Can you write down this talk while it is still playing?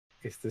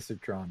Is this a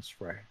drone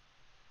spray?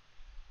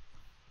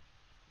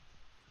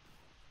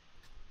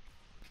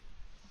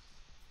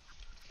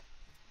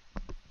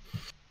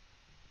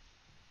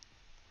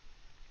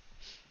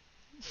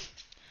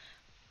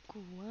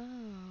 Wow.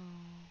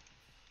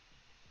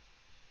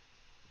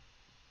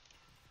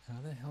 How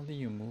the hell do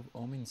you move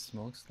Omen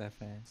smokes that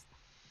fast?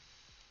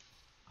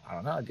 I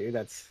don't know, dude.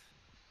 That's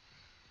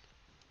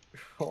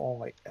oh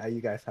my.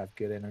 You guys have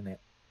good internet.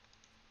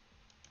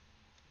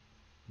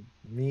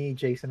 Me,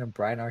 Jason, and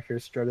Brian are here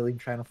struggling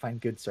trying to find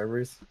good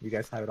servers. You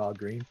guys have it all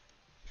green.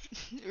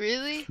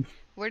 Really?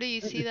 Where do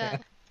you see Yeah.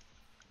 that?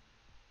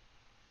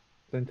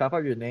 So on top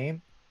of your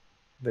name,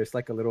 there's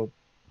like a little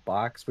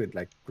box with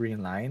like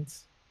green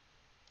lines.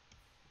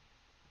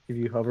 If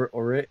you hover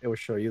over it, it will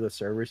show you the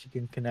servers you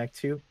can connect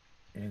to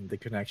and the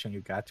connection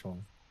you got to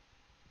them.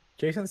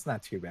 Jason's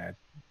not too bad.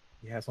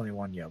 He has only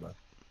one yellow.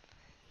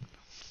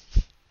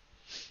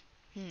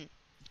 Hmm.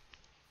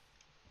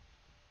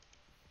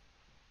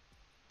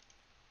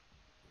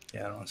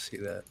 Yeah, I don't see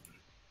that.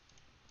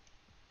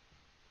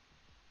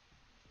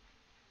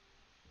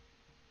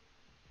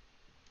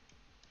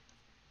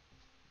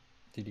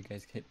 Did you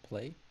guys hit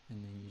play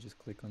and then you just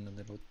click on the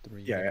little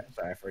three? Yeah,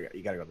 sorry, I forgot.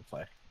 You gotta go to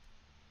play.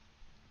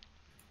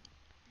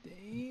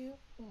 Damn.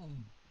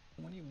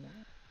 21.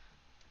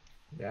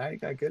 Yeah, you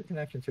got good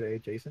connection today,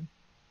 Jason.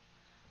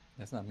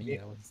 That's not me. Me,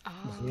 That was.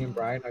 me and Oh.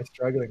 Brian are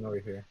struggling over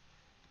here.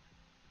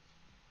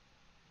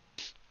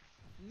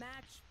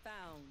 Match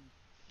found.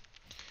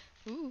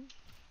 Ooh.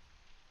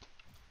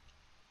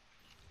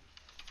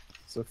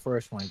 It's the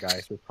first one,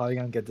 guys. We're probably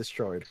gonna get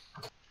destroyed.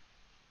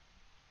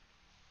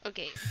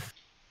 Okay.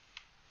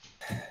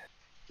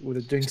 With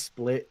a drink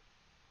split,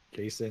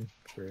 Jason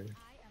for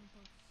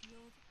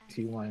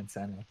T1 and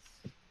Sanos.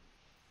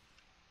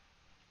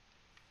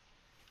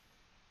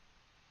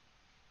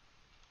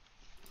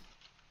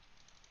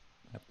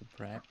 Have to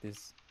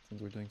practice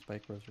since we're doing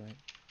spike rolls, right?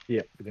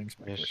 Yeah, we're doing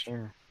split. Yes,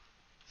 sir.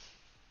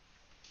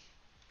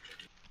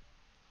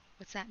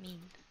 What's that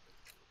mean?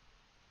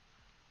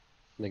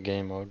 The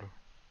game mode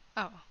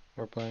Oh.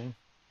 we're playing.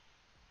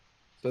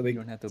 So they You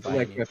don't have to buy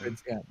select anything.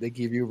 weapons. Yeah, they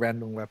give you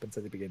random weapons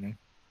at the beginning.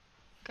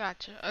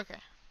 Gotcha. Okay.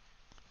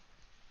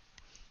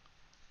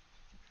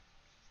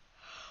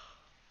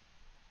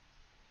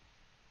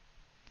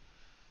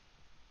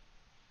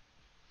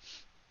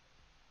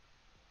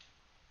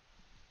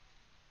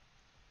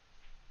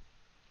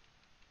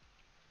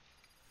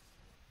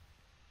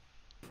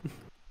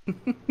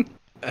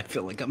 I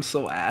feel like I'm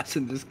so ass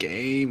in this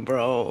game,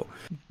 bro.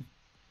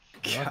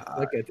 God.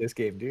 Look at this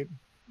game, dude.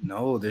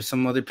 No, there's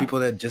some other people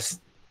that just,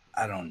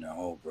 I don't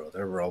know, bro.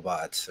 They're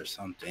robots or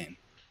something.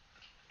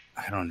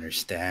 I don't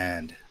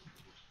understand.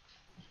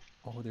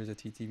 Oh, there's a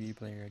TTV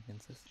player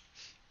against us.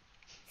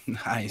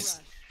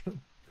 Nice.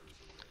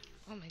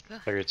 Oh my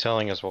god. So you're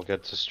telling us we'll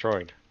get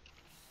destroyed.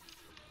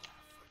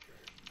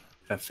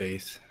 Have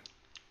faith.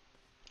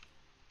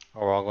 Oh,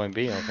 we're all going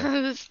B?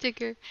 Okay. The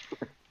sticker.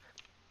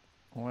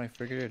 Oh, I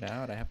figured it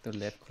out. I have to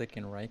left click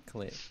and right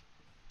click.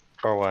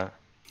 Or what?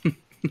 And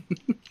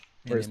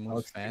Where's it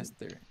moves Smokes?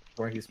 faster.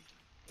 Or he's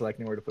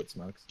selecting where to put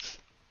smokes.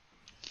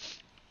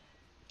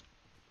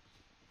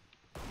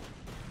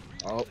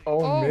 Oh,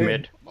 Oh. mid.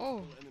 Mid.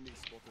 Oh.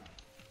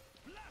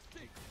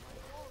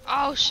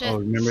 Oh shit. Oh,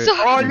 remember? Sorry.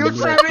 Oh, you remember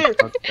tried that me!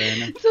 TikTok,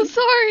 Diana? So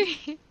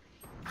sorry.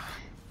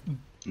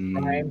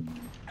 Mm.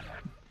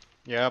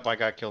 Yep, I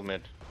got killed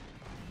mid.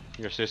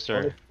 Your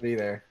sister Three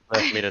there.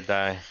 left me to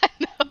die.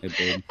 Hey,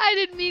 babe. I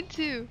didn't mean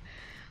to.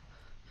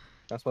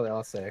 That's what they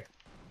all say.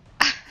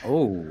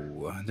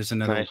 Oh, there's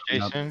another Nice,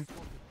 one up Jason.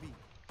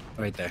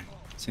 right there.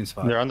 Same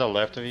spot. They're on the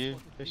left of you.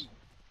 Jason.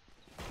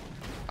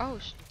 Oh.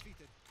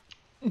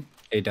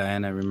 Hey,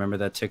 Diana, remember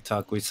that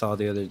TikTok we saw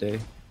the other day?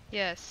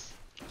 Yes.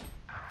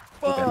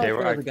 Oh, They I were,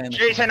 forgot the guy in the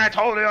Jason, corner. I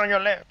told you on your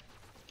left.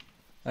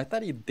 I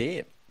thought he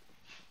did.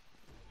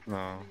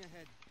 No.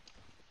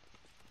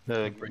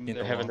 They're breaking They're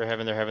the heaven, wall. they're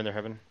heaven, they're heaven, they're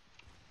heaven.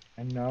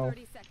 I know.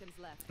 30 seconds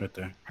left. Right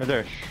there. Right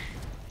there.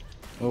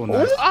 Oh,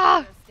 nice.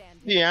 Ah!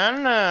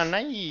 Diana,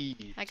 nice.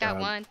 I got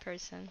job. one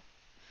person.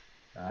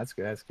 That's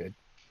good. That's good.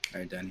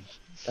 All right, Danny.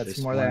 That's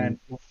There's more one- than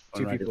One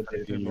two right people in front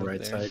did. of you on your both right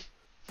there. side.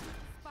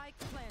 Spike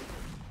planted.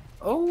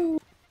 Oh.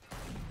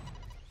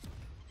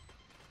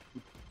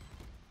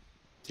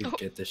 Dude, Oh.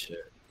 get this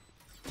shit.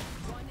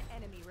 One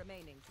enemy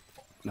remaining.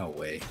 No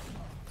way.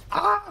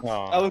 I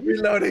Oh, was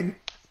reloading.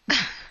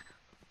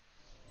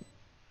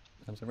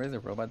 I'm surprised the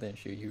robot didn't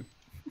shoot you.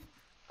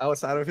 I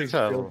was out of his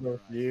So- field of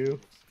view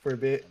for a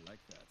bit.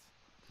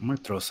 I'm gonna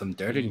throw some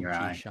dirt in your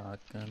PG eye.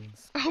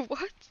 shotguns. Oh,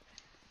 what?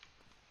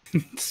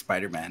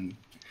 Spider-Man.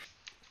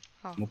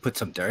 Oh. I'm gonna put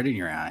some dirt in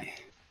your eye.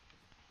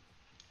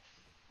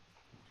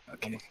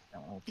 Okay.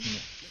 Oh,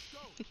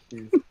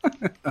 dude.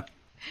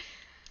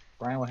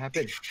 Brian, what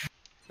happened?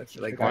 That's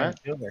Like like got in What?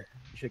 a kill there.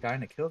 You should have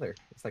gotten a kill there.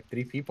 It's like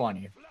 3 people on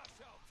you.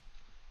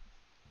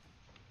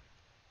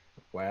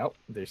 Well,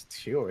 there's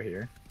 2 over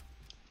here.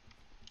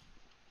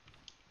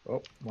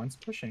 Oh, one's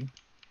pushing.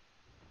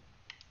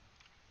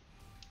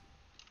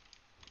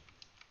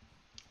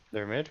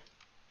 they're mid?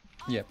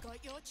 Yep.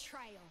 Got your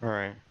trail.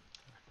 Alright.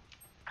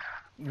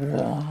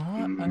 What?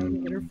 I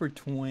hit her for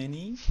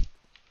 20?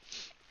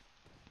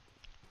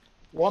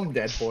 Well, I'm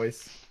dead,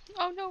 boys.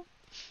 Oh no.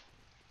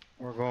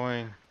 We're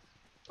going.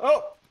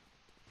 Oh!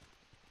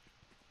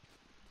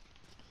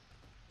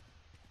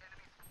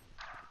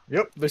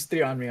 Yep, there's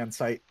 3 on me on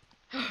site.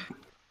 I'm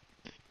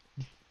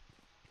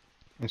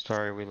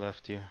sorry we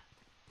left you.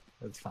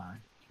 That's fine.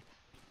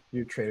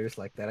 You traders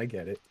like that, I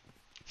get it.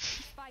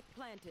 Spike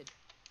planted.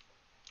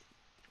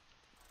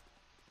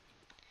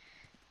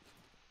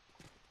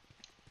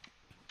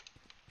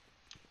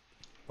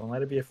 Don't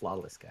let it be a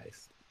flawless,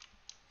 guys.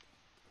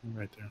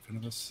 Right there in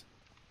front of us.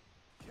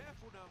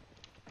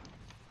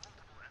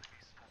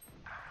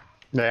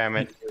 Damn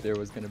it. There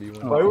was gonna be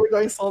one. Why were we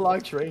going so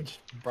long range,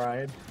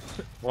 Brian?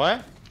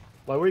 What?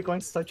 Why were we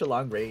going such a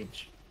long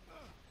range?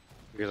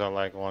 Because I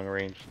like long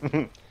range.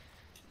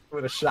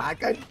 With a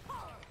shotgun?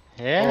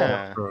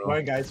 Yeah. Bro.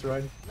 Run, guys,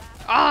 run.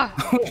 Ah!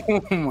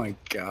 Oh my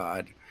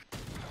god.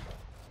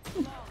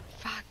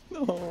 Fuck.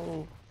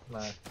 No.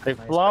 Nah, They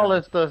nice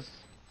flawless us.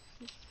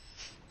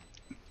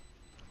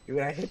 Dude,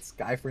 I hit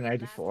Sky for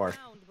 94. Last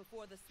round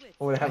before the switch.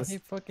 Oh, it I has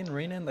hit fucking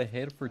Reyna in the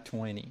head for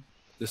 20.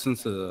 This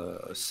one's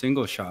a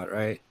single shot,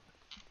 right?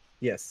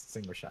 yes,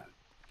 single shot.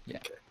 Yeah.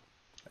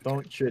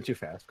 Don't shoot it too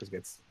fast because it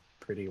gets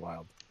pretty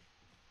wild.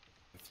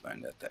 I've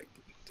learned that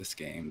this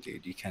game,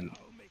 dude, you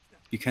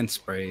can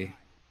spray.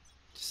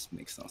 Just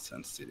makes no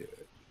sense to do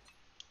it.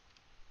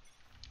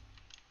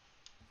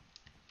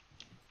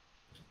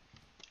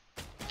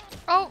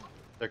 Oh!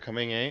 They're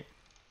coming, eh?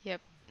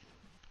 Yep.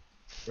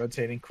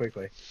 Rotating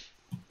quickly.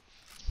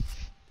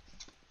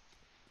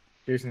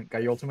 Here's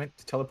got your ultimate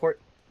to teleport.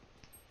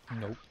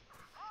 Nope.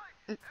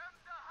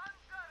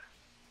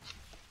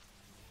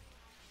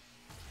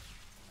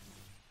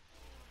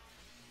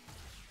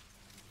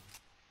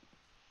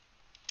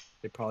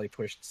 They probably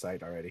pushed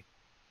site already.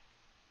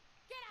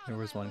 There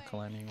was one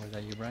climbing. Was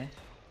that you, Brian?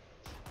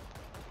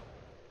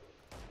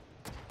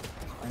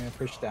 I'm gonna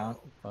push down.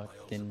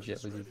 Fucking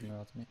Jet was using her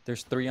ultimate.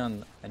 There's 3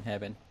 on in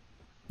heaven.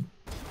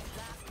 Last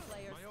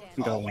player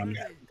standing. Got one.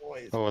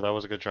 Oh, that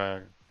was a good try.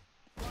 One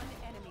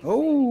enemy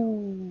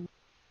Oh,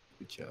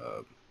 good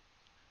job.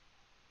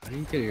 How do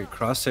you get your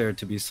crosshair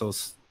to be so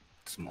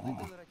small?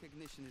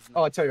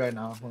 Oh, I'll tell you right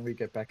now when we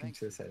get back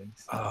into the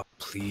settings. Oh,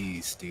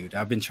 please, dude.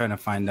 I've been trying to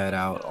find that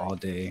out all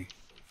day.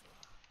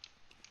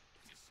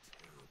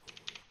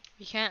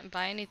 You can't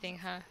buy anything,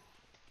 huh?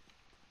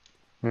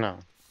 No.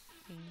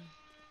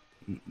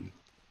 Mm-mm.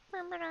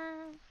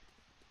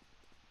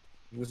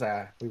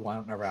 We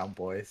went around,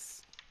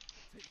 boys.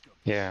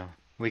 Yeah.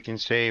 We can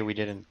say we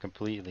didn't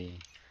completely.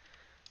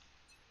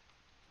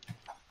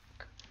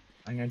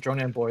 I'm gonna drone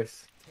in,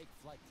 boys.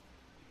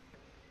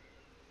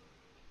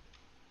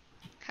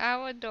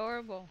 How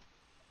adorable.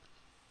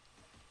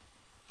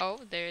 Oh,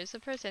 there is a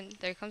person.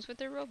 There comes with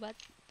their robot.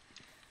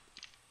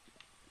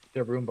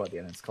 They're Roomba, the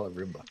end. It's called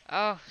Roomba.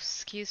 Oh,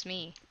 excuse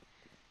me.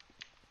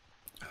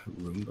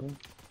 Roomba?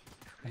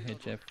 I hit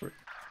Jet for.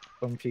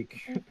 Bum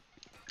peek.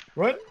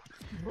 Run!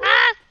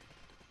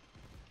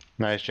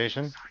 Nice,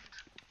 Jason.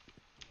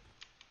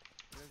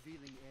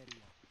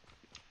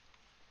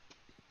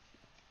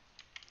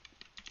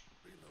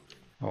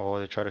 Oh,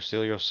 they try to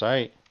steal your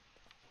site.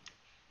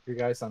 You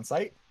guys on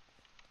site?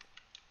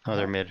 Oh,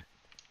 they're mid.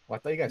 Well, I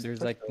thought you guys. There's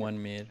pushed like already.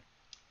 one mid.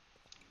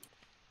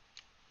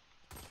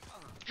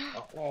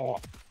 Oh,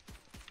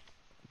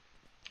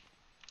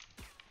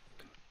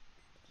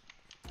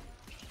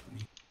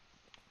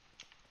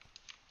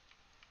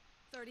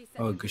 30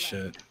 Oh, seconds good left.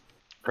 shit.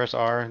 Press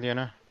R,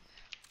 Diana.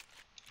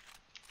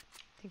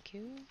 Thank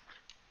you.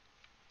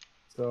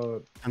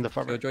 so And the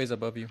far back. Killjoy's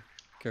above you.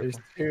 there's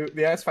Careful.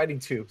 2. Yeah, it's fighting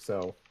 2.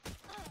 So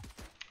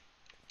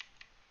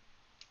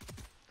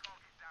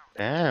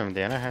Damn,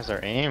 Diana has her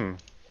aim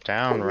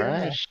down, Oh,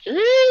 yeah.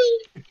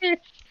 right?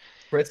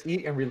 press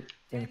E and 10 heal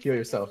seconds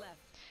yourself.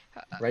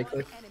 left. Right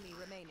One click, enemy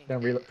remaining.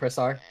 then press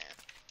R.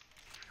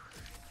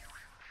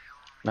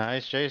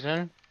 Nice,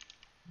 Jason.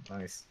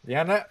 Nice.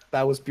 Yeah,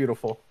 that was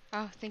beautiful.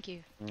 Oh, thank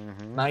you.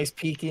 Mm-hmm. Nice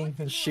peeking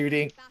and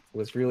shooting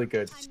was really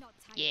good.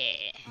 Yeah.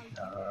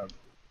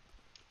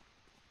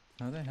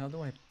 How the hell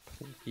do I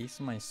place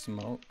my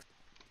smoke?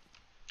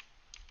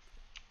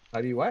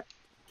 How do you what?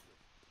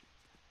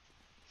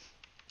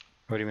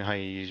 What do you mean how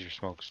you use your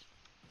smokes?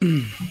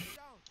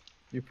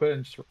 You put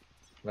in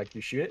like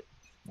you shoot it,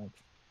 like,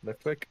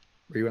 left click,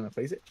 where you want to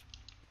place it.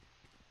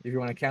 If you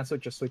want to cancel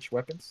it, just switch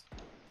weapons.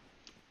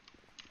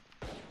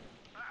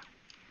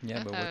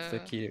 Yeah, but what's the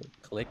Uh-oh. key to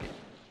click it?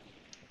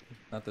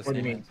 Not the What do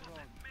you same. mean?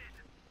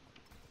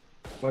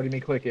 What do you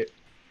mean click it?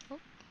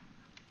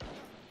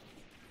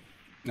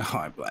 Oh,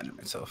 I blinded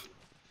myself.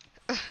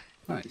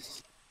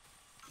 Nice.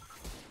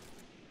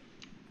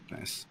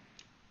 Nice.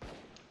 I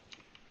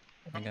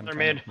think I'm They're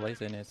trying mid. to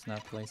place it and it's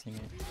not placing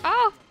it.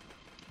 Oh!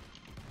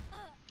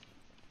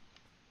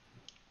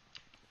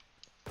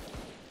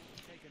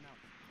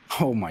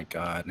 Oh my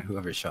god,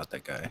 whoever shot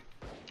that guy.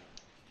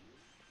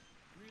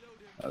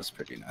 That was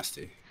pretty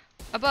nasty.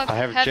 Above I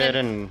have heaven. Jet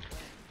and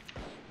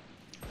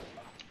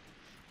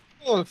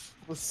Oh, it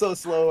was so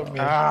slow on me.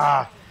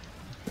 ah,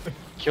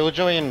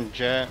 Killjoy and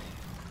Jet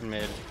in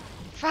mid.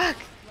 Fuck!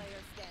 Player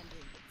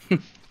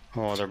standing.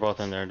 Oh, they're both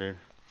in there, dude.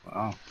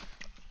 Wow.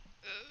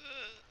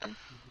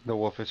 The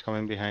wolf is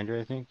coming behind you,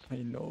 I think. I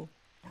know.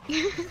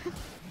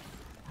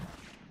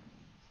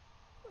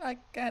 I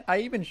can't. I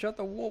even shot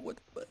the wall with.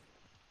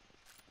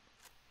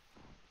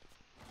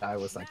 I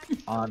was like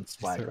on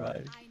spy guard.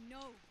 Survive. I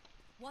know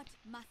what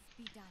must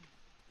be done.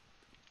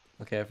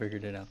 Okay, I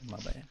figured it out. My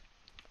bad.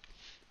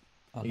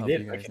 I'll You help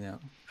did? you guys Okay. now.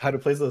 How to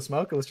place the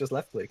smoke? It was just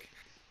left click.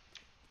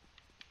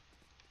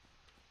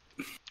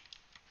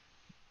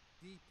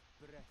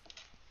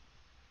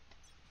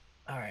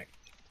 All right.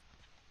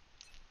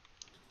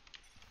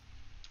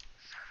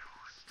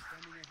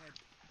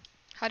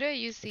 How do I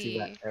use Let's see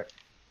the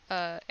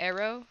that.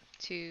 arrow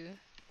to...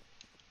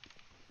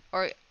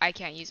 Or I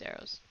can't use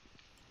arrows.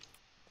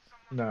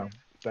 No,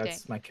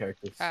 that's my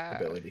character's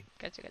ability.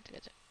 Gotcha, gotcha,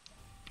 gotcha.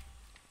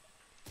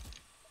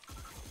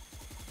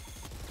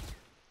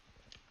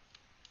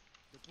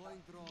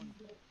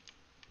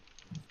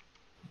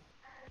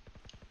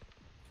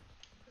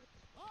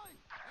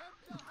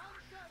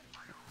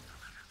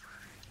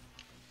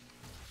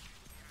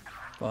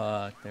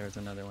 Fuck, there's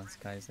another one.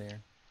 Sky's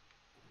there.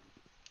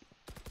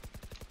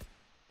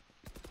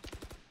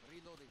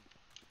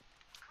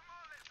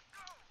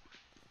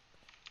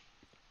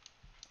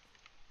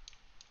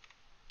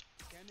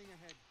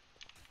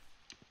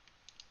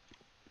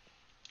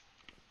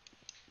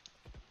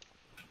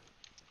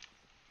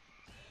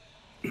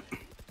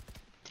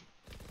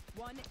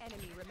 One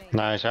enemy remains.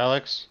 Nice,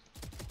 Alex.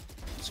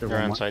 Is there They're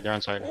one on more? side, they're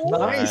on side.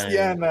 Nice,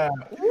 Diana.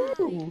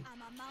 Woo.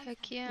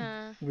 Heck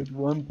yeah. With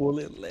one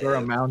bullet left. You're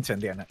a mountain,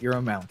 Diana. You're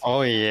a mountain.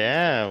 Oh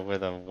yeah,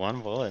 with a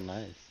one bullet,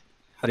 nice.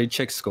 How do you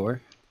check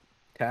score?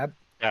 Tab,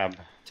 Tab.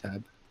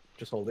 Tab.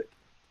 just hold it.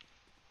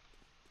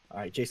 All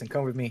right, Jason,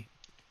 come with me.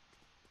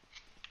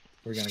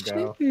 We're gonna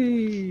go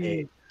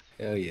A.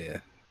 Hell yeah.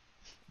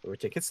 We'll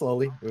take it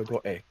slowly. We'll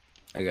go A.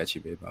 I got you,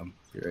 babe.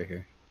 You're right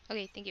here.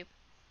 Okay, thank you.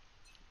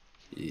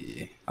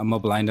 Yeah. I'm gonna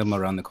blind him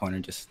around the corner.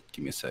 Just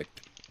give me a sec.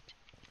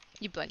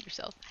 You blind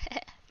yourself.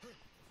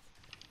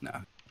 Nah.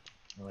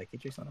 I like it,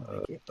 Jason. I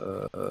like it.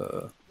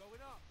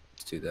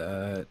 Let's do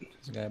that.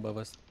 There's a guy above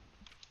us.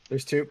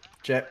 There's two.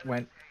 Jet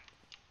went.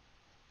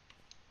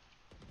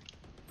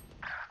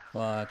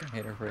 Fuck, I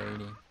hit her for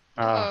 80.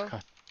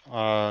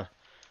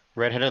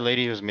 Red-headed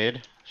lady who's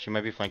mid. She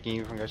might be flanking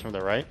you from guys from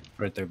the right.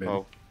 Right there, babe.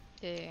 Oh,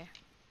 Yeah.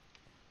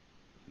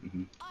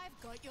 Hmm. I've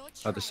got your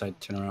Other trail.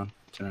 side. Turn around.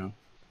 Turn around.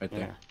 Right yeah.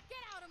 there. Get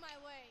out of my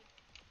way.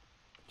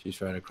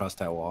 She's right across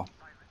that wall.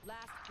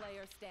 Last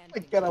player Oh standing.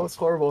 my god, that was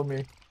horrible of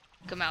me.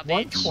 Come out,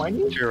 bitch.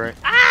 120? You're right.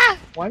 Ah!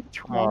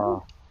 120?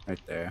 Oh, Right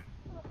there.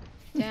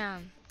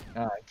 Damn.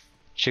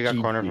 she got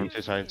GG. cornered from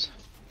two sides.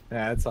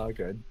 Yeah, it's all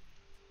good.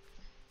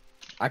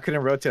 I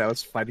couldn't rotate. I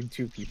was fighting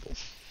two people.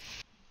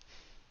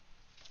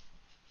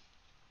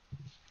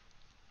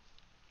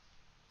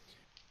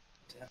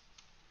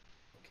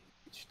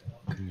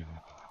 I am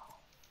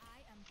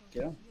both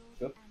Yeah, shield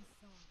go. and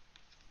sword.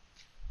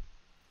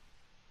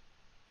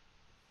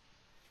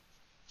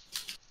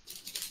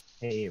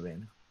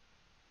 Haven.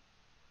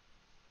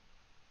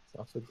 It's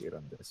also good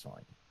on this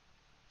one.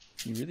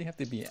 You really have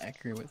to be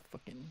accurate with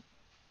fucking.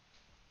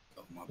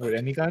 Oh, my With bad.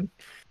 any gun?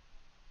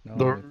 No,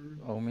 Lord,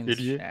 with Omen's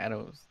idiot.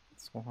 shadows.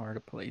 It's so hard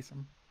to place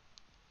them.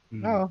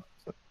 Mm. No.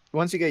 So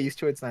once you get used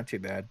to it, it's not too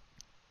bad.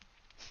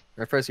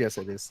 At first, yes,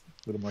 it is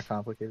a little more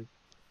complicated.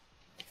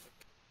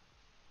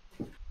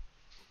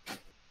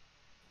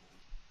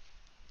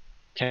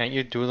 Can't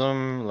you do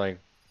them like,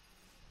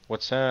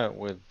 what's that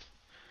with,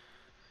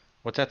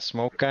 what's that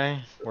smoke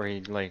guy where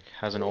he like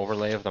has an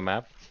overlay of the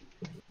map?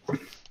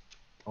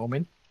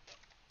 Omen.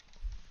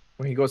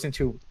 When he goes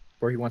into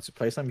where he wants to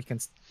place them, you can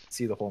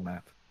see the whole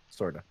map,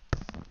 sorta.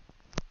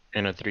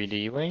 In a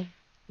 3D way?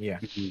 Yeah.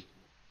 Mhm.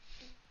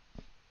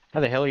 How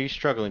the hell are you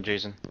struggling,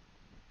 Jason?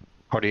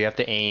 Or do you have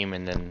to aim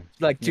and then?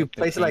 Like You to have to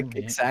place it like aim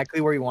it.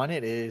 exactly where you want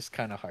it is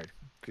kind of hard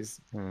because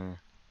Hmm.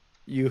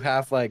 you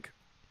have like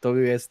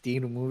WSD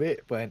to move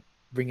it, but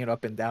bring it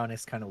up and down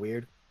is kind of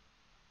weird.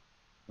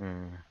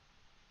 Hmm.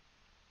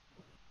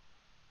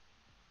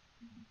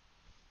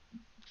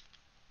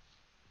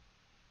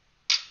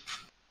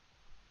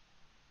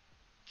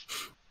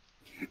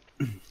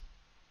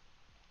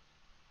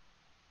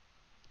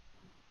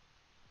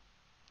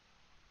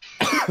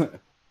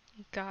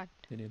 God.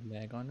 Did it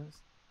lag on us?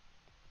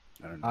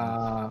 I don't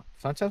know.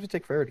 Sometimes we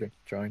take forever to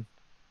join.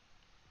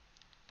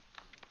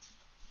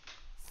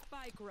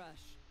 Spike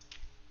rush.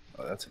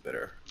 Oh, that's a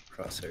better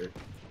crosshair.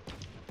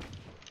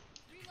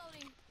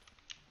 Reloading.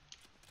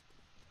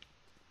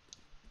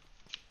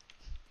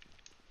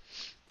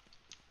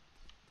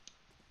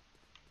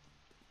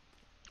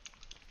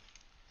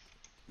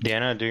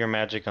 Diana, do your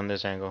magic on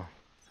this angle.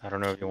 I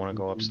don't know if you want to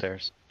go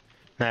upstairs.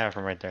 Nah,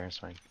 from right there, it's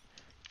fine.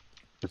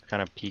 Just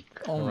kind of peek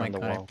Oh my around the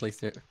god, I wall.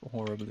 placed it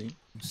horribly.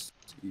 Let's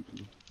see.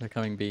 They're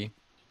coming B.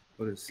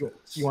 What is You,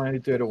 this? you wanted to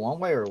do it one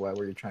way or what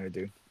were you trying to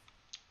do?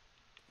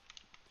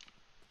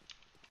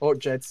 Oh,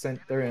 Jets sent.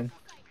 They're in.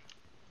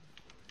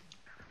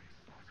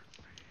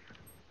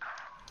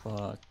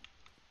 Fuck.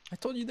 I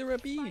told you they were a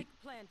B. Spike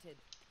planted.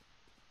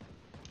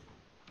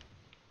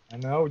 I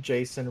know,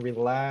 Jason.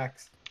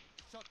 Relax.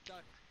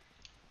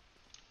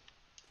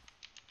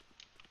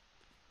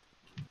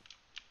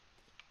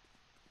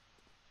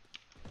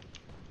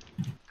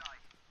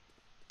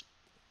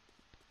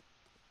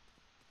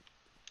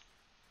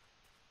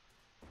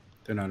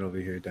 They're not over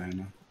here,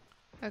 Diana.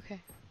 Okay.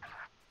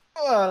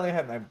 Oh, I only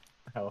have my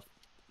health.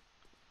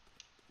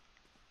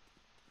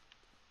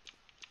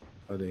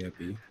 Oh, they at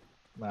B.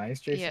 Nice,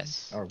 Jason.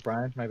 Yes. Or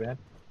Brian, my bad.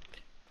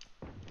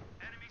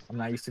 I'm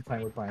not used to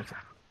playing with Brian.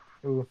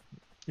 Ooh,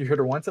 you heard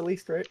her once at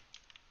least, right?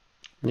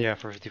 Yeah,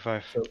 for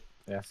 55. So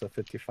yeah, so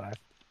 55.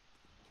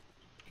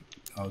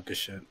 Oh, good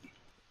shit.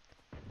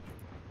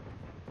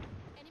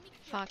 Enemy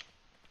kill. Fuck.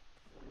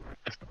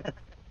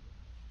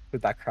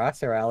 With that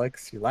crosshair,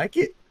 Alex, you like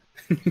it?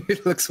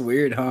 It looks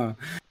weird, huh?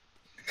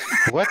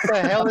 What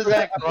the hell is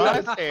that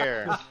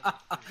crosshair?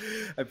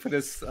 I put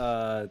this,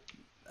 I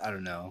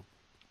don't know.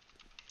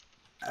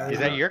 Is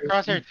that your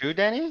crosshair too,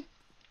 Danny?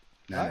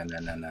 No,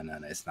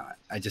 it's not.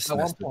 I just At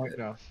one messed with point, it.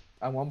 no.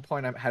 At one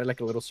point, I had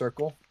like a little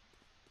circle,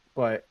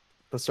 but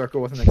the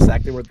circle wasn't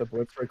exactly where the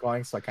bullets were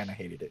going, so I kind of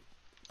hated it.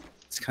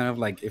 It's kind of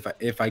like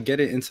if I get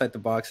it inside the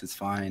box, it's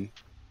fine.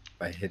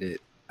 If I hit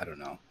it, I don't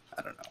know.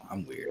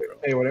 I'm weird, bro.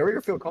 Hey, whatever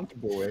you feel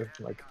comfortable with.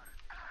 Like,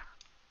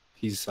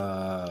 He's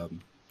let's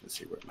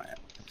see, where am I at?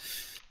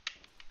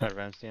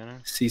 Advanced Diana.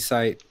 C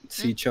site,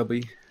 C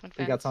chubby. we got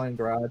Advance. some in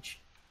garage.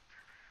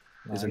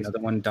 There's Nice. another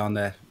one down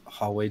that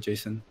hallway,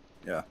 Jason.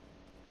 Yeah.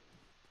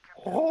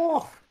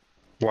 Oh!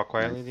 Walk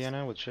quietly,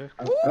 Diana, with shift.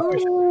 I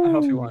help you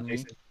Ooh. one,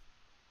 Jason.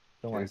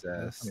 Don't Get worry. his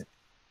ass.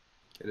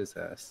 Get his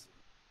ass.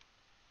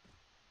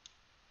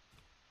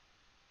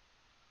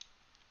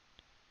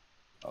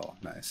 Oh,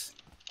 nice.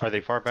 Are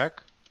they far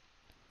back?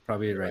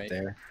 Probably right Right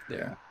there.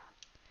 there.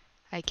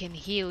 I can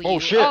heal you. Oh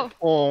shit!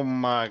 Oh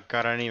my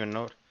god, I didn't even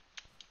know.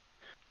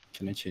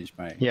 Can I change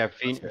my? Yeah,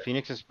 Okay.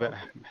 Phoenix is back.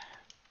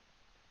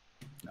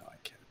 No, I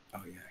can't.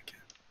 Oh yeah, I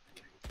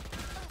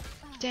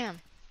can. Damn.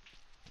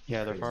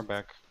 Yeah, they're far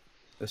back.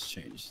 Let's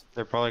change.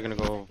 They're probably gonna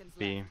go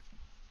B.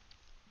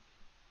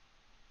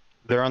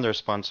 They're on their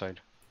spawn side.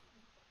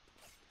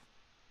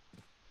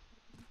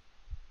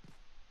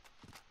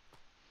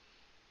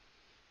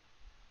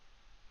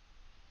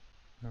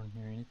 I don't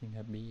hear anything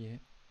at B yet.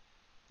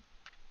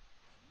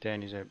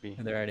 Danny's at B.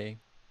 And they're at A.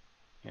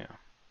 Yeah.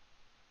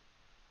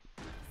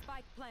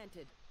 Spike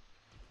planted.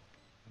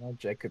 Well,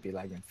 Jake could be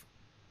lagging.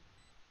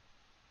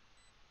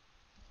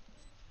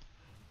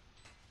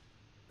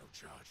 No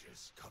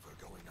charges. Cover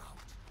going out.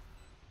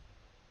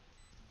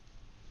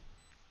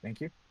 Thank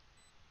you.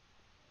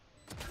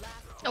 Last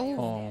Oh.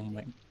 Oh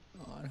my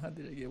god, how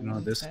did I get No,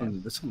 one this tap?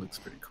 one. This one looks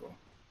pretty cool.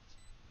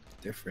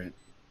 Different.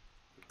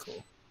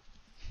 Cool.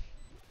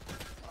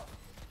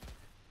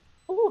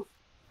 Ooh.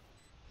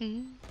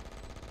 Mhm.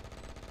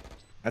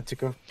 That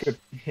took a good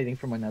hitting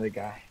from another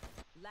guy.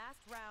 last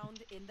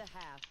round in the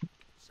half.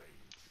 Sage,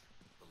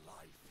 the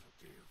life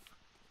give.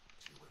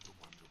 See where the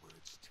wonder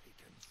words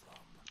taken from.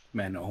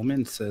 Man,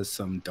 Omen says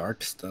some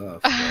dark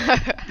stuff.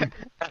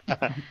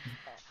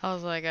 I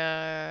was like,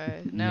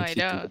 no, Makes I you think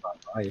don't. about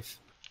life.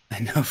 I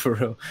know, for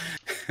real.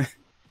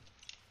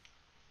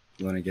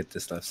 You want to get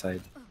this left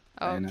side,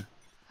 Oh, Diana?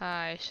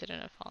 I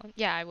shouldn't have fallen.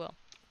 Yeah, I will.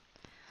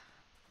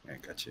 Yeah, I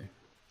got you.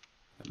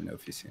 Let me know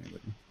if you see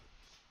anybody.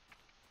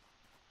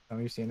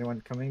 Don't you see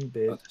anyone coming? Oh,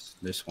 Big.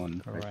 there's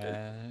one right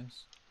there.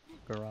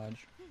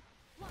 Garage.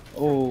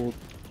 Oh,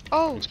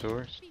 Oh, In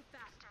sewers.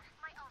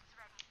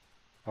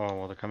 Oh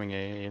well, they're coming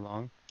A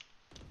long,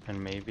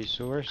 and maybe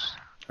sewers.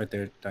 right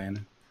there,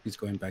 Diana. He's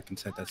going back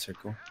inside that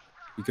circle.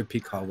 You could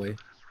peek hallway.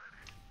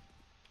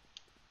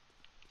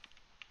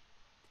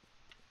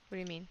 what do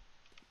you mean?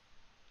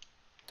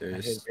 I hit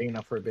There's. big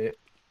enough for a bit.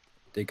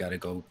 They gotta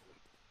go.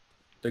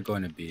 They're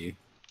going to B.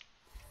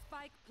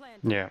 Spike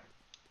planted. Yeah.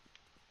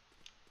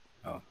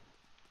 Oh.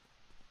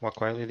 Walk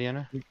quietly,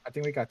 Diana. I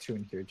think we got two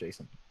in here,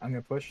 Jason. I'm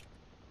gonna push.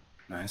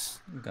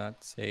 Nice.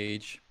 Got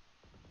Sage.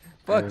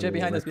 Fuck, Jet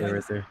behind us, Right there, behind right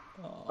us. there.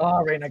 Oh,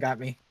 Oh, Reina got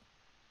me.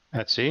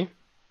 At C.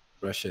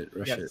 Rush it,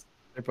 rush Yes, it.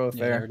 they're both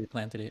yeah, I there. already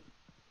planted it.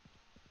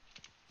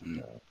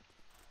 Mm.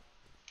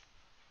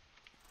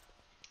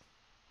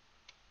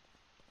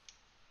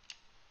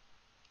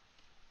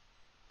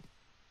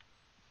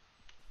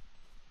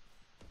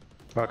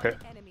 Okay. One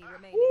enemy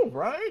remaining. Ooh,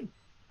 right.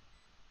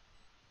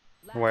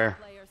 Last Where?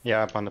 player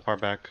Yeah, up standing. on the far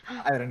back.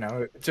 I don't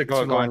know. It took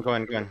Go, too go long. in, go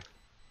in, go in.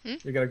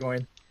 You gotta go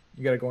in.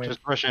 You gotta go in Just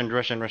rush in,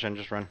 rush in, rush in.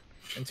 Just run.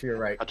 into your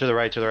right. To the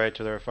right, to the right,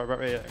 to the far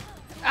right. Yeah.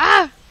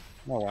 Ah!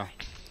 Oh wow.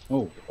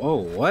 Oh,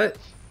 what?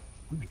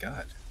 Oh my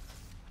god.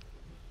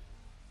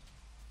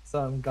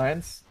 Some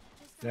guns,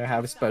 they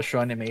have a special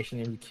animation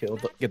and you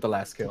get the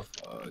last kill.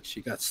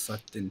 She got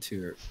sucked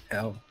into her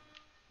hell.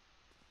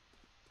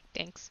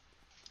 Thanks.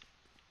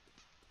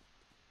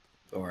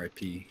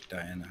 R.I.P.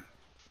 Diana.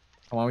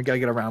 Come on, we gotta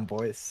get around,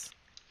 boys.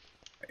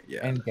 Yeah.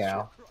 And that's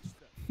gal.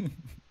 true.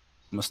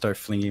 I'm gonna start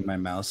flinging my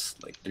mouse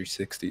like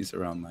 360s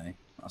around my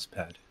mouse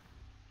pad.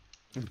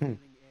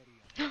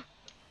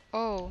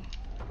 Oh.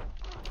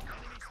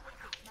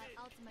 My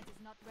ultimate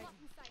is not ready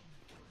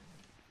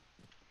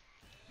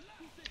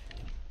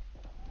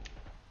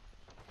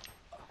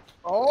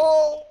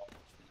Oh!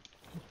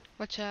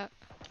 Watch out.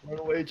 Run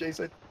away,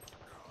 Jason.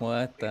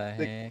 What the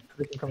They, heck?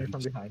 they can come in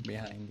from behind.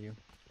 Behind you.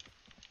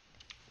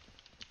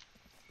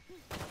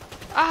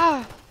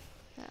 Ah!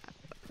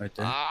 Right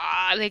there.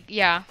 Ah! Like,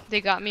 yeah,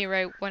 they got me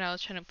right when I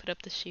was trying to put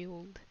up the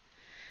shield.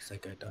 Does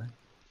that guy die?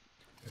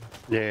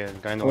 Yeah, the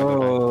guy in the window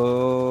died.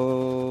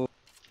 Oh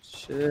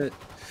shit.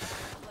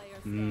 Player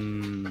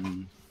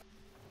Hmm.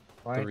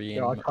 Right? Three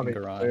They're all in coming.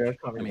 garage. They're I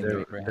coming. mean,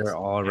 They're, grass. they're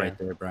all right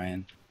Yeah. there,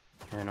 Brian.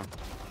 You know.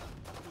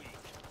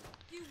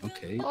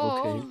 Okay, okay.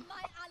 Oh.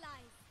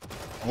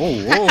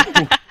 Oh,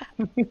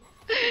 whoa.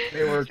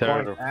 They were going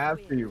Terrible.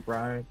 after you,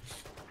 Brian.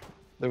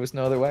 There was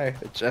no other way.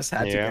 It just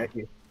had to Yeah. get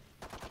you.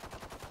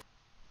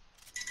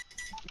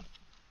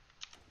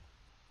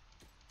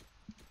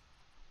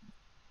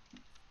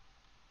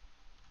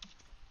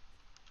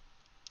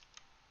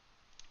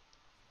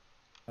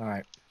 All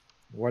right.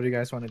 What do you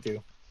guys want to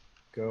do?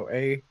 Go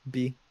A,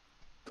 B.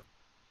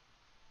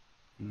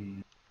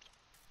 Hmm.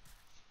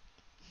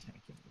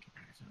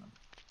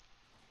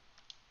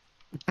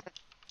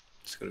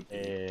 It's gonna be.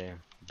 A,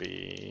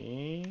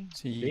 B.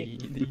 C,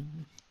 D.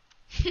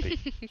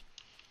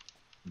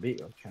 B.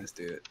 Okay. Let's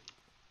do it.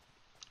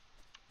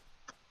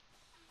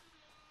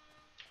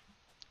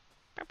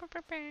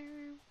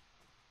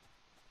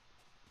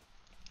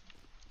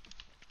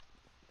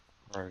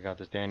 Alright, we got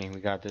this, Danny. We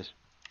got this.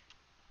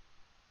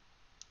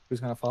 Who's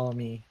gonna follow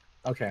me?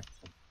 Okay.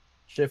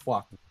 Shift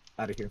walk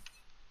out of here.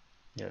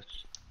 Yes.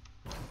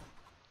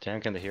 Damn,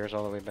 can the heroes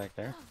all the way back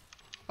there?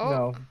 Oh.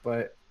 No,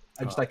 but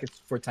I just Oh. like it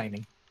for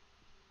timing.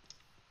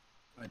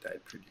 I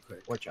died pretty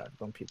quick. Watch out!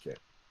 Don't peek yet.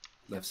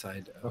 Left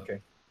side.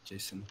 Okay.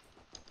 Jason.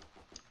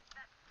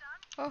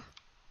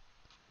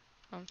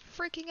 I'm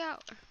freaking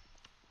out.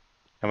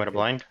 I'm with a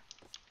blind.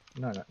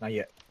 No, no, not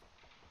yet.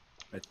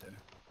 Right there.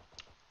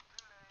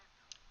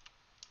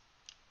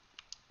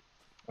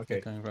 They're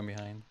Okay. coming from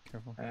behind.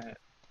 Careful.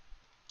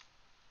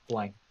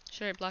 Blind.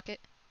 Should I block it?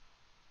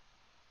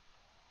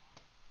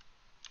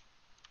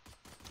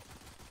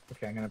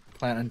 Okay, I'm gonna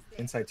plant on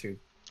inside too.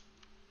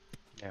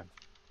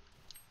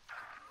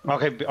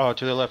 Okay, oh,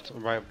 to the left,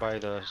 right by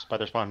the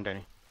spawn,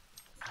 Danny.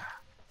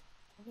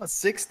 Oh,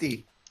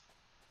 60.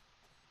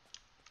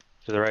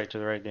 To the right,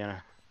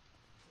 Diana.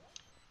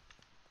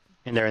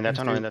 In there, in that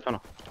tunnel, in that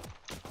tunnel.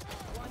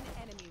 One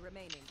enemy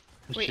remaining.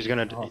 Wait. She's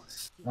gonna. Oh,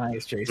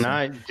 nice, Jason.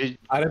 Nah,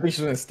 I don't think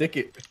she's gonna stick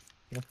it.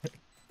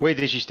 wait,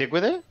 did she stick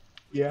with it?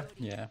 Yeah.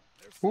 Yeah.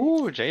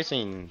 Ooh,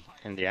 Jason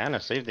and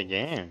Diana saved the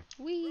game.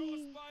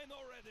 Wee.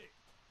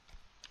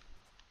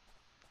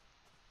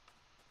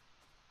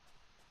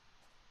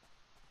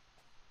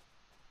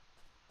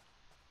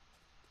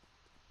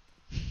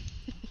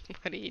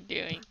 What are you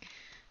doing?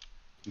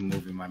 I'm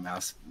moving my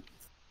mouse.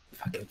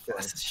 Fucking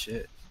fast as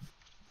shit.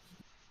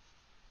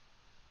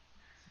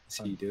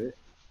 See you do it?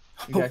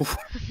 You guys,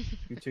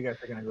 you two guys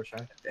are gonna go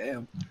shy.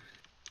 Damn.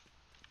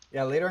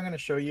 Yeah, later I'm gonna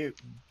show you,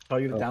 tell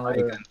you to Oh, download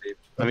my a, gun, babe.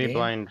 Let me game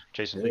blind so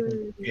Jason.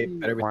 you can get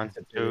better with One,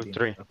 sensitivity two, and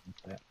three. stuff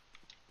like that.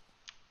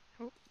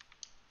 Oh.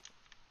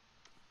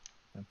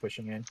 I'm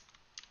pushing in.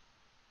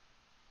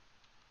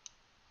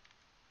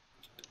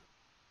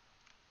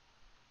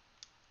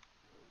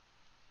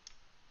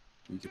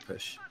 You can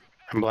push.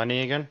 I'm blinding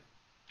again.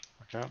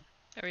 Watch out.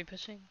 Are we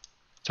pushing?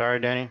 Sorry,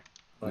 Danny.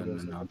 No, no,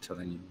 no, I'm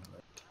telling you.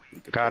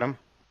 You can Got him.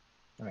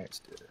 All right,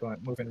 go on,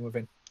 move in, move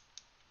in.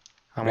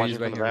 I'm Raise watching is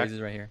from right the here. back. Raise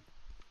is right here.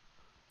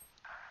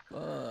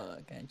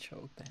 Fuck, I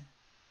choked that.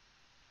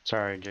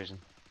 Sorry, Jason.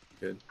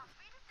 Good.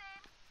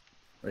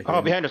 Right Oh,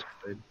 here. behind us.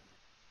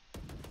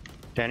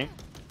 Danny.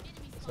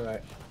 It's all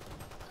right.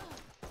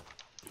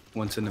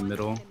 One's in the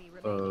middle Enemy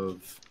remaining.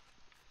 of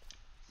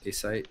a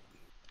site.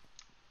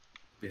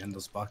 Behind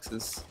those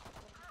boxes.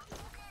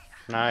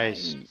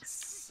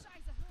 Nice.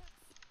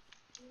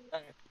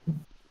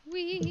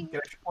 Wee. Get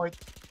extra point.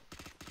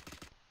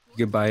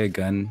 You could buy a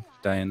gun,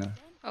 Diana.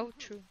 Oh,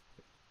 true.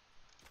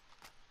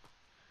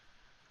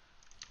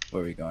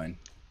 Where are we going?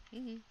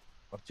 Mm-hmm.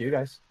 Up to you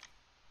guys.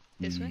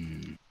 This way?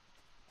 Hmm.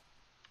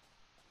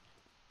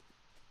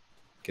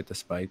 Get the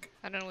spike.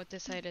 I don't know what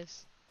this side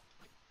is.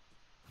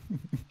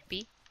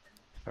 B?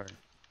 Sorry.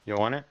 You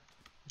want it?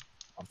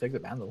 I'll take the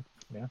vandal.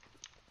 Yeah.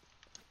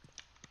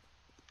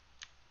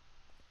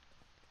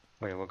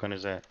 Wait, what gun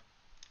is that?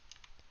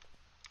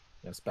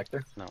 Yeah,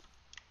 Spectre. No.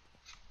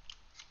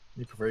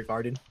 You prefer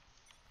guarded?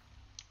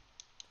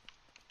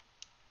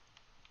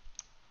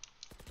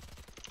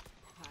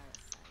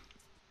 Parasite.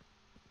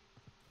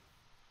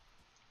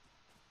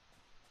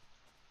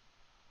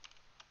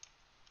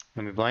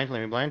 Let me blind.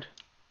 Let me blind.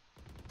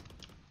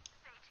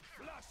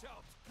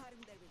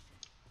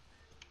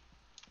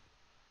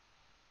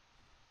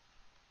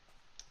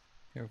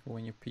 Careful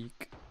when you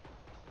peek.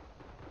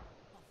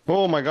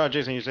 Oh my God,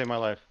 Jason, you saved my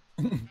life.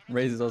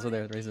 Raise is also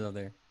there. Raise is out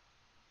there.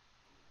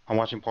 I'm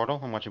watching Portal.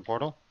 I'm watching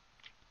Portal.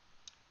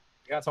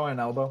 You got someone in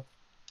elbow.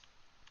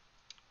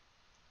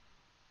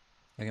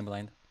 I can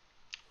blind.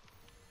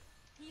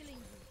 Healing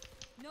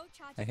you. No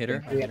charge. I hit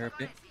her. I hit her a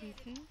bit.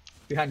 Mm-hmm.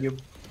 Behind you.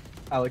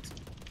 Alex.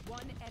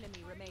 One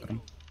enemy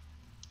remaining.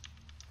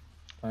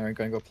 Alright,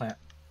 gonna go plant.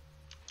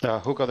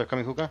 Hookah, they're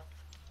coming hookah?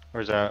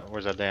 Where's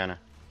that Diana?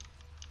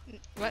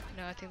 What?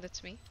 No, I think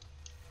that's me.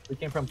 We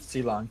came from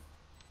Ceylon.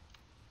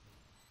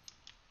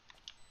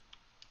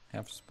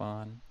 Have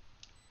spawn.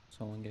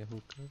 Someone get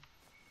hookah.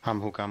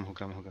 I'm hookah.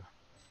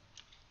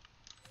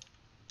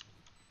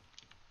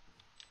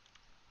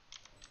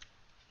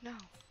 No.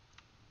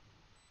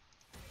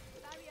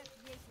 Barrier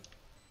created.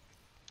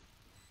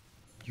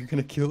 You're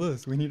gonna kill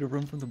us. We need to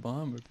run from the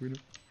bomb. If we don't...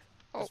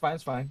 Oh.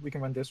 It's fine. We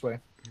can run this way.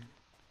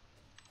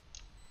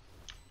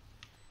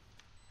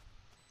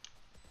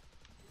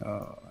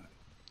 Oh,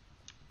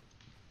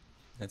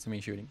 That's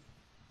me shooting.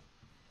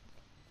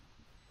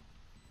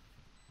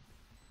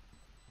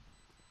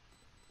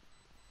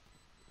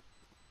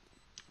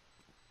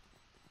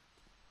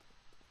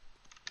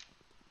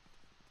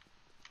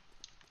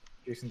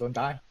 Jason, don't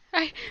die.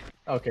 I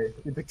Okay,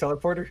 you pick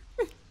teleporter.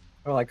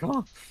 We're like,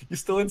 oh, you're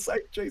still in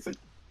sight, Jason.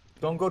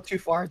 Don't go too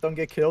far. Don't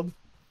get killed.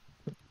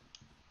 I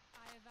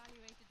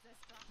evaluated their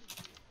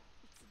strategy.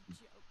 It's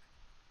a joke.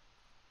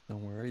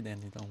 Don't worry,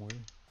 Danny. Don't worry.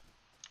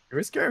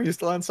 You're scared. You're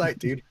still on sight,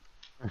 dude.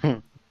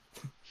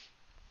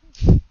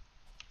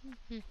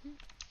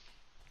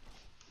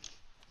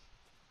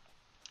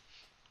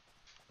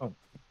 Oh,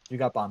 you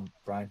got bombed,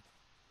 Brian.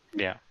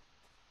 Yeah.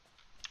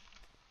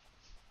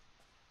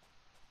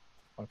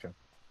 Okay.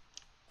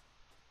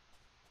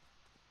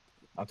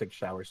 I'll take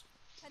showers.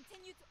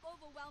 Continue to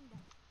overwhelm them.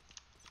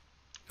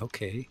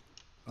 okay.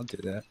 I'll do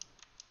that.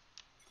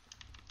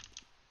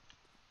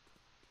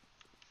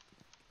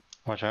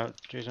 Watch out,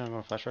 Jason. I'm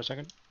gonna flash for a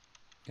second.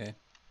 Okay.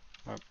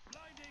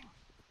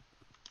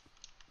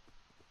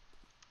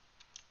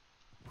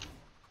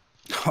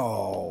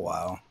 Oh,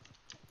 wow.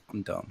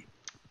 I'm dumb.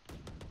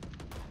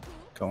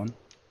 Going.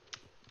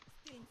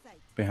 Still in sight.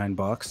 Behind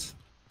box.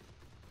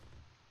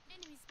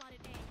 Enemy spotted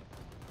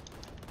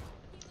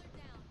A. Healer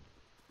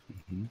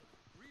down.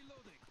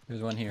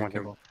 There's one here. One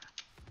Careful.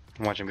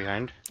 I'm watching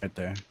behind.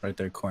 Right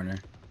there, corner.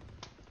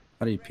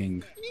 How do you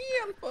ping?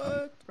 Yeah, I'm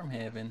fucked from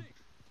heaven.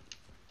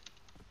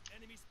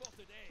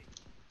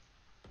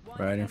 One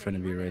Right in enemy front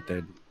of you, right there.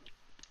 remaining.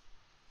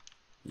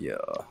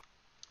 Yeah.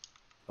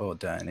 Oh,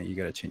 Diana, you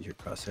gotta change your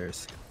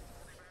crosshairs.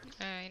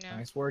 know.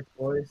 Nice work,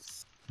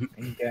 boys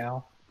and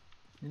gal.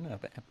 You're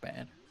not that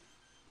bad.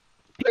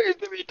 Please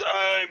give me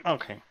time.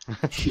 Okay.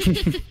 Stick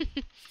to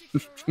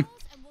your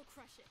roles and we'll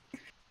crush it.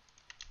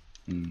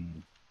 Hmm.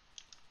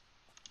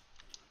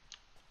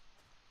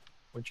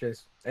 Which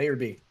is A or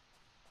B?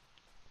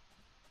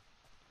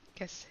 I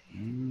guess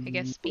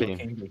We all B.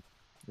 came B.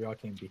 We all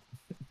came B.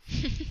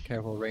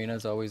 Careful,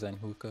 Reina's always on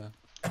hookah.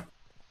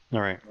 All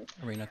right.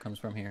 Reina comes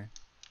from here.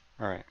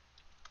 All right.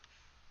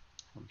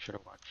 I'm sure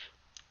to watch.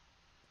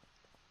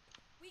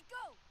 We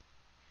go.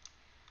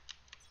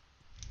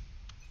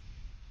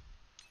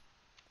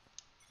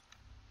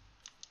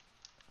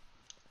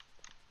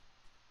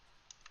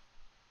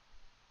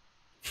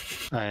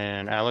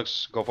 And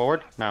Alex, go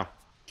forward now.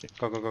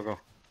 Go.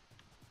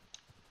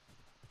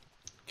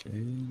 Okay,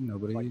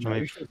 nobody. Like,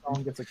 Right. usually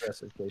someone gets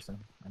aggressive, Jason,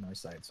 on our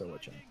side, so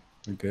watch out.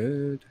 We're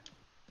good.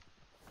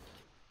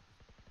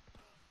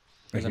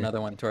 There's here.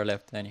 another one to our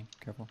left, Danny.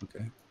 Careful.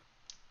 Okay.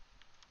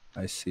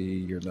 I see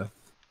your left.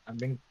 I'm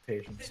being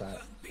patient, side.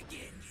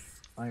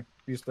 I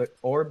use the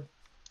orb.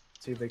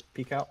 See if they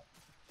peek out.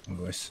 Oh,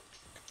 boys.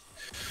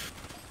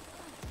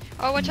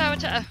 Oh, watch out,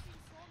 watch out.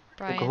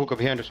 Brian. Hookah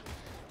behind us.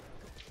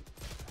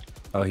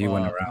 Oh, he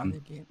went on around. the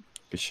game.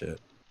 Good shit.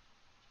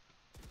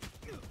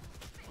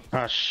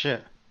 Ah,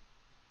 shit.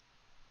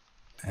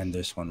 And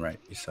there's one right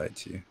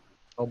besides you.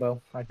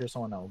 Elbow. I hear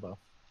someone elbow.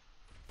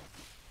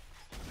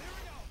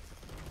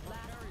 Last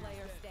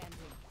player standing.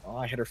 Oh,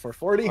 I hit her for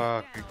 40.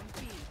 Fuck. Down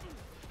B.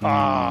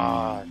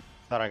 Ah,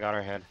 thought I got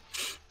her head.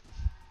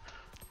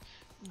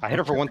 I hit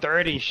her for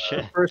 130.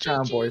 Shit. First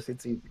round, boys.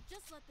 It's easy.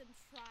 Just let them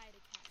try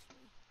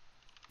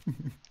to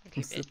catch me.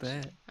 Okay, Who said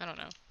bitch. that? I don't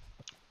know.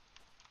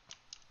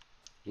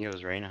 He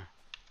was Reina.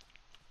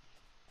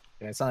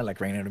 Yeah, it sounded like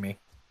raining to me.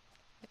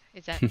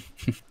 Is that?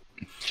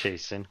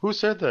 Jason. Who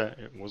said that?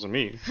 It wasn't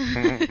me.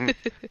 It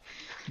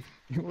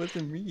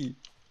wasn't me.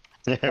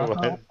 Yeah, it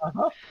was.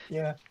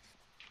 Yeah.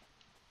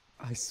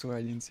 I swear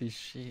I didn't say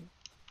shit.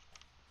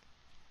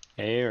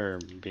 A or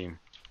B?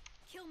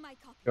 Kill my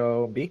copy.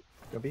 Go B.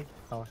 Go B.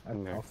 Oh,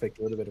 Okay. I'll fake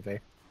a little bit of A.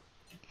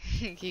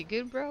 You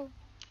good, bro?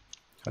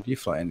 How do you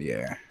fly in the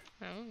air?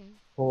 Oh.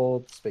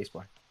 Hold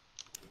spacebar.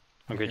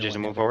 Okay, Okay,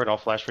 Jason, one move forward. I'll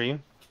fly for you.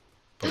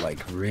 But like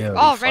really.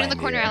 Oh, fly right in the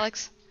corner, air.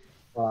 Alex.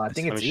 I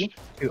think Let it's me E.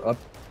 You up.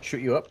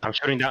 Shoot you up. I'm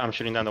shooting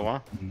down the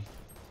wall.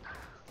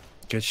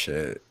 Good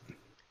shit.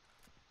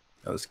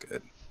 That was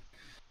good.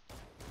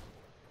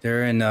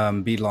 They're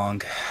in B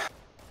long.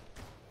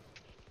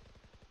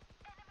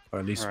 Or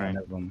at least Alright.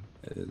 one of them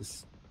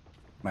is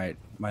might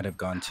have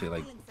gone to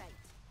like Still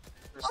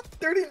in sight.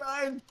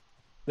 39.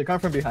 They come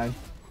from behind.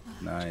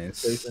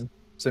 nice. Jason.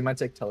 So they might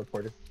take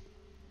teleporter.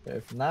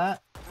 If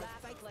not,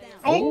 Last player.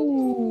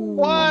 Oh,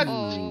 what?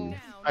 Oh.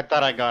 I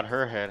thought I got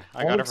her head.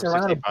 I got her Alex for are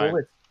out of 65.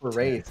 bullets for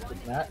raids.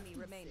 If not, Enemy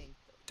remaining.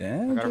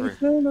 Damn, got her.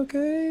 Jason,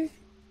 okay.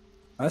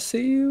 I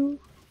see you.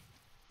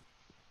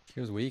 She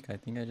was weak. I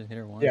think I just hit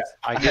her once. Yeah,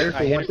 I hit her for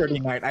I hit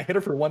 139. I hit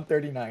her for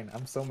 139.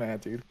 I'm so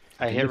mad, dude.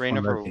 I They hit just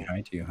Reina one right for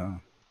behind you, huh?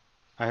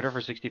 I hit her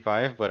for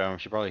 65, but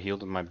she probably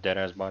healed with my dead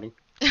ass body.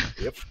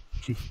 Yep.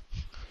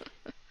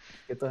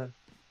 Get the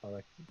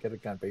get a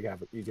gun,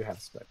 but you do have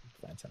a split.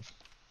 Phantom.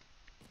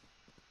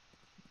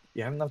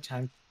 You have enough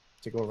time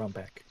to go around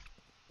back.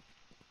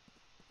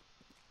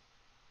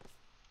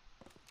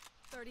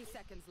 30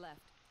 seconds left.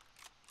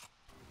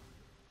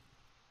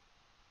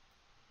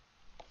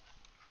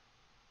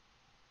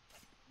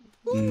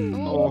 Oh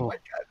Oh. my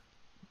god.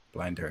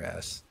 Blind her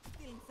ass.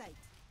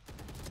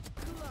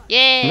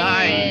 Yay!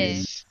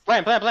 Nice.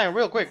 Plant,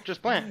 real quick.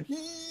 Just plant.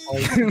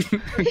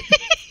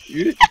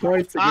 You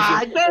tried to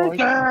Ah, get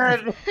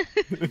your point.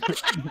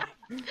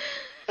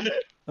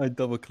 I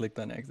double clicked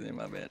on accident.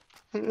 My bad.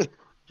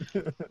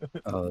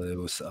 Oh, it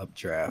was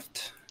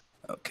updraft.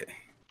 Okay.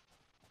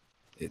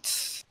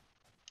 It's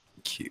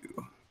Q.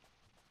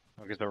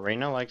 Okay, so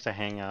Reina likes to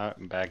hang out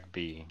in back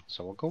B,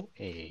 so we'll go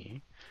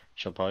A.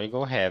 She'll probably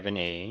go heaven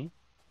A.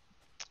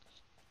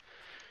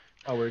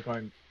 Oh, we're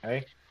going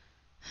A.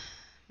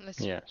 Let's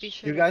Yes. be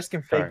sure. You to- guys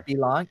can Sorry. fake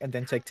belong and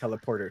then take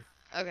teleporter.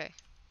 Okay.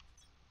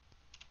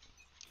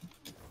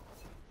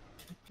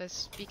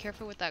 Let's be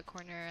careful with that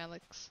corner,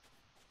 Alex.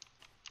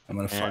 I'm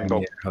gonna And find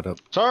go. it. Hold up.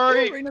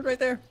 Sorry. Oh, Reina's right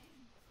there.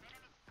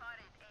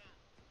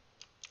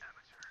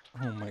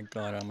 Oh my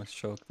god, I almost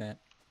choked that.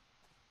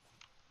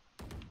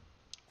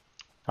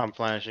 I'm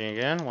flashing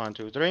again. 1,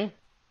 2, 3.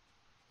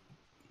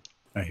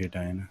 Right here,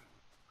 Diana.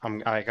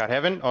 I got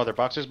heaven. Oh, they're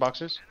boxes.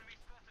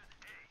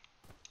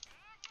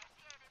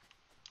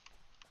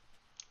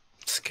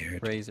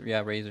 Scared. Raise,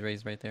 yeah,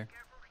 raise right there.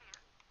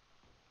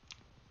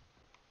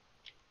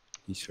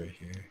 He's right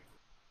here.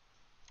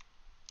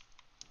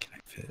 Can I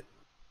fit?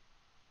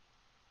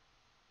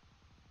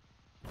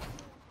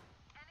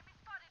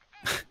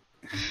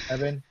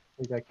 Evan,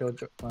 we got killed.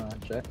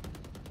 Jet.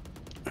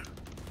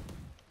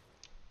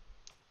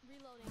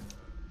 Reloading.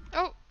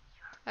 Oh,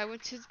 I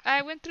went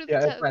through the. Yeah,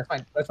 that's fine. That's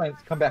fine. That's fine.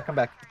 Come back. I'm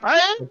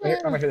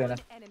right here, Dana.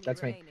 Enemy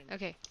That's me. remaining.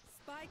 Okay.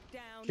 Spike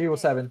down. She was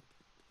A. 7.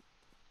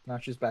 Now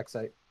she's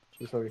backside.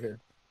 She's over here.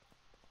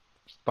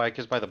 Spike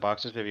is by the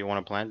boxes if you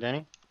want to plant,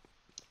 Danny.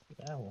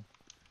 Yeah, well,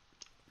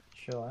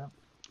 chill out.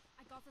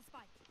 I got the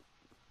spike.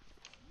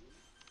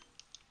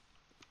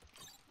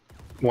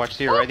 Watch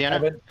to your right, Diana.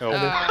 Evan, Oh.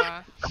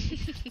 Uh,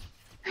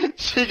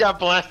 She got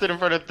blasted in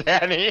front of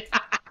Danny.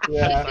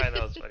 Yeah. Sorry,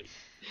 that was funny.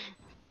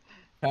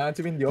 Time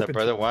to be in the The open.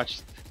 brother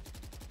watched.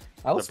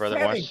 I was The brother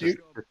planning, watched. dude.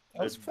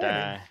 I was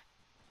planning. Die.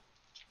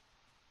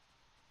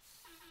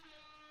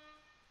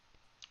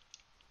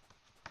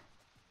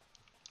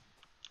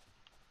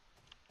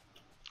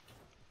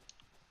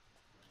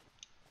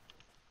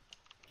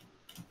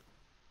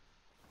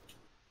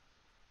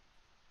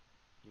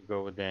 You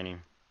go with Danny.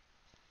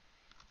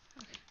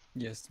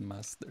 Yes,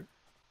 master.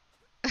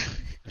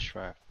 That's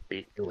right.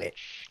 Beat Do it.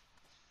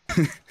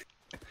 For you,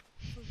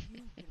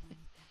 Veronica.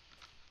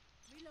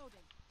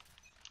 Reloading.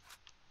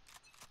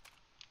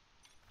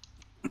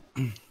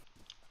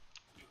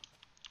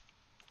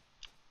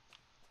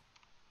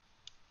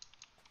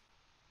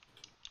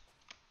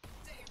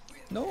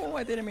 No,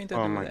 I didn't mean to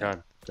Oh do my that.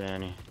 god,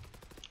 Danny.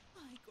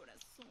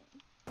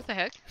 what the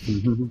heck?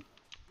 Reloading.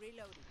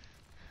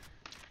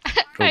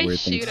 Go I weird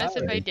shoot things as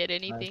if I happen. did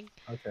anything.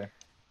 Okay.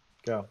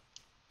 Go.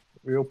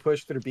 We will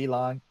push through B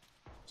long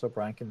so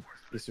Brian can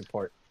be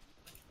support.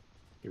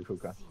 Give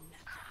hookah.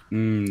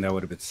 That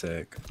would have been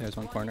sick. There's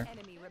one corner.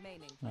 Enemy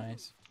remaining.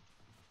 Nice.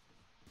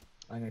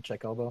 I'm gonna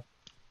check elbow.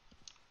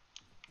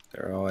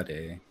 They're all at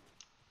A.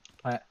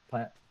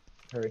 Plant.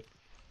 Hurry.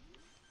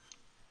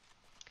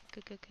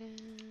 G-g-g.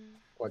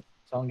 What?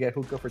 Someone get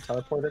hookah for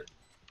teleporter?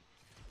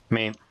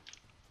 Me.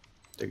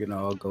 They're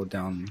gonna all go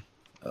down.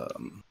 What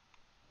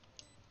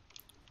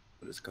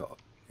is it called?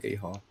 A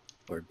hall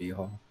or B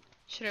hall?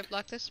 Should I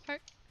block this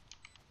part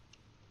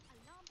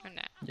or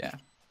not? Yeah.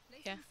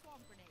 Placing Yeah.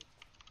 swarm grenade.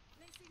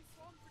 Placing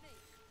swarm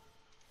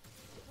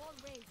grenade. Wall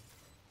raised.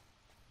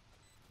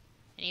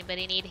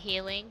 Anybody need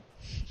healing?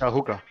 Oh,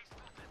 hookah.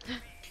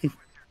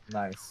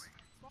 Nice.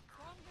 Swarm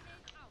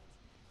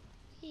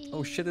grenade out.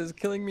 Oh shit, this is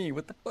killing me.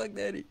 What the fuck,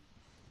 daddy?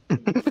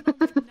 With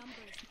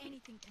numbers,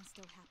 anything can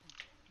still happen.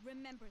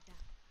 Remember that.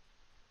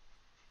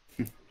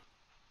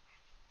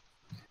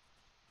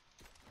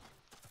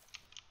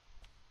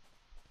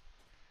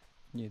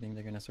 You think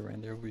they're gonna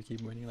surrender if we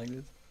keep winning like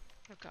this?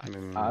 Oh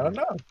god. I don't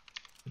know.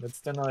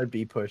 Let's do another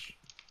B push.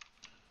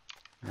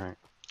 Alright.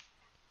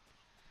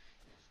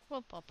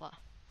 Blah blah blah.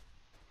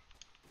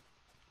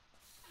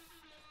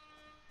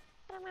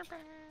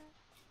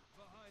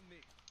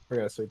 We're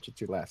gonna switch it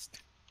to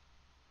last.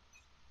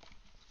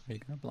 Are you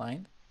gonna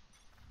blind?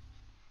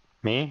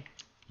 Me?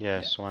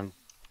 Yes, one.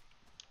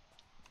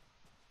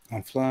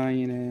 I'm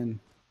flying in.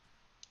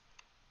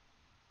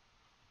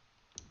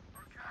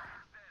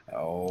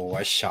 Oh,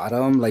 I shot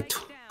him like.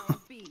 Spike down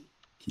B.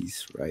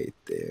 He's right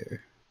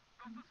there.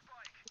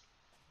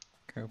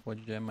 Careful,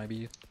 Jet might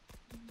be.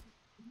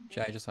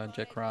 Jet, I just saw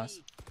Jet cross.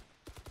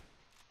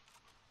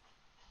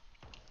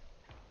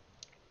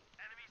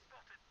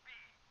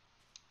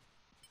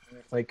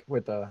 Like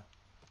with the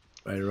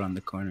Right around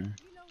the corner.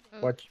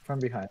 Reloading. watch from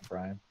behind,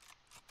 Brian.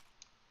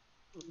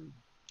 Reloading.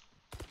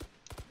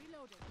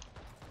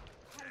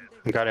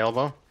 Got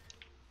elbow.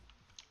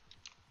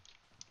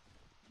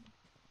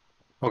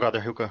 Oh god,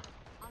 they're hookah.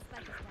 Our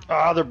spike is down.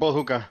 Ah, they're both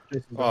hookah.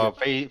 Jason's gonna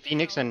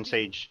Phoenix and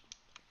Sage.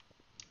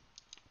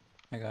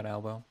 I got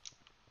elbow.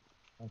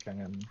 okay,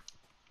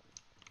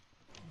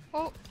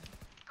 Oh,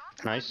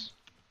 Nice.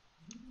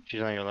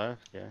 She's on your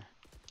left, yeah.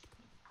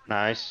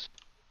 Nice.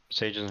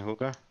 Sage is in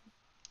hookah.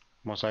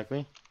 Most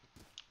likely.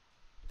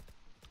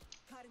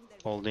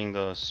 Holding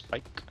the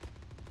spike.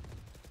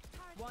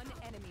 One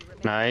enemy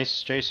remaining.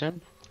 Nice,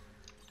 Jason.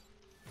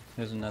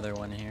 There's another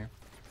one here.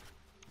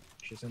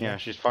 she's in Yeah, there.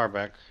 she's far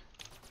back.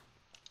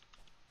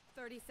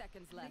 30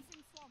 seconds left.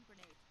 Placing swarm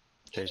grenade.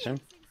 Jason.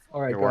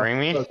 All right, You're go, worrying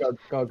me? Go, go,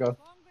 go, go.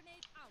 Swarm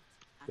grenade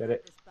out. Get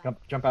it.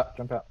 Jump out,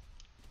 jump out.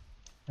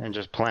 And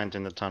just plant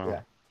in the tunnel.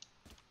 Yeah.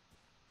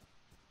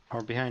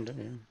 Or behind it,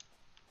 yeah.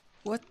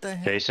 What the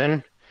heck?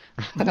 Jason.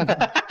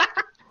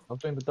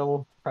 Something the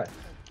double press.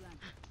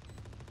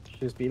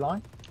 She's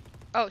beeline.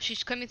 oh,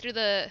 she's coming through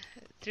the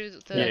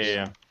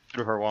Yeah.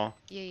 Through her wall.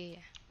 yeah.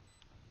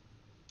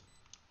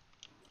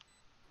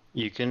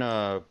 You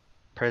can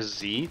press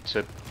Z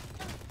to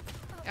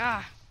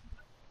Ah,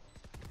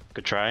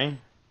 good try.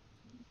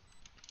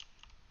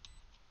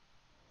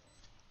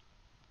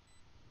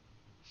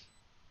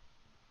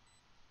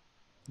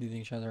 Do you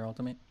think she has her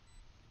ultimate?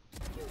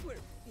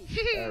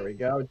 There we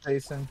go,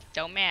 Jason.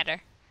 don't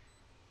matter.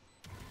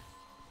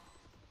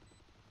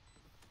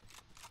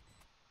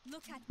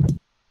 Look at me.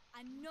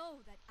 I know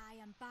that I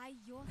am by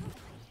your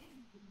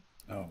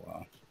side. Oh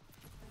wow.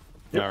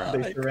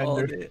 Alright. They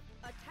surrendered. it.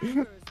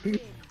 Attackers win.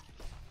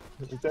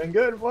 This is doing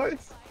good,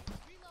 boys.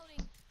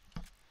 Reloading.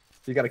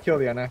 You gotta kill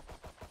the Anna.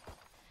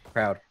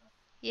 Proud.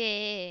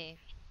 Yay.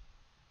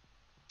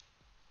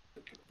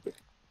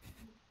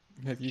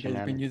 Have you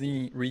guys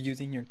been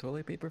reusing your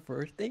toilet paper for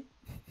Earth Day?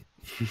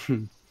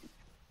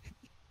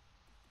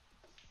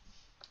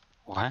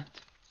 What?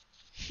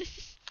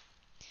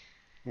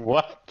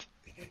 What?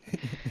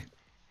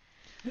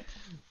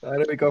 How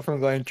did we go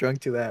from going drunk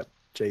to that,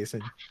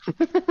 Jason?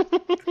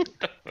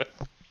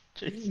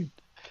 Jason.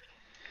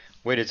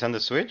 Wait, it's on the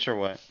Switch or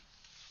what?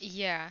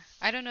 Yeah,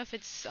 I don't know if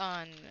it's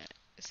on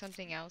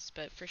something else,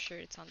 but for sure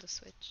it's on the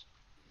Switch.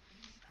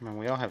 I mean,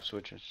 we all have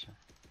Switches. So.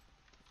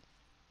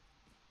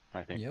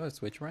 I think. You have a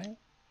Switch, Ryan?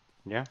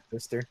 Yeah.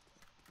 Sister.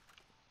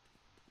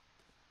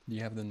 Do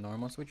you have the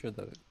normal Switch or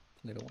the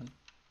little one?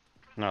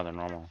 No, they're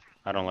normal.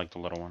 I don't like the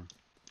little one.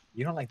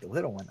 You don't like the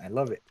little one. I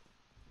love it.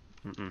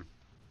 Mm-mm.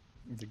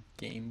 The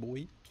Game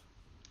Boy?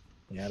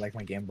 Yeah, I like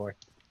my Game Boy.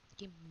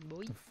 Game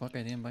Boy. The fuck,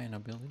 I didn't buy an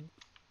ability?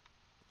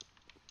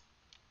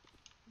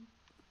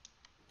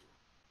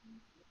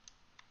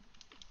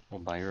 Well,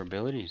 buy your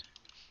abilities.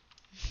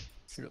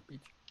 Shut up, bitch.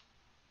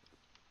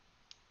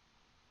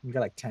 You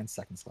got like 10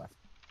 seconds left.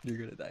 You're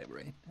gonna die,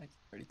 Brian. I can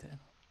already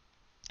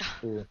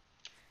tell. Ooh.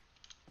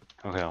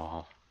 Okay,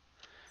 I'll...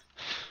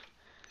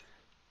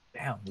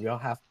 Damn, we all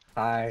have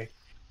high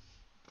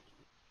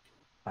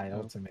Oh.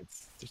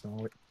 ultimates. There's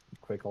no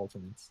quick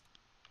ultimates.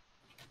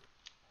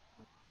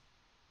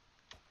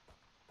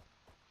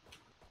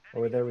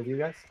 Over there with you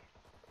guys?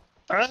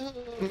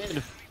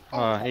 Mid.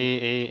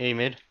 A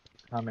mid.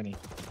 How many?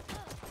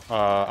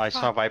 I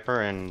saw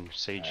Viper and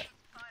Sage.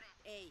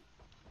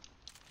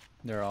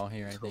 They're all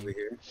here, I Over think.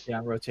 here. Yeah,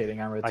 I'm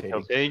rotating. I'm I rotating.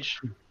 killed Sage.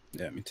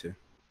 Yeah, me too.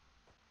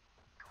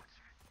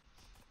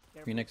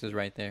 Phoenix is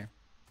right there.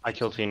 I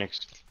killed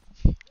Phoenix.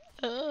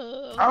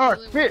 Oh, Ah, the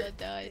only one shit. that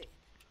died.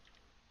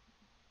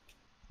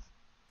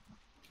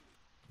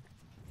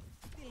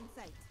 Feeling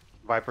sight.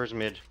 Viper's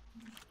mid.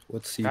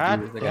 What's he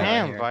God do? the guy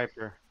damn, here.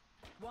 Viper.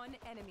 One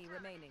enemy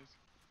remaining.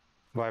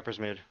 Viper's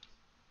mid.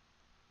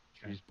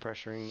 He's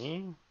pressuring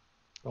me.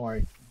 Don't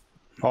worry.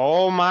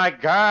 Oh my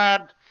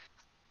god!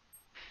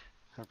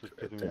 Viper's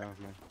picking me there. off,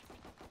 man.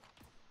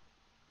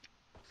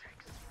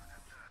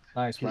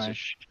 Nice, Piece Ryan. of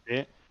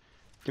shit.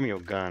 Give me your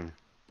gun.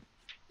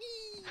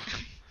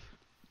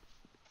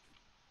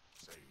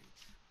 Sage,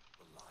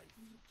 the life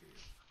you give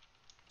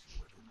to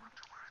everyone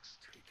where it's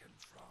taken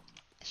from.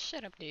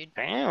 Shut up, dude.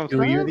 Damn,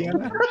 Do you the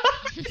son.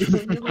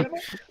 Anna?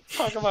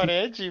 Talk about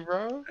edgy,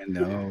 bro. I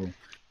know.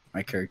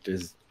 My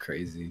character's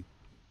crazy.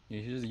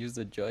 You should just use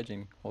the judge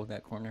and hold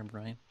that corner,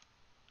 Brian.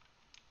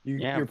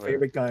 Yeah, Your but-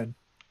 favorite gun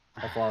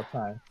of all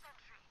time.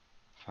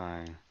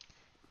 Fine.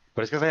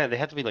 But it's because they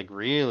have to be like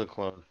really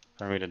close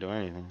for me to do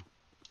anything.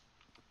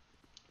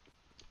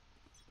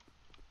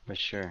 But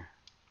sure.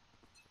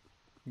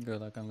 Good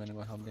luck, I'm gonna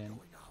go help Dan.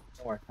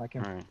 Don't worry. I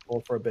can Alright.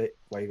 hold for a bit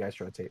while you guys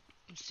rotate.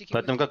 I'm sticking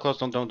Let with them get close.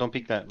 Don't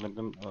peek that. Let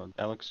them,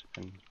 Alex,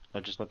 and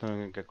just let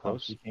them get Oh,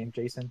 close. you came,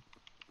 Jason?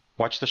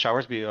 Watch the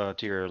showers be to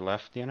your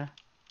left, Deanna.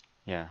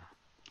 Yeah.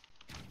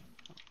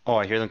 Oh,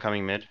 I hear them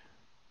coming mid.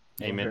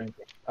 I A don't hear mid.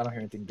 anything. I don't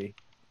hear anything, B.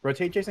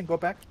 Rotate, Jason. Go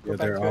back. Go Yeah,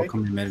 back they're to all A.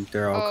 coming mid.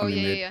 They're all Oh, coming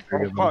yeah, mid. yeah. Three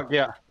Oh of them. fuck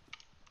yeah.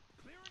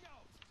 Clearing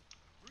out.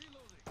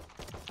 Reloading.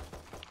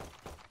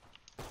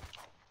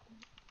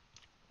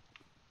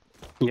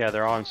 Yeah,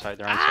 they're all inside.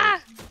 They're on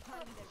Ah! site.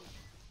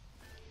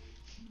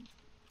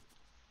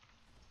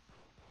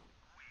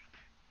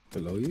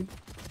 below you?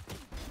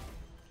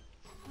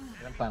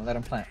 Let him plant. Let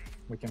him plant.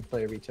 We can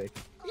play a retake.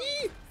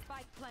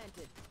 Spike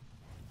planted.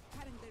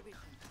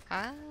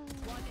 Ah.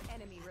 One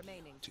enemy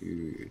remaining.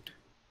 Dude.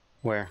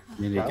 Where?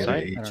 Need to get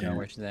Outside? an I don't know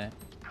where agent. she's at.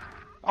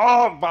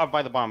 Oh,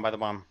 by the bomb, by the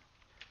bomb.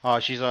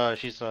 She's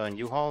in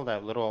U-Haul,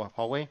 that little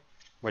hallway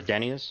where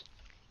Danny is.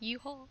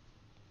 U-Haul.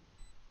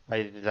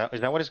 Is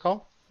that what it's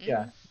called?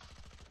 Yeah.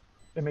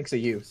 It makes a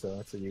U, so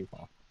it's a U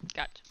ball.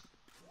 Gotcha.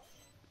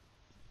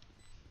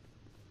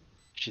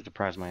 She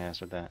surprised my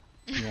ass with that.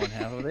 You want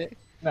half of it?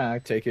 Nah, I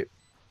take it.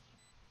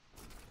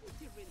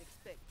 You really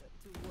expect that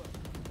to work?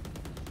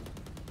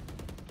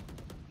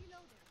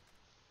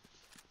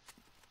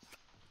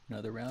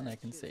 Another round I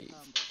can save.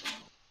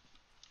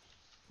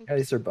 Yeah,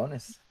 it's their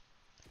bonus.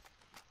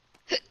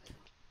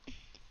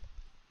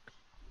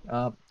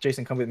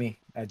 Jason, come with me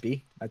at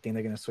B. I think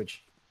they're gonna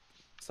switch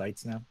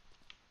sites now.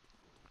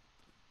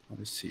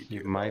 Let's see. You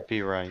Dude. might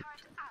be right.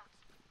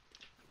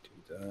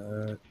 Do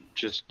that.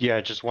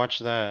 Just watch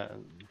that.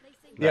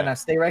 Yeah, now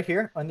stay right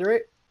here under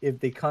it. If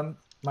they come,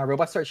 my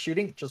robot starts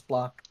shooting, just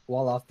block,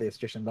 wall off this,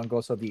 Jason. Don't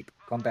go so deep.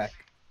 Come back.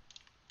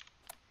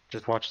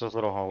 Just watch those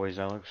little hallways,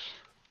 Alex.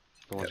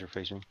 The ones you're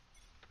facing.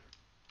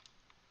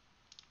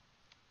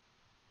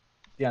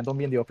 Yeah, don't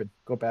be in the open.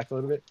 Go back a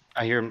little bit.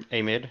 I hear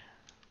A mid.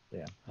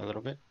 Yeah. A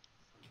little bit.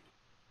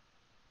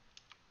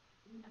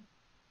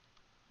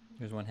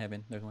 There's one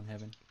heaven. There's one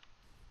heaven.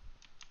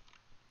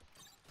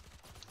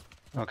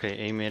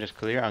 Okay, A mid is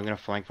clear. I'm gonna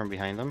flank from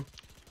behind them.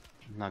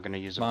 I'm not gonna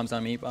use it. Bombs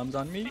on me. Bombs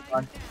on me.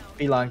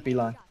 Be long, be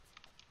long.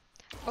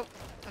 Oh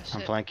I'm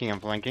shit.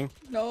 flanking.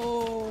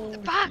 No.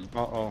 Fuck!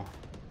 Uh-oh.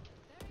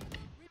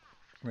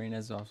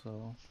 Reina's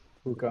also.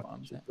 Hookah.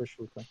 Bombs at. Push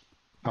hookah.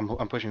 I'm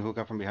pushing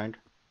hookah from behind.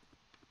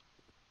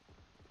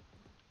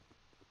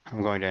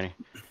 I'm going, Danny.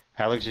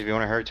 Alex, if you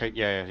want to hurt, take.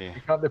 Yeah.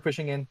 They're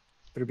pushing in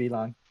through B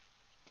long.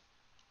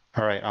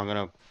 All right, I'm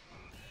gonna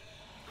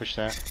push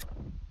that.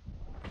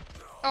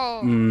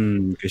 Oh,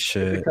 Good They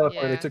shit. took teleporter.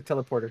 Yeah. They took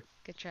teleporter.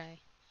 good try.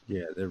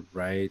 Yeah, they're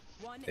right.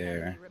 One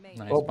There. enemy remaining.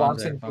 Nice. Oh, bombs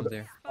bombs there. in Bombs hookah.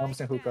 there.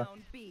 Bombs in hookah.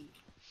 Down B.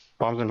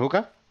 Bombs and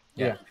hookah?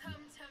 Yeah.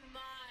 Welcome to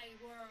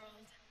my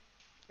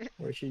world.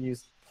 Where she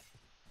used.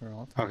 We're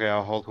all. Okay,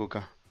 I'll hold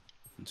hookah.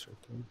 It's right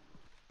there.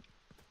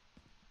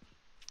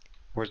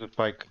 Where's the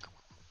spike?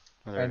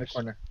 Oh, Right there in it the is.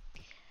 corner.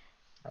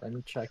 Let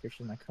me check if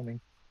she's not coming.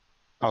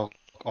 I'll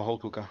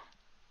hold hookah.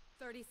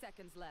 30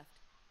 seconds left.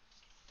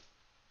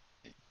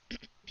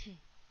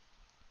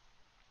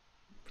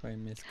 Probably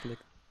misclick.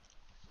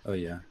 Oh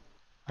yeah.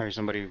 I hear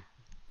somebody.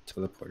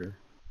 Teleporter.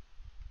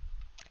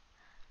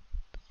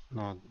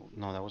 No,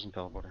 that wasn't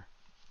teleporter.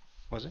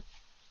 Was it?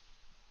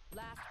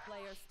 Last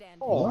player standing.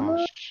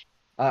 Oh. sh-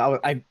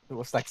 I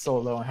was like so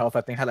low on health.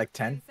 I think I had like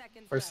 10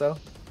 seconds or left. so.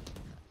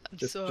 I'm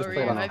Just sorry,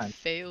 play it on I time.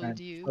 failed And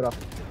you. put up.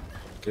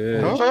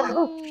 Good.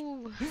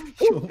 Oh.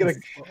 Get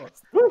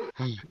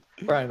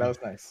a- Brian, that was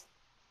nice.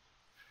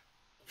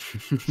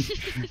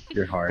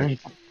 Your heart.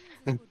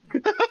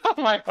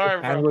 My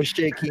heart, Hand bro. was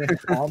shaking.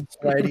 I'm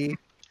sweaty.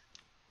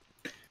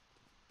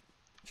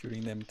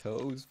 Shooting them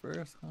toes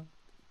first, huh?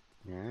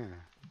 Yeah.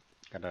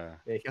 Gotta.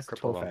 Yeah, he has a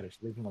Cripple toe him. fetish.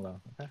 Leave him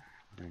alone. Okay.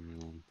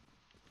 mm,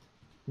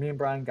 Me and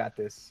Brian got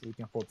this. We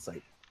can hold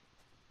sight.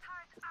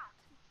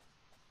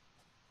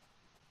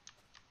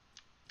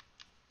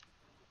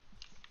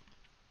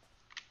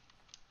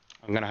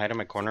 I'm gonna hide in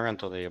my corner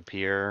until they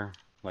appear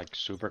like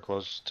super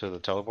close to the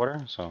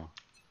teleporter. So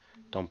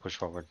don't push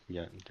forward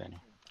yet, Danny.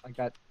 I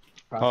got.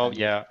 Oh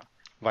yeah,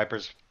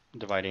 Viper's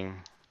dividing,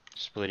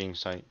 splitting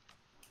sight.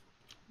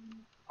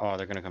 Oh,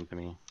 they're gonna come to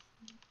me.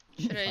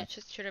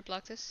 Should I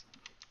block this?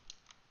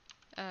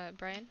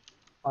 Brian?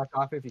 Block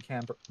off if you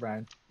can,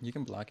 Brian. You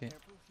can block it.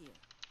 Careful here.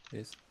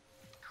 This.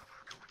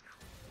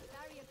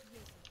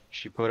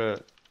 She put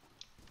a.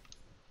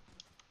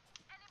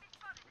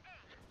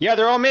 Yeah,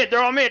 they're all mid.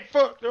 They're all mid.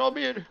 Fuck, they're all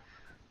mid.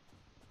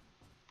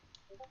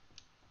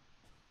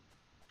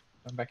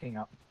 I'm backing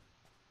up.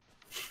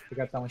 They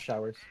got down with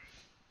showers.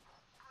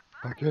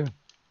 Okay.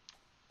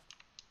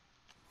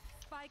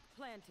 Spike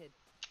planted.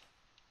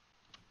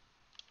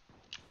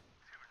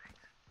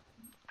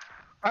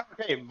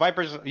 Okay,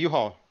 Viper's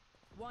U-Haul.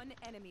 One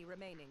enemy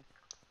remaining.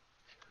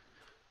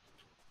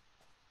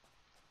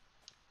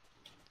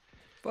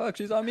 Fuck,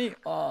 she's on me.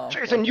 Oh.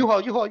 Jason,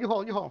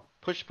 U-Haul.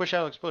 Push,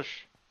 Alex, push.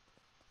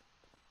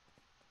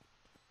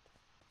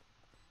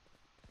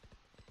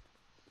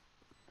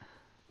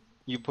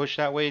 You push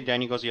that way,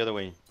 Danny goes the other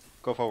way.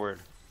 Go forward.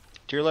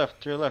 To your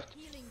left.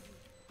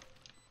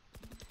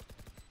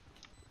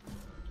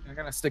 I'm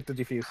gonna stick to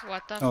defuse.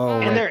 What the Oh,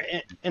 fuck? In there,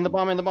 in the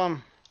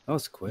bomb. That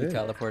was You quick.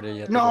 teleported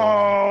yet.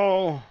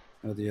 No!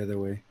 Oh, the other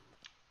way.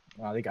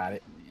 Wow, they got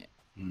it.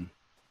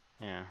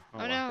 Yeah. Oh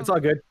well. no. It's all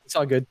good. It's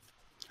all good.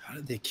 How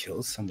did they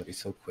kill somebody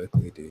so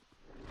quickly, dude?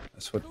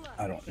 That's what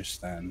I don't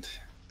understand.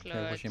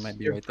 Well, she Clutch. might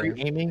be You're right there.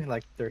 aiming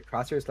like their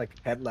crosshairs like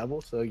head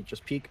level, so you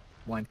just peek,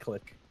 one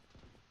click.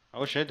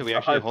 Oh shit, do we It's a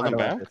actually hard hold them part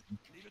back? of this.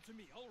 Leave it to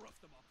me. I'll rough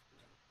them up.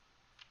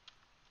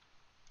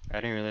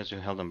 I didn't realize we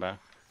held them back.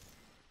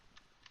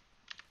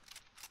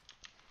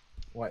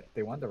 What?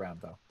 They won the round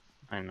though.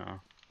 I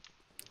know.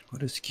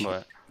 What is Q?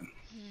 But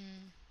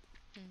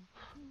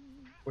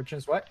Which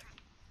is what?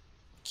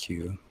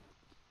 Q.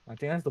 I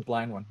think that's the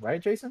blind one,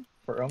 right, Jason?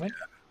 For Omen?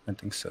 I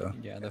think so.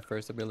 Yeah, the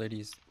first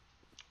abilities.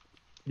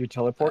 You I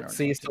teleport. don't know,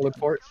 Cease to be honest.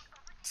 teleport.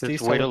 just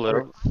Cease wait a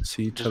teleport. little.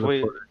 C Just wait.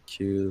 teleport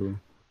Q.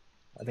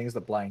 I think it's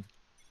the blind.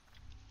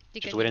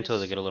 Just wait until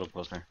they get a little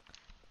closer.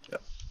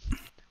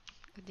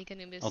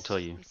 I'll tell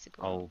you. Needs to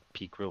go. I'll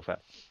peek real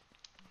fast.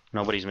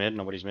 Nobody's mid.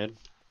 Nobody's mid.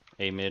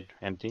 A mid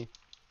empty.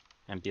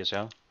 Empty as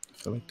hell. I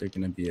feel like they're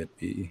gonna be at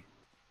B.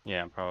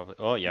 Yeah, probably.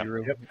 Oh yeah.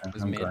 Hero Yep.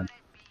 was I'm mid. glad.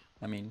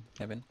 I mean,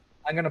 heaven.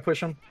 I'm gonna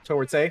push him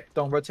towards A.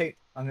 Don't rotate.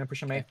 I'm gonna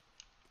push him A. Okay.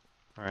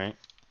 All right.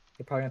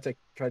 They're probably gonna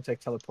try to take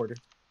teleporter.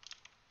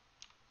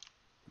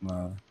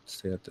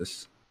 Stay at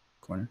this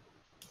corner.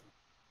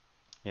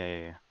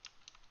 Yeah.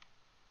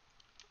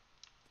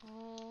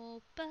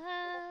 All by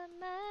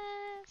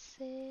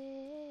myself.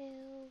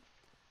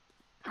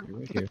 You're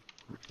right here.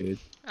 You're good.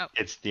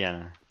 It's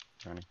Deanna.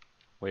 Johnny.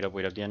 Wait up,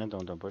 Deanna.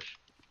 Don't push.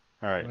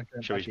 All right.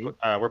 Okay, Should we?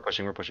 back We're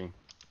pushing. We're pushing.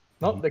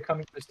 Nope, they're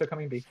coming. They're still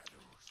coming B.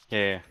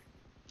 Yeah.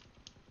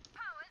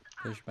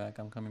 Push back.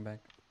 I'm coming back.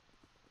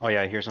 Oh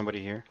yeah, I hear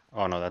somebody here.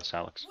 Oh no, that's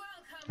Alex.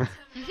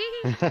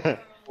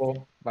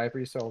 Well, Viper,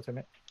 you saw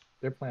ultimate.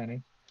 They're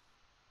planning.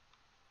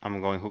 I'm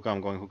going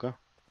hookah.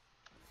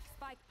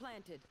 Spike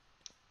planted.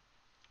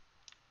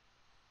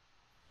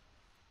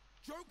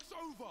 Joke's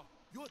over.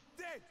 You're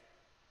dead.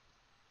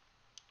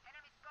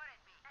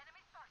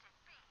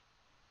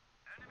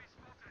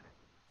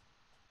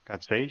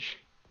 Got stage.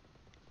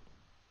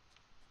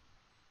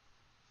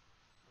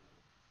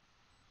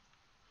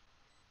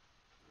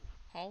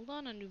 Hold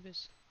on,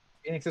 Anubis.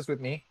 Phoenix is with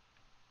me.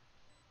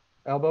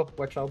 Elbow,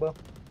 watch elbow.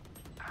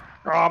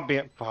 Oh,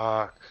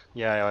 fuck.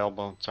 Yeah,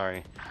 elbow.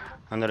 Sorry.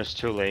 And then it's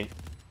too late.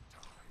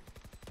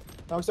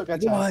 No, we still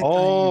got time.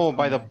 Oh,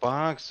 by the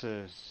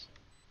boxes.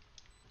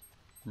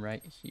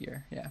 Right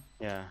here. Yeah.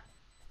 Yeah.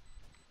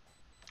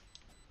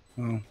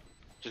 Oh,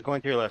 Just go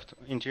into your left.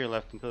 Into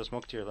the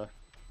smoke to your left.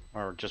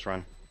 Or just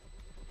run.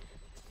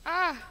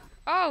 Ah!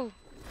 Oh!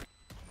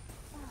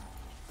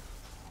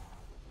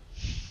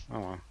 Oh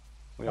well.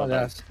 We Oh, all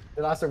died. yes.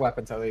 They lost their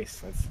weapons at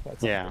least.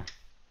 That's Yeah.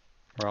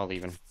 We're all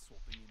leaving.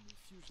 Swapping in the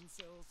fusion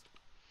cells.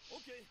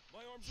 Okay, my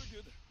arms are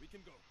good. We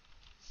can go.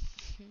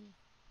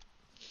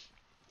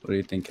 what do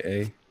you think,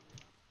 A?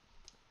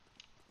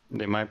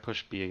 They might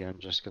push B again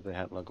just because they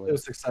had luck It with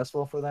was it.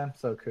 successful for them,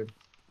 so it could.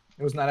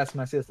 It was not as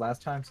messy as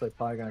last time, so they're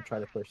probably gonna try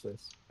to push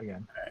this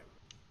again.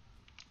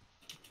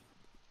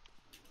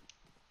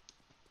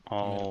 I'm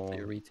gonna Oh, play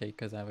a retake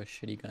because I have a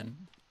shitty gun.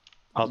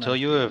 I'll Not tell a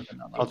you shitty if gun,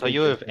 not I'll like- tell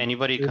you if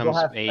anybody We will comes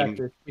have aim.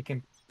 vectors. We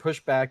can push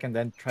back and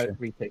then try to Sure.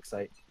 retake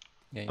site.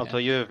 Yeah, I'll yeah.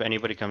 tell you if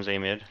anybody comes A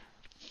mid.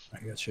 I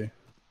got you.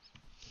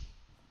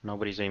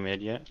 Nobody's A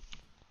mid yet.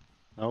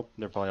 Nope,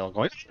 they're probably all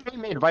going A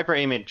mid. Viper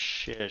A mid.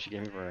 Shit, she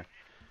gave me for.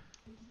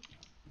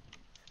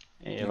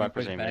 You Yeah, can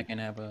Viper's push A back mid. and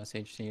have a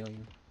Sage seal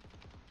you.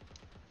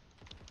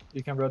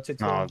 You can rotate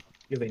to No, them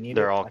if they need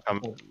they're it. all I can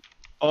come- hold-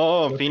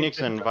 Oh, rotate Phoenix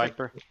them, and rotate,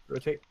 Viper.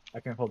 Rotate. I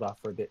can hold off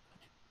for a bit.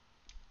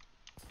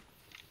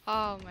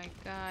 Oh my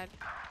god.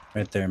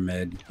 Right there,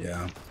 mid.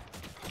 Yeah.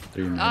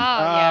 3 mid. Oh,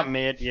 Ah, yeah.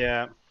 mid.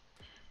 Yeah.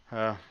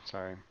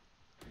 Sorry.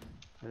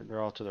 They're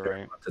all to the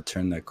right. About to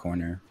turn that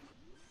corner.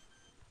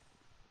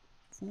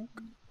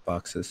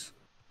 Boxes.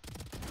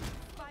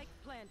 Spike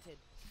planted.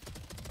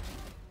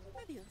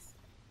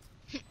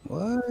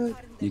 What?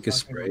 You can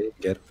spray.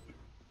 Get.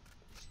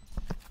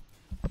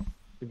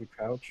 If you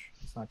crouch,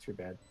 it's not too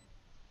bad.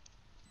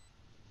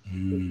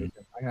 Mm,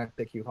 I'm gonna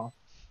take you off.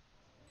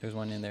 There's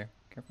one in there.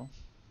 Careful.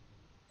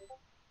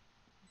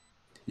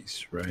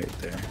 he's right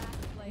there.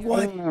 Player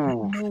What?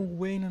 Ooh. No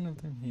way, none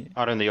of them hit.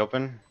 Out in the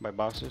open by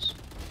boxes.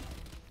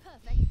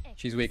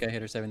 She's weak. I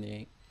hit her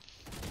 78.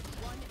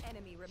 One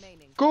enemy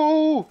remaining.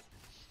 Go!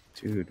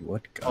 Dude,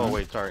 what gun? Oh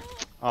wait, sorry.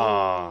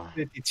 Ah,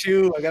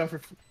 52. I got him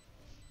for.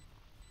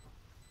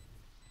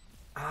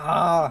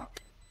 Ah!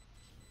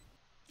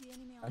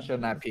 I should have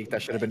not peeked. I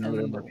should have been a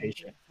little more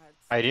patient.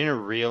 I didn't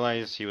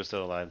realize he was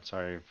still alive.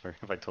 Sorry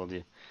if I told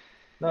you.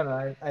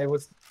 No, I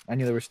was. I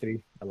knew there was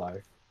 3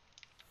 alive.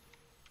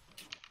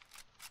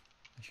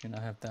 I should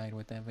not have died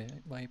with that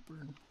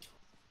Viper.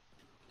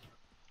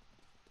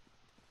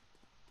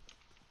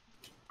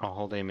 I'll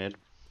hold A mid.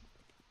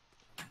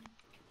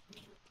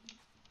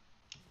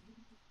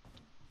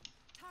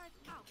 Turret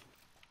out.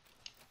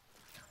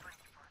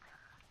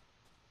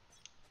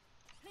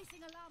 Placing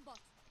alarm bot.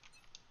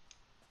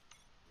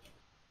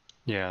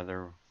 Yeah,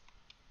 they're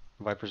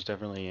Viper's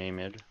definitely A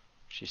mid.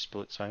 She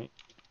split sight.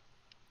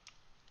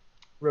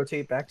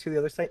 Rotate back to the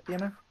other side,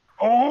 Diana.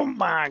 Oh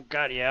my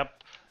god,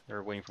 yep.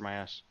 They're waiting for my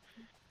ass.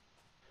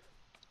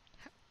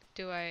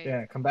 Do I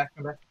Yeah, come back.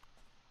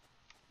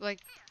 like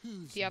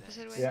the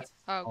opposite way? Yeah.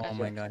 Oh, Oh gotcha.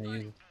 my god, I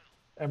used.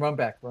 And run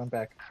back. What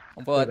that-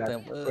 the put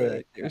it fuck?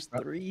 back. There's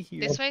 3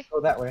 here. This way?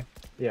 Go that way.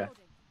 Yeah, Loading.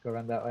 go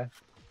run that way.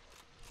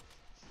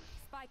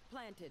 Spike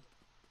planted.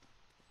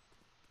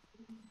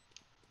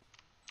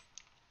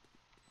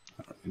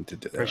 I don't need to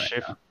do that Press right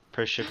shift. now.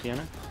 Press shift,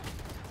 Diana.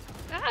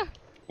 Ah!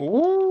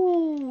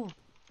 Ooh!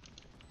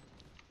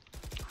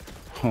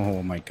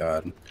 Oh my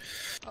god.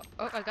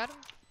 Oh, I got him.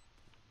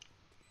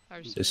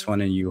 Or just This me.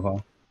 one in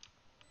U-Haul.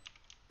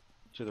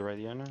 To the right,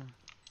 Diana.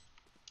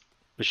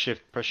 The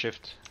shift, press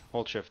shift,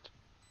 hold shift.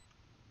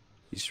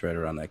 He's right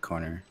around that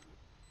corner.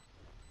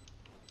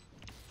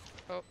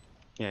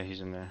 Yeah,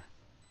 he's in there.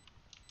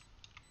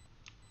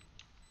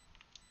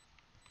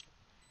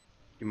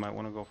 You might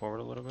want to go forward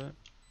a little bit.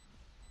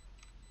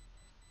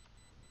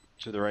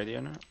 To the right,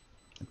 Diana.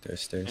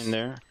 There's stairs. In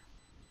there.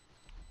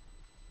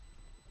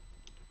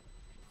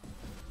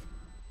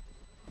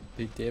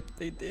 They dip,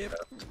 they dip.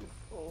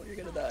 Oh, you're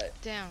gonna die.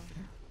 Down.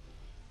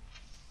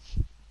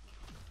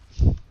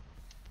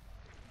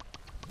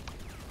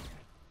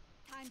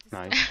 Time to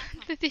Nice.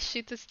 stop. Did they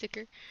shoot the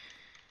sticker?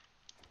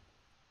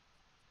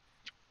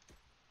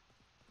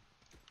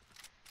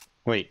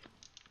 Wait.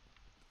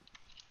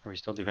 Are we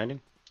still defending?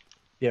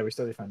 Yeah, we're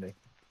still defending.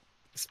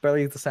 It's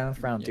barely the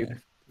 7th round, Yeah.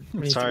 dude. We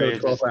need to Sorry, go it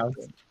 12 just-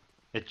 rounds.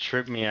 It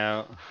tripped me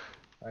out.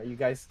 Alright, you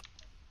guys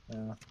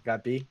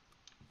got B?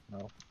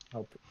 No.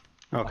 Hope.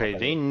 Okay, Oh,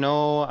 they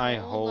know I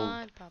Hold hold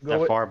on, Papa. Go the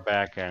with- far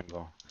back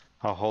angle.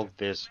 I'll hold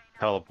this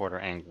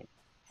teleporter angle.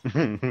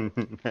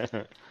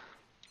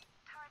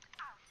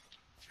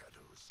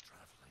 Shadows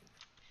traveling.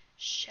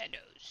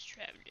 Shadows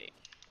traveling.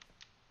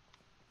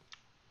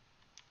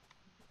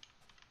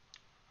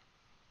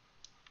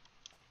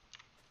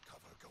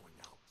 Cover going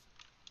out.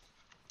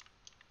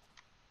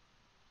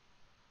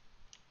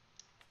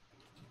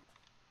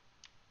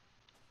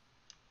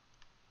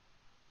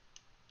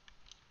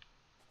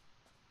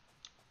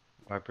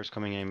 Viper's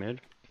coming A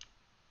mid.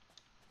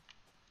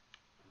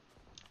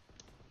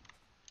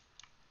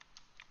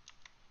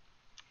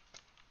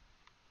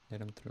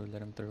 Let him through,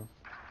 let him through.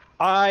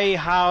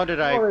 How did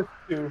Oh, I? there's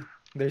two.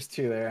 There's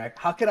two there.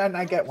 How could I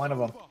not get one of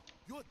them?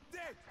 You're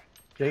dead.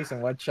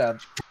 Jason, watch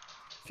out.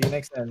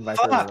 Phoenix and Viper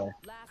Fuck! over there.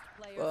 Last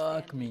player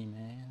Fuck standing. me,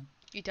 man.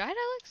 You died,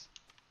 Alex?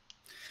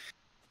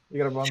 You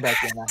gotta run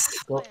back in now.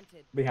 Go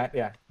Planted. behind,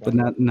 yeah. But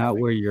not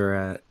where you're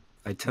at.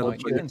 I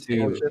teleported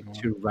shift, hold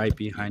to shift. right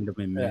behind him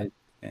in Yeah. mid,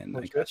 and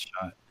Hold I got shift.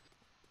 shot.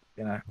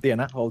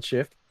 Diana, hold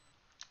shift.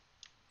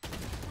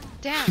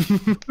 Down.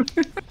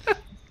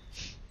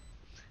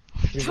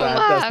 That's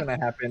Fuck. gonna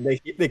happen.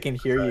 They can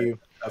hear you.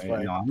 That's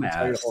why. No, I'm I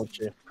tell you to ass. hold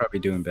shift. Probably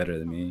doing better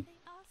than me.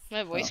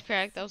 My voice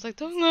cracked. I was like,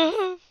 don't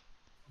laugh.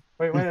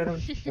 Wait, I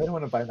don't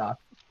want to buy knock.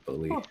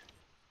 Bully. Oh.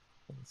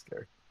 I'm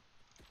scared.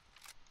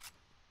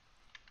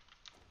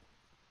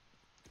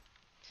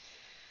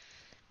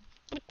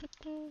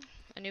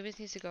 Anubis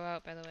needs to go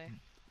out, by the way.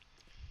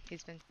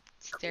 He's been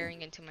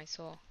staring into my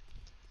soul.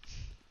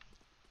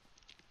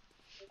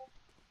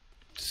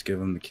 Just give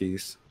him the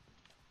keys.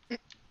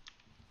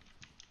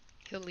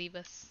 He'll leave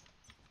us.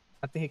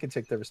 I think he can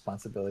take the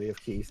responsibility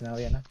of keys now,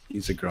 Diana.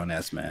 He's a grown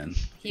ass man.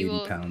 He 80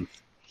 will- pounds.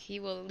 He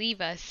will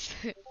leave us.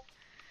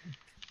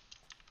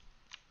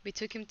 We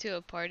took him to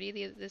a party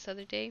this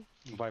other day.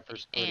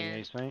 Viper's splitting And-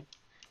 ace, right?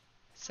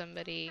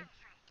 Somebody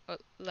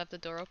left the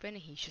door open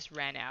and he just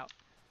ran out.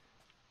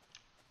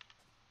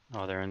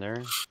 Oh, they're in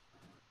there.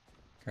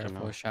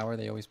 Careful, know. shower,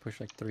 they always push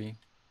like 3.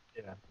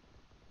 Yeah.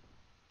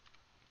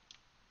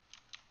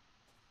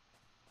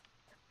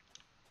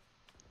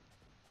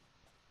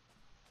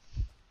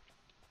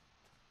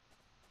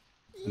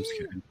 I'm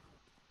scared.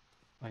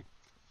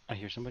 I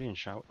hear somebody in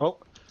shower. Oh!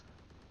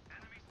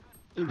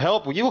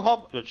 Help! Will you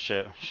help? Oh,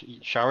 shit.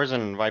 Showers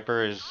and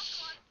Viper is.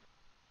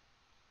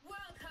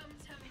 Welcome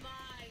to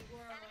my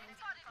world.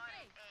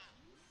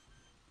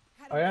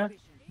 Oh, yeah?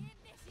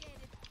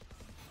 Initiated.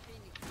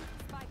 Phoenix.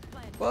 Spike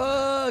planted.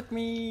 Fuck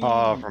me!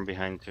 Oh, from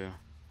behind too.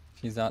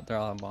 He's out there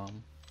on a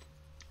bomb.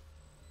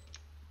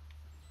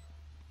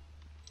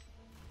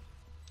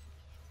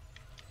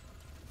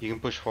 You can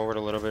push forward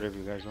a little bit if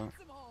you guys want.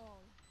 Them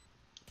all.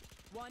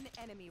 One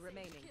enemy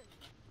remaining.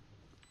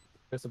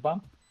 There's a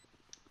bomb.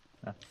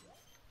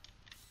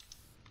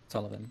 It's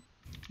all of them.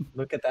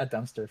 Look at that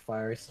dumpster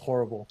fire. It's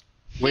horrible.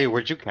 Wait,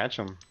 where'd you catch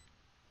him?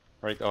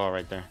 Right. Oh,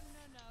 right there.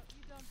 No,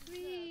 you don't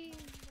deserve my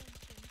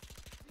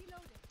invention.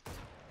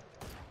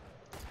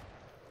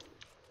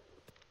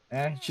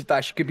 Reloading. She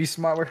thought she could be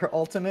smart with her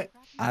ultimate.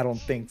 I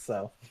don't think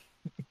so.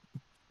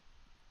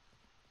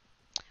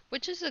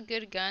 Which is a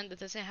good gun that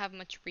doesn't have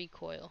much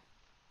recoil.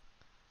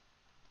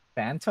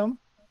 Phantom,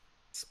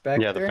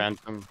 Spectre. Yeah, the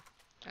Phantom.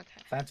 Okay.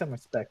 Phantom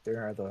and Spectre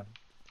are the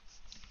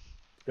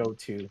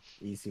go-to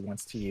easy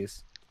ones to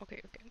use. Okay.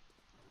 Okay,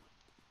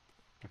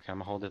 I'm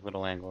gonna hold this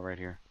little angle right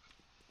here.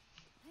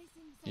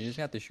 You just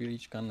have to shoot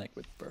each gun like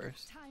with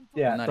burst. Time for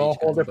Yeah, Not don't each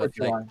hold gun, it for but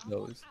too like long.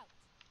 those.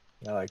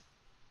 Yeah, like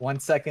 1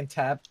 second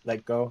tap,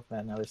 let go, then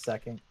another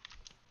second.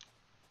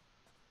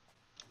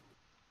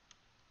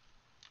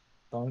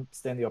 Don't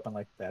stay in the open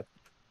like that.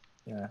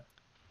 Yeah,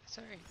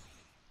 Sorry.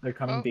 they're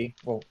coming Oh. B.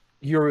 Well,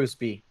 Euros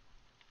B.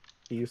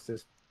 He used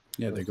this.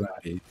 Yeah, they're going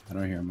B. I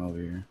don't hear him over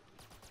here.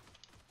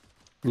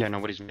 Yeah,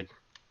 nobody's mid.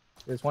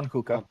 There's one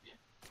hookah.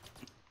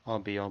 I'll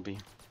be.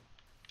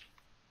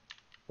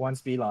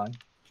 One's B long.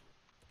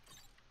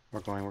 We're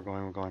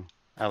going.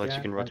 Alex, Yeah,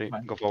 you can fine, rotate.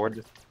 fine. Go forward.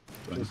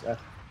 Just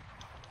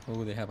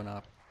Oh, they have an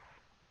op.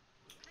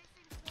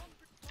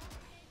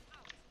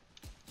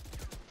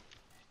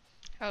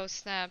 Oh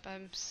snap!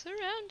 I'm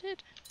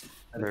surrounded.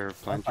 They're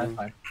Fine, planting.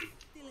 fine.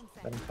 Still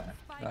inside. Let him fire.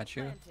 Spike Got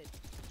you. planted.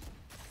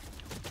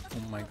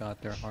 Oh my god,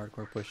 they're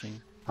hardcore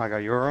pushing. I got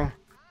Euro.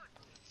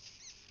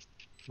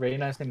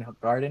 Reyna's in the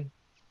garden.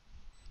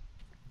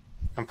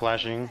 I'm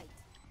flashing.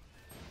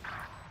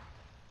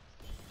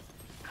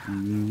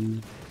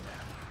 Mm,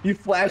 You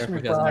flashed Careful,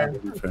 me, he has an Brian.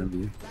 in front of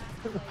you.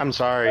 I'm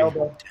sorry.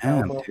 Elbow.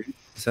 Damn, Elbow. dude.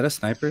 Is that a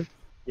sniper?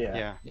 Yeah.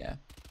 Yeah. Yeah.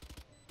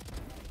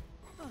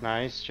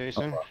 Nice,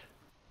 Jason.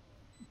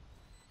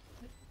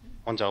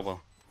 One's elbow.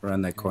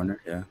 Around that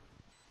corner, yeah.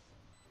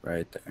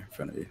 Right there in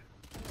front of you.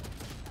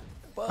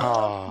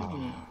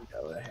 Oh.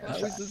 How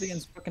is this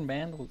against fucking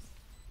vandals?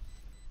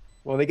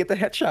 Well, they get the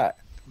headshot.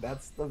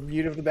 That's the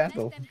beauty of the Let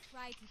battle. them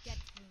try to get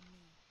through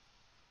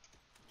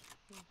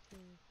me.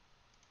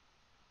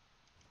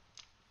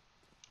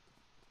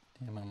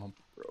 Damn, I'm a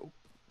bro.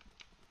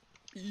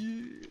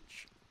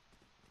 Bitch.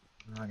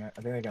 I think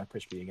they're gonna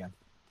push B again.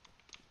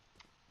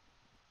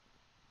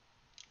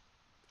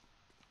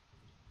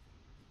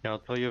 Yeah, I'll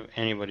tell you if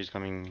anybody's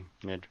coming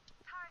mid.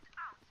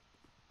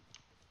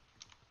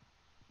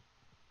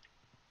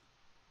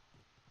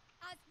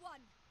 As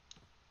one.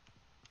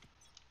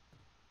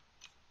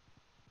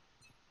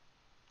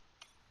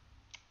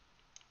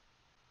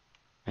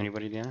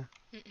 Anybody, Diana?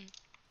 Mm-mm.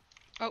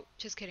 Oh,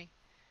 just kidding.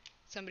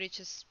 Somebody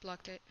just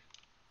blocked it.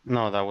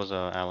 No, that was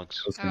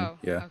Alex. That was me, Oh,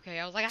 yeah. okay.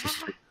 I was like,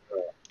 Just ah.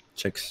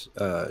 checks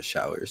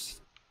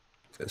showers.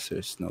 Because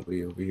there's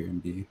nobody over here in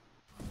B.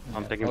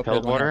 I'm Yeah. taking Oh,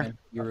 there's one teleporter. heaven.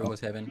 Euro was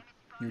heaven.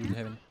 Euro was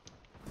heaven.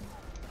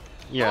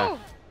 Yeah. Oh,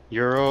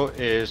 Euro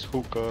is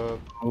hookah.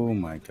 Oh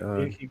my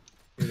god. You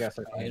guys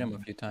are I hit him a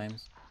few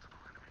times.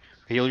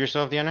 Heal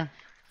yourself, Diana.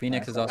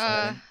 Phoenix is also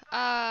heaven.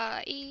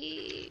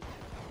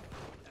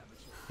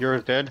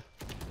 Euro's dead.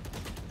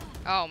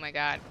 Oh my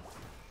god.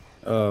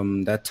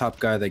 That top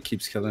guy that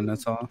keeps killing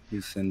us all,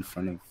 he's in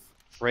front of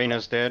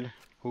Reyna's dead.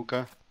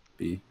 Hookah.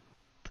 B.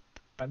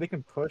 They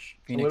can push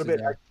a Phoenix little is bit.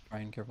 there.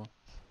 Ryan, careful.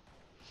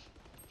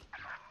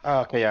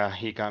 Oh, okay, yeah,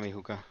 he got me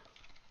hookah.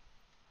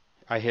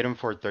 I hit him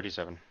for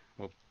 37.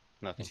 Well,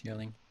 nothing. He's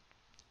healing.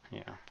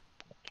 Yeah.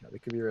 They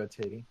could be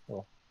rotating.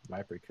 Well,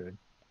 Viper could.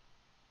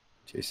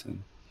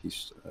 Jason,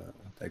 he's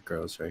that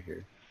girl's right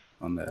here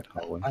on that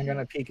hallway. I'm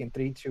gonna peek in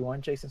 3, 2,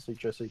 1, Jason, so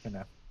just so you can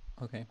know.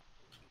 Okay.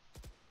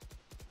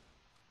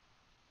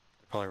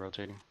 Probably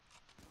rotating.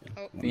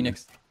 Oh.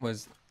 Phoenix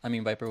was, I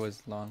mean, Viper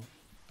was long.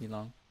 He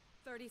long.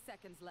 30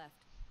 seconds left.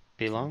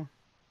 Be long?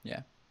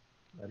 Yeah.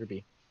 Let her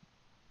be.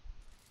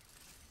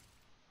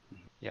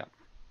 Yeah.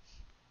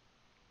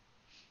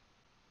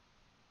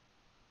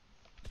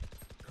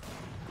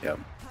 Yep.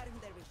 Cutting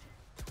their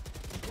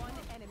vision. One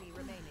enemy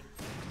remaining.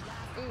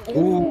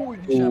 Ooh,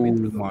 you shot me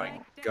through the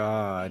my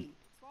god.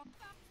 Swamp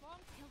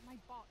killed my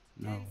bot.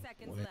 No. 10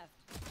 seconds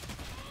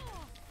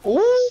What?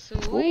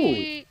 left.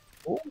 Sweet.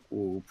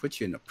 Ooh, put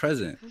you in the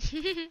present.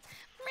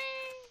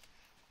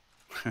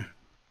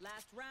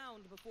 Last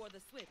round before the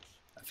switch.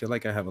 I feel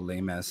like I have a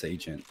lame ass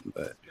agent,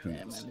 but who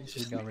Yeah, knows? man, they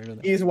just got rid of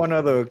that. He's one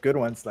of the good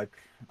ones. Like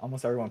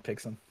almost everyone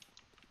picks him.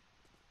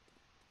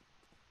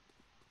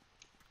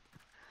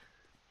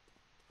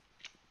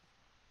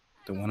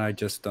 The one I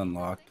just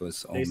unlocked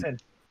was Omen. Jason,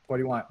 what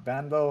do you want?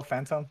 Vandal,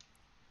 Phantom?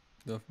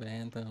 The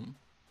Phantom.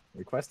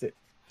 Request it.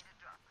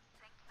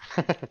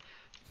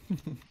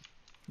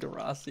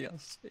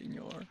 Gracias,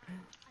 señor. Alarm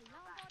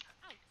bot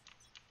out.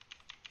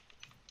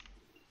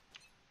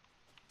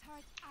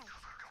 Turret out.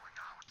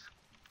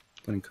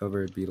 Gonna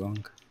cover it, be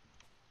long.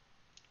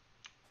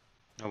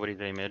 Nobody's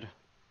A mid.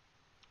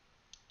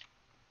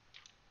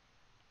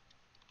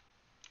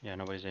 Yeah,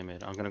 nobody's A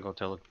mid. I'm gonna go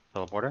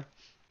teleporter.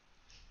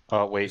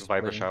 Oh, wait, Just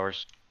Viper waiting.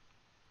 showers.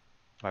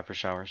 Viper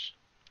showers.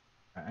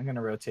 Alright, I'm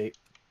gonna rotate.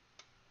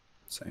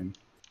 Same.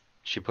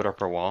 She put up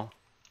her wall.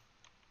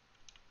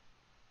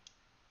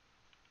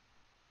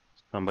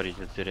 Somebody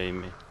just did A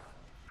mid.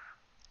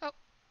 Oh,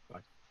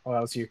 that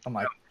was you. I'm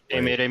like,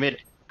 A mid, A mid.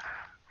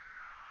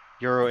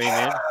 Euro A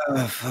mid.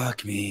 Oh,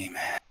 fuck me,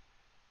 man.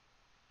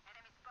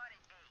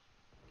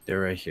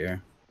 They're right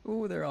here.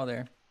 Ooh, they're all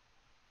there.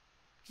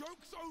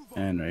 Joke's over.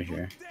 And right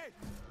here. Dead.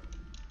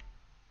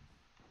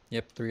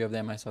 Yep, 3 of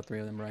them. I saw 3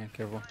 of them, Brian.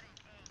 Careful.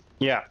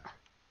 Yeah.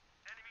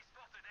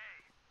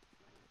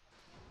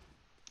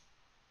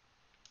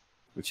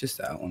 Which is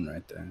that one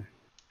right there?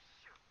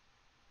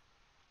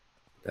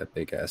 That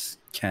big ass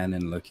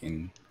cannon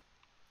looking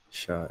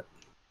shot.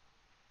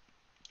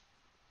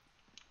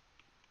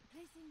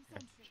 Placing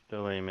sentry.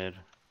 Still A mid.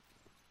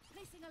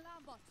 Placing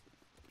alarm bot.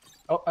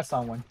 oh, I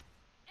saw one.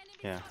 Enemy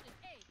Yeah. spotted.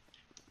 A.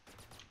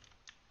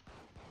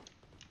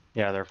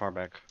 Yeah, they're far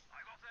back.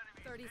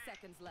 30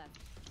 seconds left.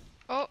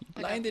 Oh, He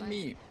I got blinded blinded.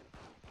 me.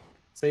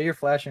 Say you're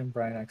flashing,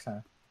 Brian, next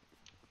time.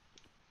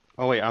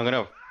 Oh wait, I'm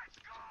gonna.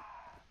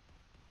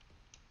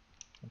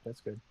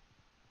 That's good.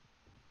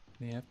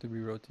 They have to be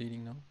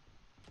rotating now.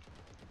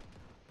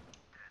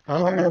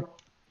 Let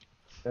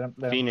 'em-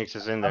 Phoenix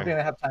is in I don't think there.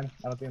 they have time.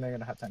 I don't think they're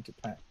gonna have time to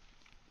plant.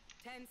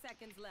 10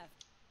 seconds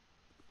left.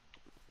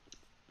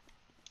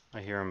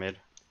 I hear a mid.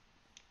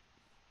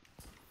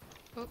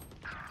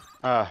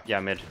 Oh. Yeah,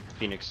 mid.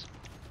 Phoenix.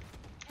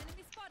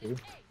 dude.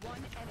 One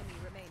enemy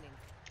remaining.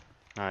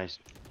 Nice.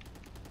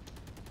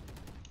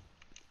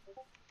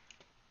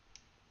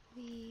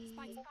 We...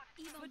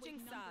 Even Switching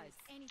with numbers, sides.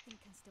 anything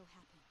can still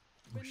happen.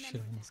 Oh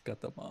shit, I almost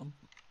got the bomb.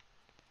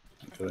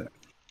 Do it.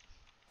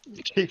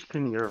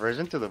 Jason, your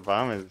aversion to the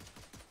bomb is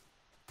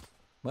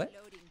What?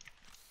 Loading.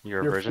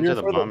 your Your aversion fear to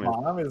the for the bomb is.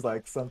 bomb is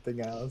like something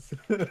else.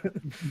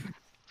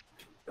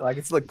 Like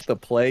it's like the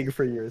plague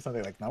for you or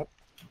something. Like nope.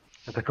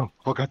 It's like, oh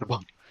god, the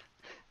bomb.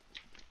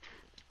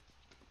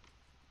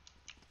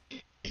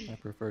 I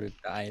prefer to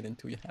die than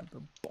to have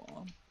the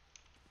bomb.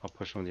 I'll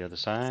push from the other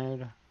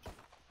side.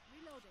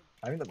 Reloading.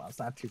 I mean the bomb's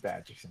not too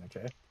bad, Jason.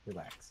 Okay,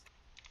 relax.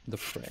 The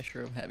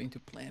pressure of having to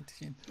plant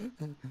shit.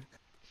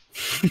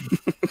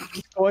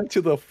 Just go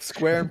into the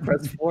square and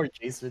press 4,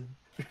 Jason.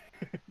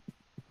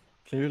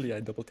 Clearly,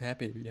 I double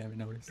tap it if you haven't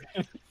noticed.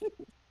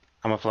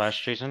 I'm a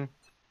flash, Jason.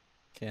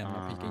 Okay, I'm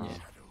not peeking yet.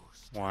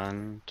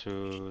 1,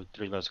 2,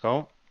 3, let's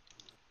go.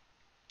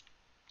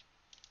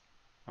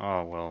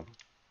 Oh well.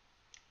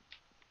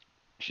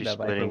 She's That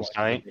Viper splitting watched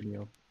sight. the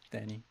video,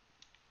 Danny.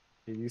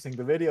 You're using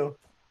the video.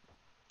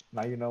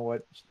 Now you know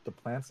what the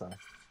plants are.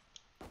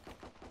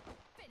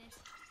 Finish.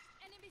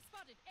 Enemy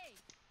spotted. A.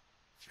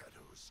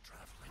 Shadows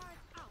traveling. Card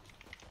out.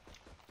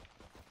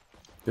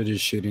 They're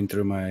just shooting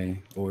through my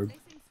orb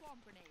Placing swarm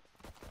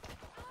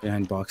grenade.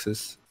 behind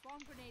boxes. Swarm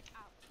grenade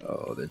out.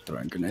 Oh, they're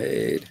throwing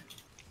grenade.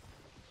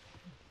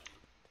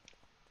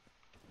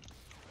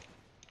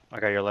 I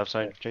got your left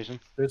side, Jason.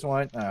 There's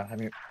one. I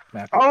mean,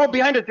 map. Oh,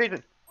 behind us,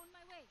 Jason. On my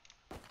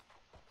way.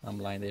 I'm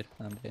blinded.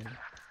 I'm dead.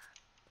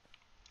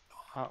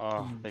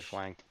 Uh-oh, they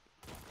flank.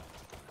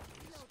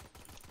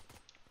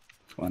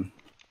 One.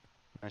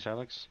 Nice,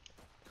 Alex.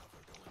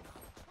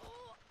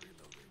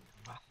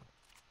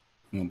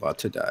 I'm about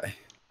to die.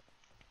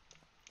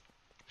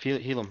 Heal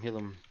him, heal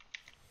him.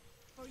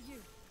 For you.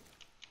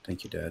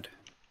 Thank you, Dad.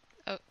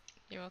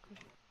 You're welcome.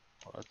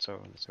 Oh, that's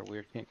a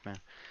weird kink, man.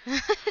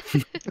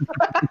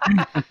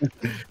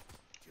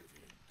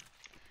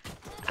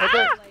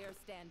 Player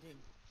standing.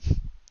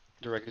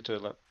 Directly to the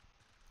left.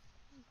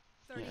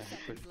 30 Yeah,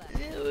 seconds left.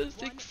 It was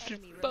One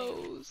enemy remaining.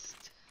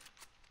 exposed.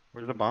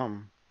 Where's the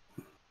bomb?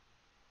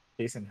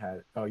 Jason had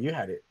it. Oh, you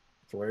had it.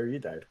 So where you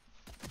died?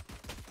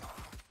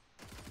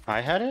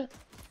 I had it?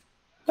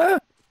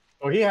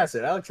 Oh, he has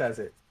it. Alex has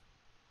it.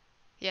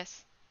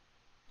 Yes.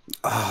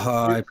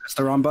 Oh, I pressed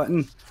the wrong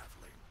button.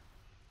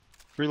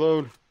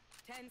 Reload.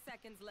 10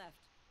 seconds left.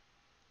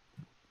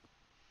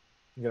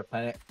 You gotta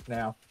plant it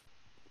now.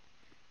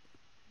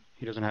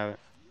 He doesn't have it.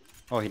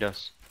 Oh, he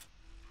does.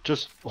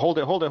 Just hold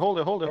it, hold it, hold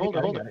it, hold it, hold it,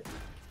 You hold got it.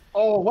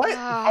 Oh, what?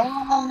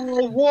 Ah,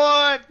 Oh,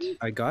 what?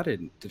 I got it,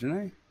 didn't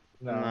I?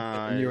 No.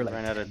 Nah, And you were I like,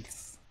 ran out of.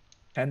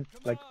 10,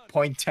 like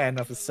 0.10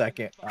 of a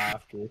second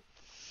off, dude.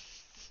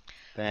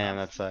 Damn,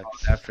 that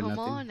sucks. After come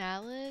nothing. on,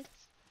 Alex.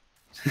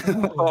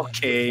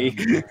 Okay.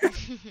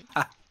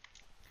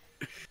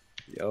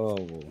 Yo,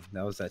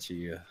 that was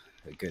actually a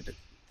good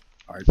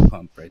hard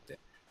pump right there.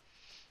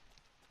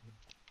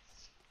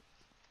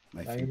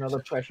 My Now you know the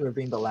pressure of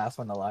being the last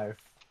one alive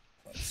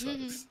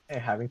sucks.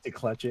 and having to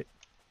clutch it.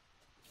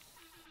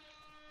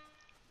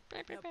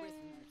 Bye, bye, No bye.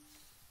 prisoners.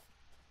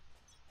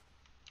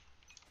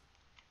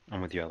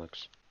 I'm with you,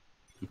 Alex.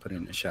 I'm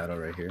putting a shadow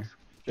right here.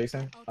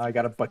 Jason, I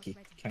got a Bucky.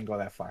 Can't go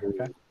that far,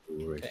 okay?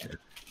 Ooh, right Okay. there.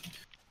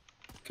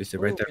 Okay, so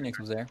right Ooh, there. Phoenix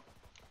was there.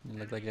 It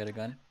looked like he had a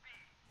gun.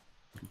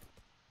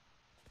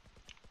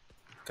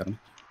 Got him.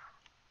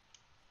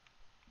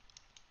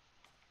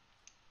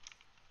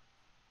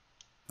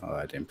 Oh,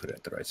 I didn't put it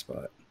at the right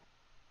spot.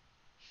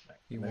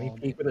 He Let me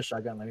walled peek it. with a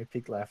shotgun. Let me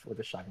peek left with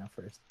a shotgun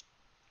first.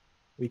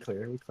 We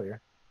clear. We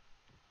clear.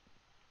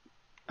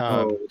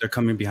 Oh, they're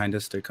coming behind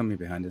us. They're coming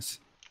behind us.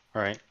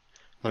 Alright.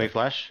 Let me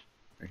flash.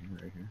 Right here,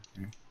 right here. Right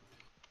here.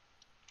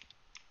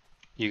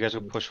 You guys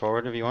will push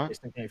forward if you want.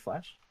 Jason, can you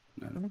flash?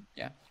 No.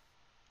 Yeah.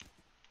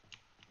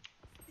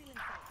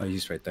 Oh,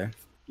 he's right there.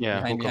 Yeah,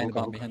 Behind, hookah, behind the hookah,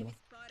 bomb, hookah. behind the bomb.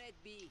 Spotted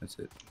B. That's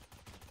it.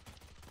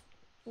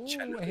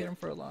 Ooh, I hit him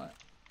for a lot.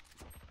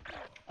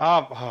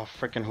 Oh,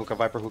 freaking hookah,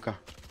 Viper hookah.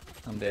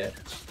 I'm dead.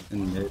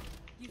 In mid,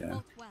 You Yeah.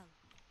 fought well.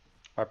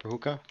 Viper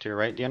hookah, to your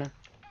right, Diana.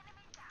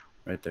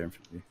 right there in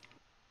front of you.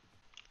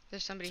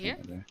 There's somebody here?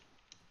 Somewhere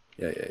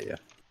there. Yeah.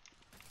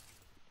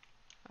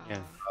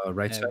 Yeah.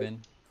 Right side.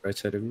 Heaven. Right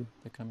side of you.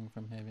 They're coming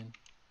from heaven.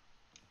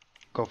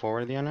 Go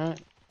forward, Diana.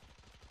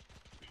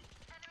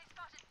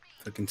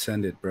 Fucking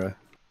send it, bruh.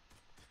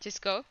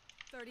 Just go.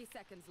 30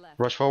 seconds left.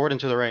 Rush forward and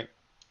to the right.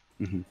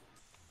 Mm-hmm.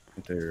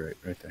 Right there,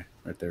 right there.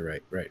 Right there,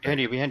 right. Behind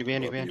you, behind you,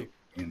 behind you, Above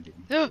behind you.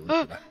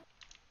 Behind you.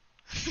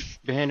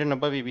 Behind and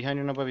above you, behind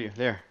and above you.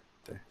 There.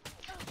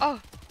 Oh,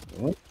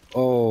 Oh,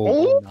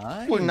 Oh,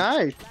 Nice.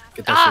 nice.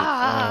 get that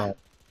Ah! shit.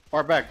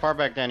 Far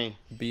back, Danny.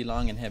 Be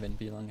long in heaven.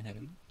 Be long in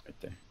heaven. Right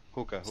there.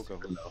 Hookah.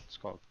 It's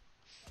called.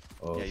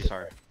 Oh, Yeah, you saw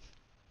it.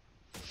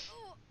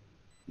 Oh,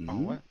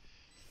 Mhm. what?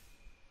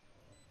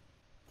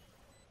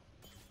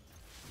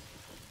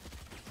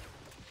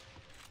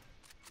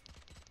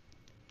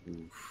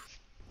 Oof.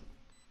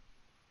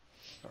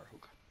 Sorry,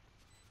 hookah.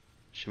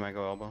 She might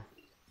go elbow.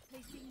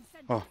 Placing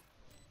sentry. Oh.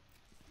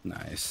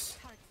 Nice.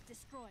 Target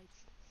destroyed.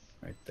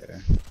 Right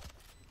there.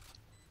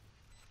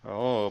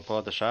 Oh, pull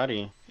out the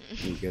shotty.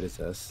 You get his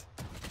ass.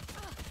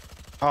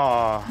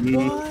 Aw.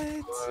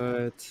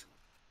 What?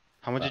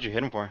 How much did you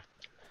hit him for?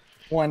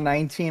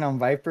 119 on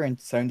Viper and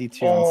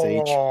 72 on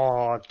Sage.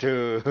 Oh,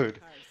 dude. Cars are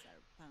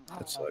pounding.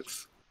 That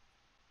sucks.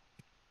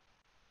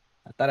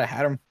 I thought I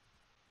had him.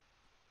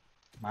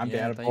 My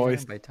Yeah, I bad, thought you had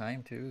boys. him by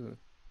time too.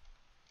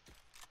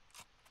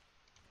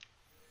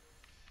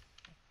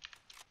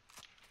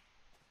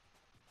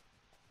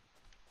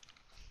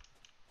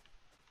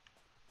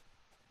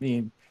 I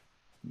mean,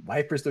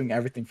 Viper's doing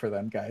everything for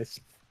them, guys.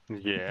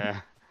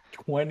 Yeah.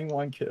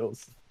 21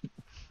 kills.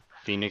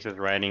 Phoenix is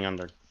riding on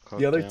their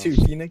The other two,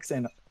 coattails. Phoenix,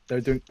 and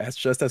they're doing that's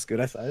just as good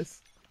as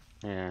us.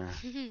 Yeah.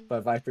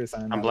 But Viper's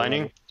on I'm another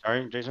blinding. level.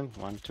 Sorry, Jason.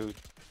 1, 2.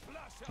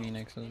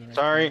 Phoenix is right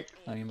Sorry.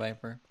 there. I mean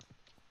Viper.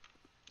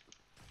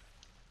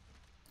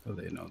 So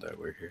they know that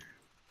we're here.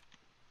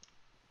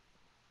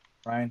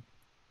 Ryan.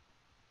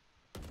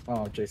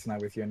 Oh, Jason,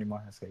 not with you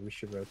anymore. I say we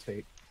should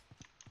rotate.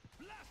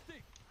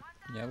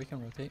 Yeah, we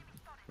can rotate.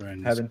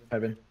 Ryan,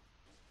 Heaven.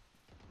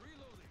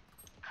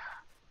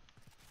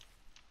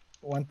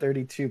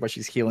 132, but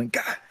she's healing.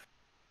 God.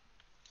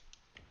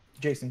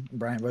 Jason,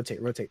 Brian, rotate.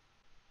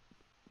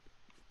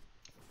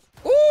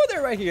 Oh,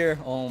 they're right here.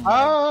 Oh my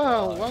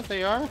Oh, god. what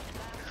they are?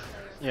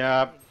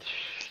 Yeah.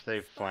 They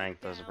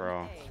flanked us,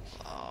 bro.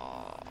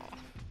 Oh.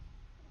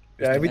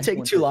 Yeah, if we Nice take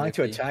one too for long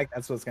to 50. attack,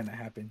 that's what's gonna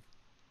happen.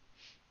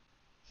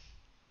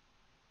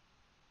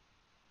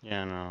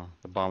 Yeah, no.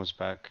 The bomb's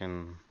back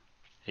in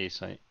A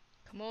site.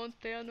 Come on,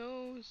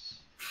 Thanos.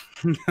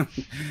 I'm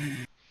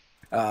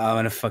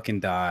gonna fucking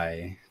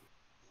die.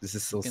 This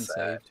is so You can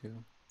sad. save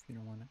too if you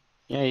don't want it.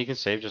 Yeah, you can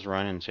save. Just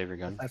run and save your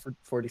gun. That's for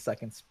 40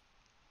 seconds.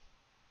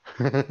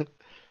 I'm gonna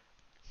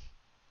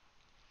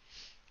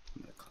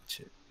clutch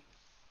it.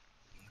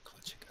 I'm gonna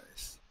clutch it,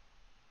 guys.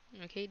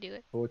 Okay, do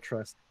it. Full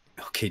trust.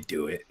 Okay,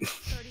 do it.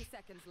 30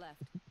 seconds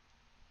left.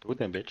 Do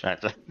that, bitch.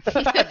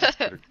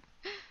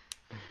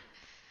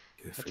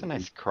 Good That's for a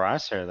nice you.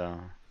 crosshair, though.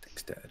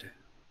 Thanks, Dad.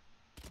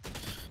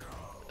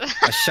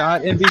 A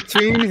shot in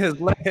between his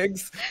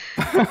legs.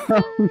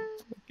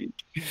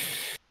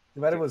 Too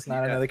bad it was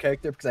not another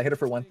character because I hit her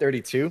for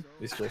 132.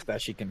 It's just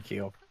that she can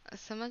heal.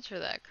 So much for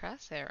that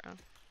crosshair. I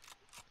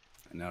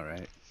know,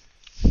 right?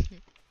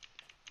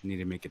 Need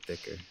to make it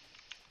thicker.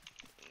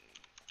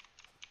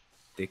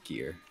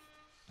 Thickier.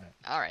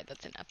 Alright,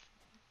 that's enough.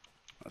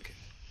 Okay.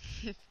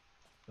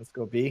 Let's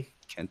go B.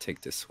 Can't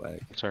take this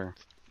swag. Sir.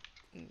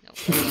 No.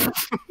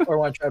 Or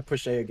want to try to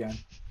push A again.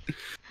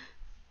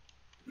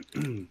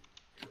 You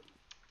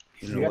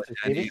You know guys what, are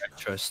Daddy?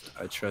 saving?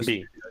 I trust B.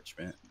 your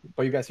judgment.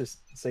 But you guys are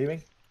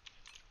saving?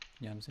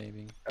 Yeah, I'm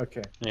saving.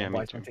 Okay. Yeah, I'll me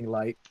buy too. something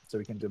light so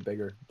we can do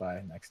bigger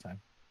by next time.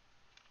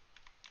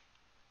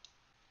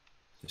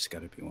 There's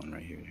gotta be one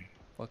right here.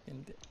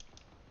 Fucking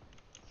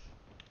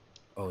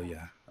Oh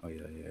yeah. Yeah.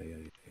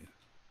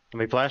 Let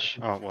me flash.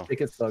 Oh, well.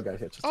 Take it slow, guys.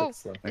 Yeah, just take Oh, it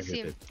slow. I see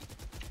him.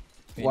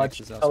 Phoenix Watch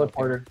is also up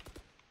here. teleporter.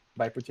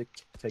 Viper, take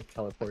Watch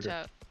teleporter.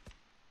 out.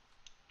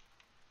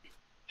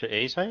 To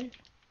A site?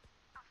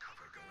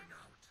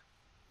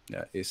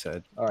 Yeah, he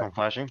said. All right, I'm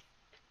flashing.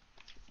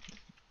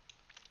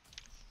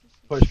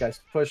 push,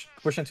 guys.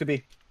 Push into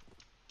B.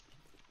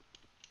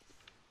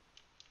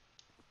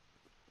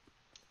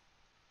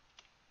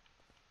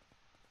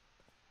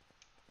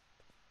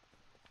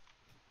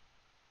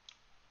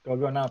 Go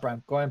now,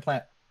 Brian. Go and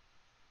plant.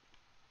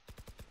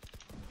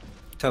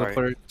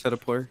 Teleporter.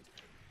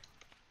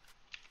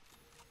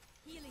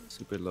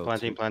 Super low.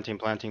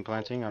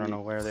 Planting. I don't know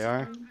where they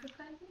are.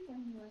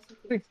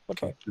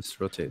 Okay. Let's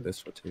rotate.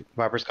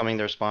 Viper's coming,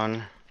 their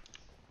spawn.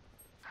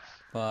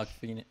 Fuck,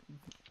 Phoenix.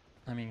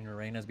 I mean,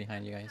 Reina's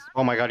behind you guys.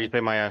 Oh my god, you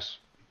saved my ass.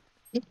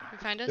 You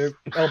find us? There-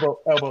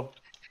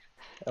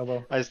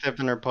 Elbow. I stepped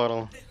in her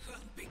puddle.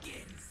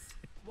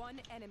 One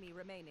enemy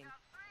remaining.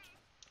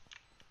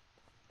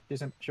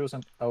 She was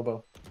on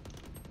elbow.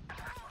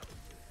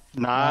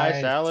 Nice,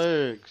 Nice.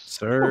 Alex.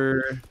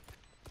 Sir,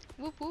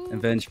 Whoop whoop.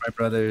 avenge my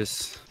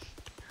brothers.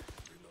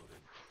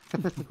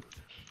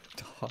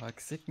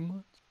 Toxic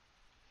much?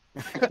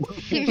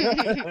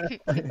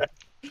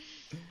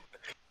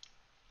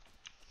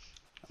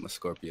 I'm a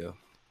Scorpio.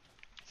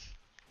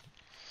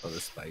 Oh, the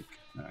spike.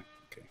 Alright,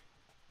 okay.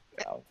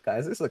 Wow,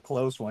 guys, this is a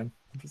close one.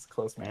 This is a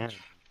close match.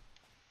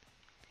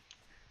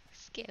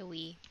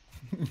 Scary.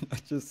 I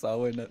just saw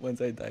when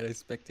once I died, I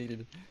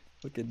spectated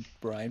fucking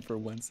Brian for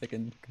 1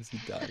 second because he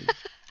died.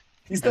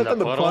 He stepped the on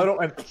the puddle? puddle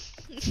and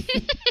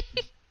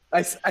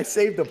I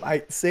saved him.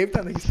 I saved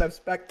him and he steps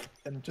back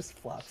and just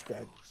flops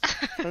dead.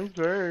 I'm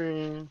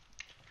sorry.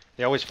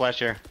 They always flash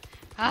here.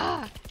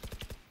 Ah!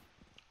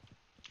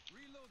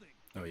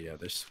 Oh yeah,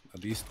 there's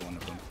at least one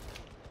of them.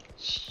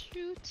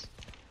 Shoot.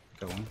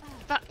 Got one.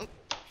 Fa-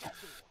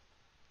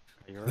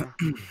 You're...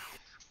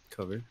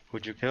 Cover.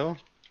 Who'd you kill?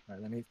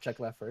 Alright, let me check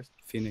left first.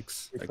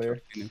 Phoenix. You're I clear.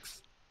 killed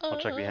Phoenix. I'll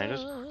check behind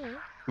us.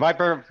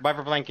 Viper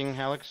flanking,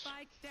 Alex.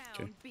 Spike down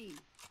Okay. B.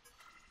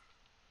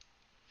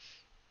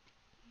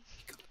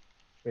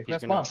 Wait, He's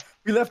left gonna- bomb.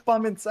 We left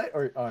bomb inside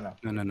or oh no.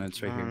 No,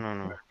 it's right here.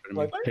 No. Put him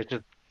What? in. It's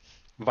just...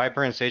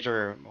 Viper and Sage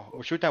are.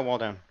 Shoot that wall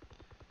down.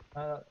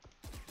 Let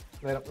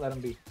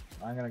him be.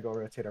 I'm gonna go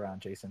rotate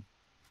around Jason.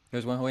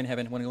 There's one going in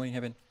heaven. One going in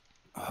heaven.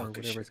 Oh, Or good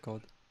whatever shit. it's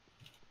called.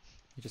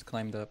 He just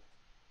climbed up.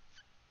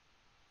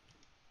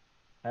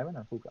 Heaven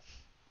or hookah?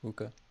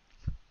 Hookah.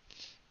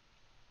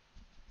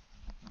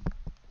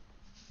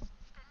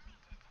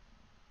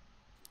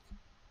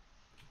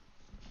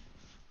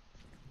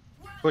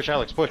 Push,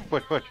 Alex. Push,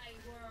 push, push.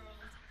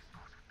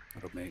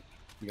 That'll make.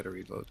 You gotta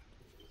reload.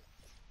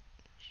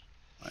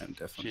 I am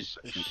definitely She's.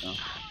 pushing down.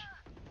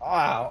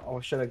 Oh,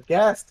 I should have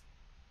guessed.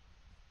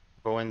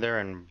 Go in there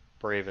and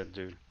brave it,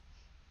 dude.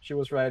 She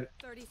was right.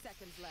 30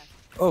 seconds left.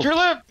 Oh, Your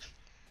lip!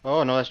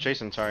 Oh no, that's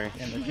Jason. Sorry.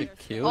 And that shit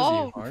kills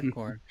Oh. you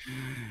hardcore.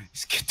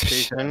 just get the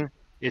shit Jason,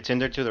 it's in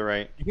there to the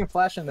right. You can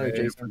flash in there, right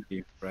in Jason. front of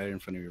you. Right in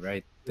front of you.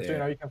 Right Just so you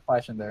know, there. you can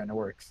flash in there and it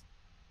works.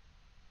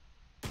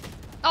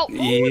 Oh,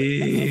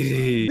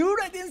 Yee. Dude,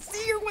 I didn't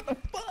see her. What the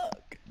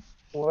fuck?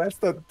 Well, that's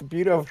the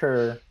beauty of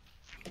her.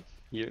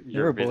 You,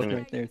 You were both vision-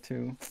 right there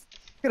too.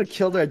 I could have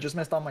killed her. I just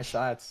missed all my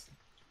shots.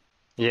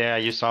 Yeah,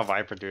 you saw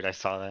Viper, dude. I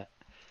saw that.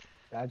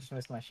 I just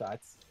missed my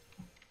shots.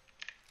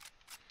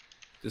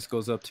 This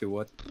goes up to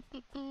what?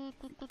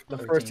 The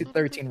first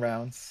 13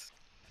 rounds.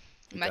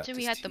 imagine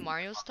we this had the team.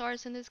 Mario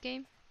stars in this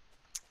game.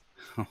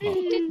 A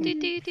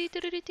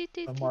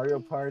Mario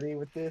Party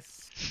with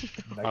this.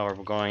 Like, Oh, we're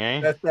going,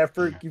 eh? that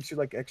effort gives you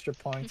like extra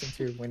points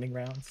into your winning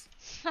rounds.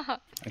 I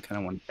kind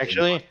of want.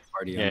 Actually,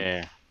 party yeah, on.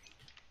 yeah.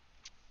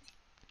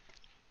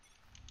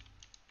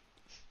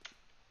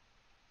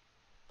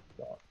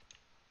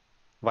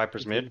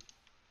 Viper's mid.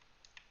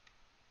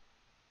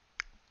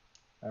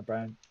 Alright,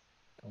 Brian.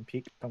 Don't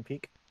peek. Don't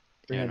peek.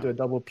 We're Yeah, I gonna do a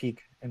double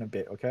peek in a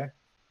bit, okay?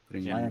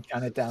 Putting Yeah. I'm in. gonna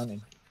count it down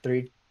in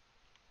 3,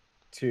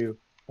 2,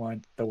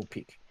 1. Double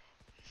peek.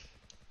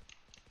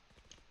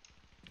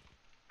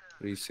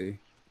 What do you see?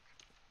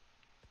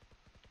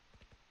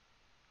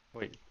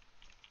 Wait.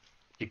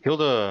 You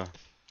killed a.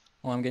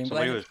 Oh, I'm getting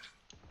Somebody blanked. was.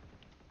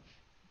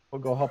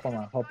 We'll go help him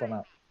out. Help him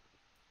out.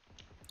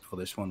 Oh,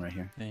 there's one right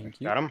here.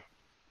 Thank you. Got him?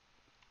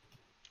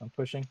 I'm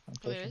pushing. I'm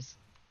Oh, there pushing. is.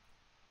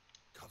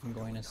 I'm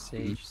going to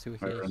Sage so Right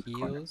he around the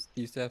corner. heals.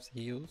 Do you still have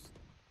heals?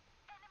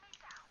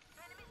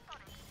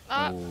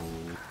 Ah,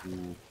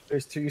 Oh,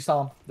 There's 2. You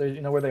saw them. There,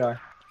 you know where they are.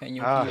 Can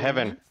you Ah, heal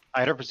heaven. me? I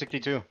hit her for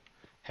 62.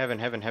 Heaven,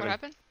 heaven, what heaven.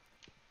 happened?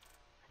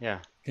 Yeah.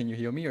 Can you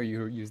heal me or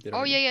you used it? Oh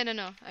already? yeah,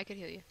 no, I could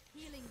heal you.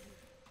 Healing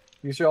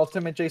Use your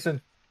ultimate,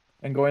 Jason,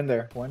 and go in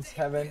there. One's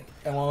heaven,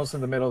 and one was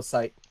in the middle of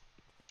sight.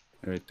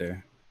 right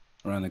there,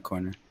 around the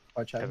corner.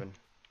 Watch heaven.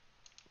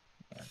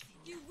 Heaven.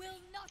 you will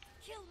not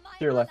kill my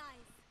To your left. allies.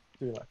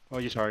 To your left. Oh,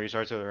 you saw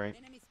to the right.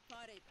 Enemy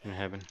spotted. In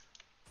heaven.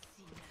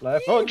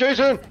 Left. Oh,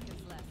 Jason!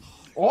 Seconds left.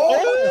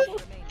 Oh!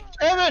 Remaining.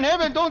 Heaven,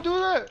 heaven, don't do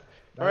that!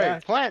 Alright,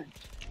 Alright. plant.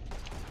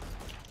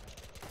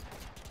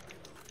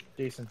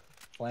 Jason,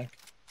 flank.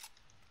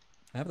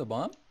 I have the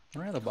bomb? I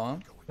don't have the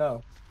bomb.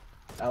 No.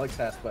 Alex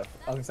has, but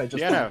Alex, I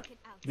just. Diana,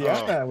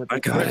 Diana with the I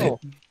got kill.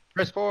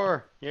 press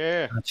 4.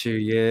 Yeah. Got you,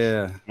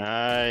 yeah.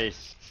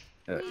 Nice.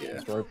 Yeah.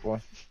 That's right, boy.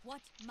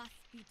 What must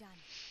be done?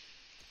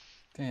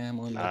 Damn,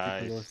 I'm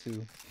lucky for those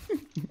two.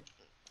 You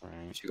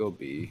Alright. should go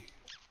B.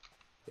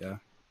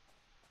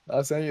 I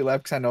was saying you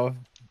left because I know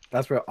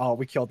that's where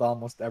we killed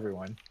almost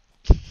everyone.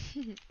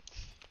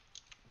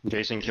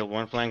 Jason killed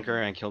one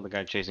flanker and killed the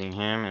guy chasing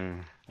him,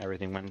 and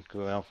everything went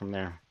well from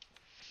there.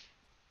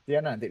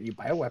 Diana, did you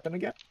buy a weapon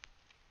again?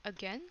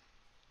 Again?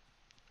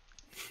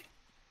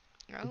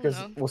 I don't Because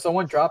know. well,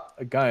 someone dropped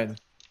a gun,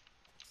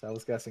 so I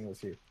was guessing it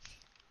was you.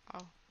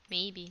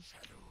 Maybe.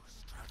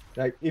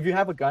 Like, if you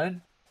have a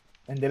gun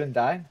and didn't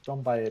die,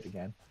 don't buy it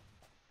again.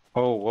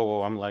 Oh, whoa,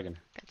 whoa, I'm lagging.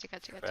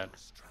 Gotcha. Bad.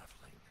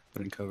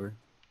 Put in cover.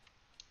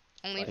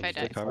 Only if Like, I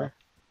die. Take cover.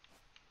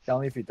 Tell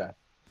me if you die.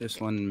 There's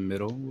one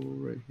middle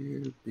right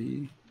here.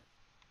 B.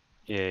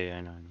 Yeah,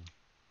 I know.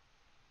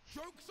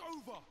 Joke's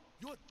over.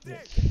 You're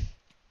dead.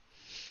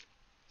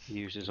 He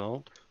used his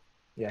ult.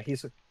 Yeah,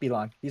 he's B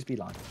long. He's B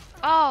long.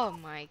 Oh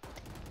my.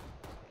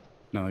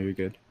 No, you're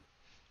good.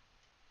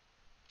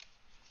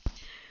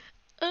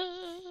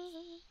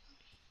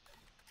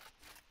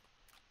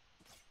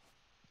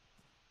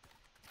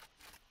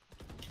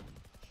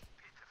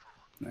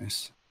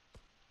 Nice.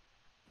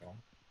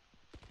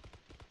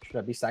 Should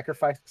I be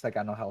sacrificed? Because I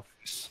got no health.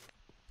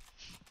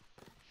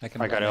 I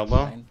can I got buy elbow.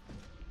 mine.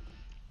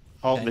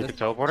 Oh, Okay, they let's- could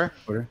teleporter?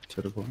 Quarter.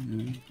 Teleport. Yeah.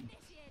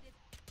 Initiated.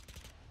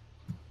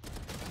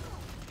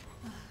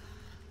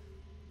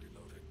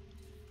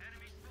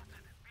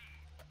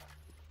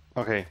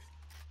 Okay.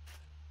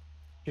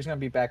 She's gonna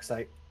be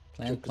backside.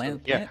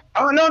 Plant. Yeah.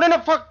 Oh no,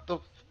 fuck.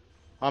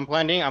 I'm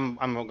planting. I'm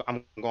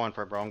going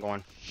for it, bro. I'm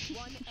going.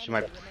 One She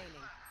might. enemy remaining.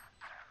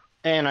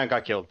 And I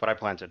got killed, but I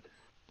planted.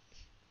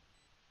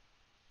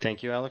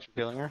 Thank you, Alex, for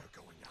killing her.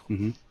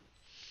 Mhm.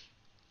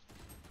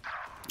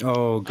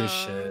 Oh, good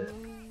shit.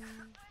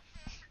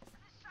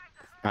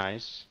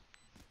 Nice.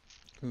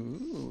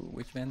 Ooh,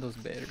 which Vandal's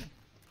better?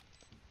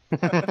 You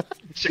gotta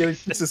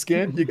choose the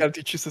skin? You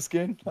gotta choose the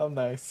skin? How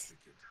nice.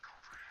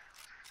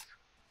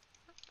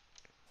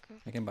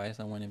 I can buy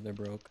someone if they're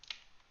broke.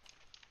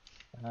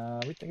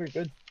 We think we're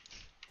good.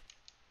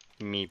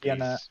 Me,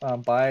 Diana,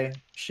 please. buy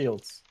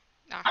shields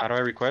Ah, How do I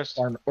request?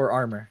 or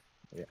armor.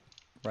 Yeah.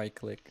 Right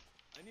click.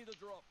 I need a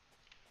drop.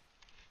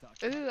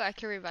 ooh, I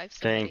can revive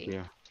somebody Thank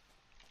you.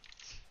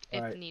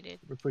 if Alright. needed.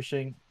 We're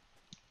pushing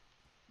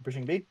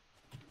B.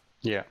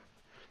 Yeah.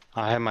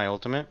 I have my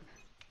ultimate.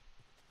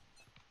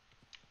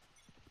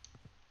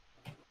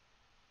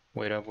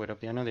 Wait up,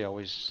 Diana. They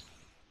always.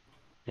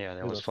 Yeah, they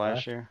Do always the flash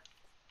flash. here.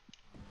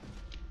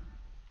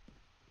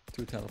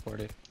 Two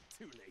teleported.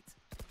 Too late.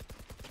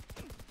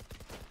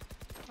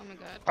 Oh my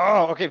god.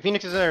 Oh, okay.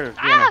 Phoenix is there.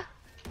 Ah!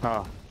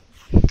 Diana.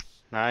 Oh.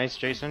 Nice,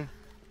 Jason.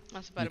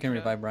 That's about You a can pro.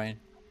 revive Brian.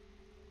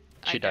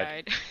 She I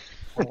died.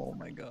 died. Oh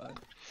my god.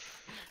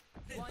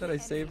 I thought I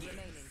saved.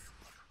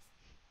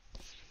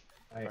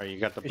 Alright, you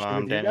got the Fishing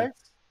bomb, with you Danny.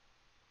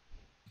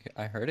 guys?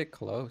 I heard it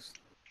close.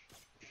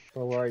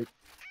 Or where are you?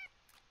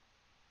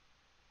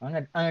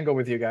 I'm gonna go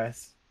with you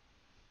guys.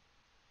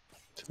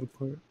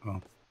 Teleport.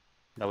 Oh.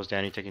 That was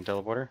Danny taking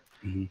teleporter.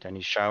 Mhm.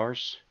 Danny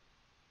showers.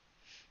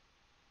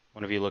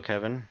 One of you look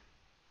heaven.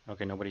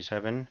 Okay, nobody's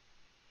heaven.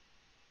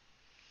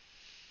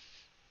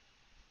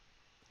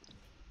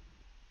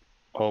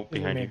 Oh,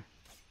 behind me. you.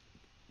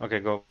 Okay,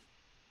 go.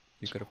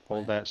 You could have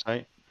Hold that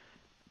site.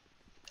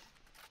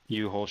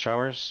 You hold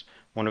showers.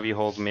 One of you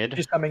hold mid.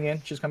 She's coming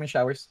in. She's coming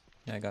showers.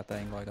 Yeah, I got the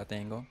angle. I got the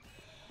angle.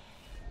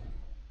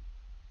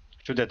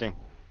 Shoot that thing.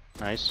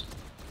 Nice.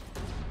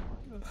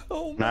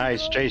 Oh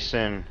Nice,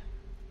 Jason.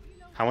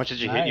 How much did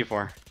you hit you Nice.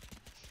 for?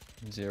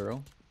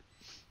 0.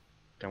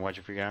 Then why'd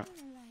you freak out?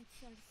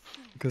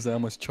 Because I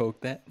almost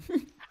choked that.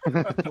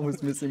 I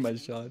was missing my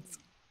shots.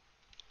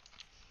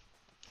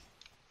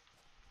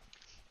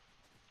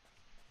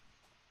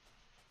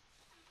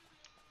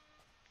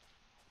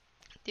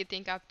 Do you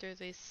think after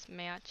this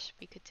match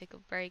we could take a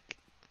break?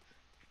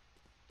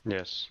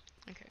 Yes.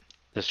 Okay.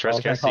 The I stress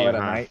was gonna gets to call you, it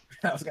a huh? night.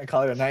 I was gonna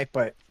call it a night,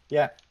 but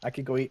yeah, I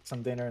could go eat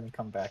some dinner and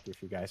come back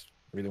if you guys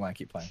really want to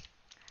keep playing.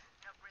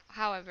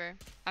 However,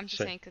 I'm just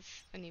Say- saying because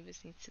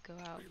Anubis needs to go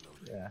out.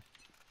 Yeah,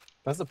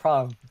 that's the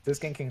problem. This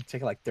game can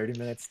take like 30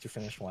 minutes to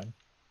finish one.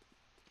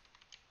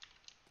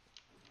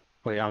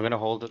 Wait, I'm gonna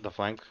hold the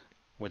flank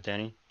with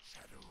Danny.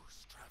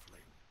 Shadows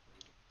traveling.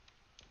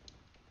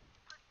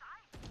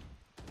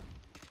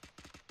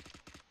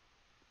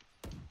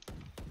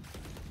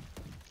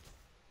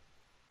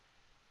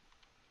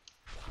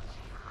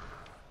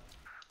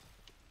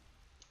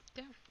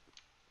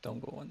 Don't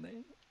go on there.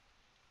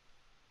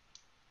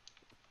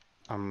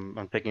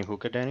 I'm taking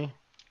hookah, Danny.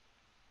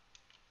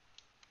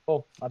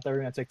 Oh, I thought we were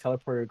gonna take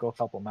teleporter to go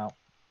help them out.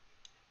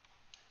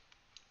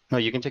 No,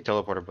 you can take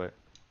teleporter, but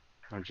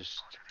I'm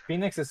just.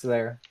 Phoenix is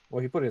there.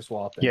 Well, he put his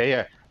wall up there. Yeah,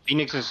 yeah.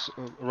 Phoenix is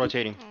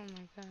rotating. Oh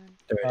my god.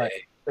 There it Alright.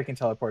 is. Taking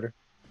teleporter.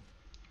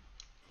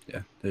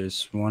 Yeah,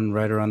 there's one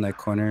right around that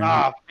corner.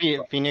 Ah,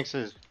 Phoenix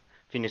is.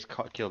 Phoenix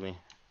killed me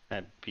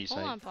at B Hold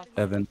side. on, Papa.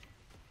 Evan.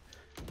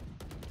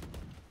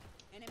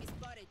 Enemy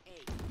spotted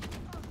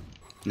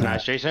A.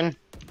 Nice, Jason.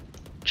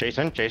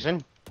 Jason.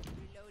 Reloading.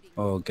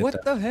 Oh, get What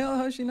that. the hell?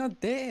 How's she not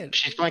dead?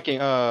 She's flanking.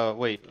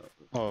 Wait.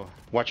 Oh,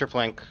 watch your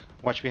flank.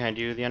 Watch behind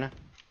you, Diana.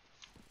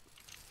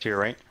 To your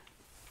right.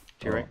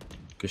 To your Oh, right.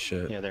 good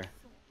shit. Yeah, there.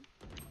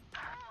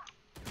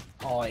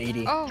 Oh,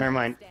 80. Oh, Never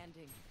mind.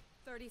 Standing.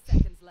 30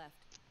 seconds left.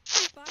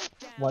 Spike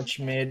down Watch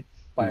A. mid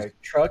by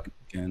truck.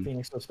 Again.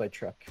 Phoenix was by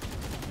truck.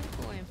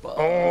 going.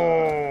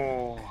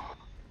 Oh.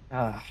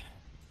 Ah,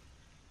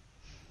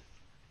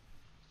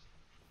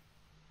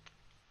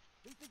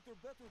 They think they're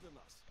better than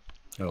us.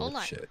 Oh, Hold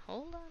on. shit.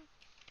 Hold on.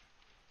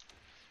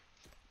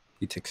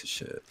 He takes a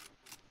shit.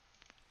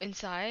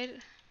 Inside.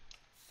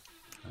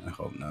 I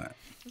hope not.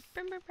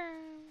 Brum, brum,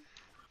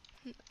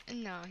 brum.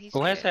 No, he's.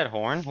 Who has good. that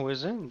horn? Who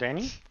is it?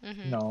 Danny?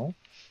 Mhm. no.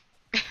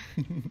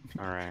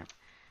 All right.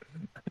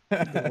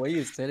 The way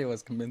you said it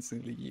was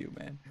convincingly you,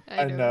 man.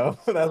 I know.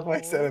 That's why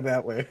I said it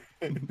that way.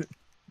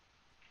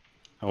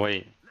 Oh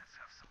wait.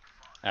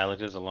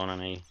 Alex is alone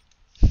on A.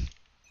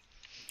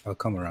 I'll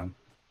come around.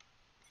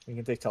 You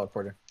can take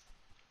teleporter.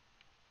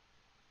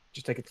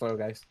 Just take it slow,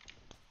 guys.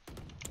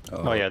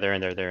 Oh yeah, they're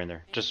in there. They're in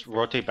there. Just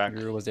rotate back.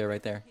 Euro was there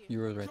right there.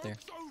 Euro was right there.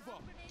 Joke's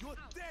over. You're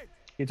dead.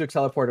 He took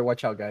teleporter.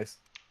 Watch out, guys.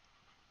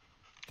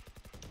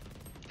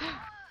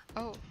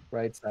 Oh,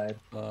 Right side.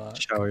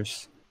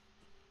 Showers.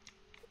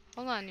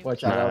 hold on.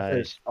 Watch out. I'll take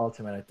Nice.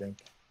 ultimate, I think.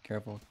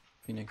 Careful.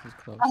 Phoenix is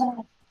close.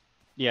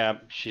 Yeah,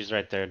 she's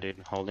right there, dude.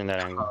 Holding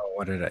that angle. Oh,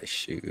 what did I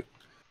shoot?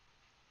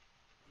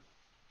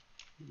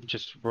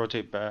 Just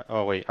rotate back.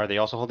 Oh wait, are they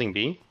also holding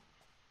B?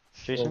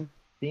 Jason?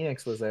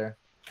 Phoenix was there.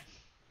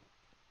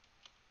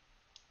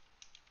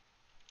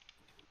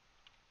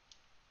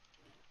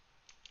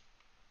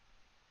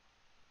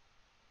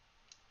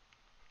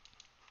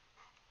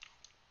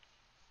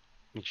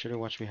 Make sure to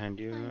watch behind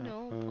you, I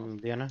know.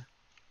 Diana.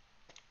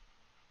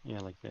 Yeah,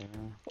 like there.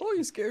 Oh,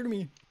 you scared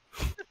me.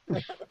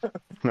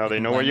 No, they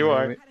know where Blind you me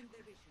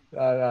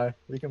are. away.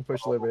 We can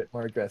push a little bit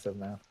more aggressive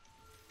now.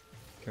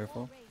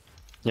 Careful.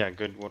 Yeah,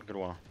 good. What good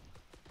wall.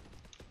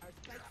 Our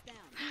spikes down.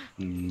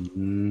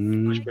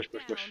 Mm, Push.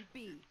 Down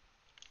B.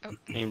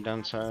 Aim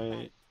down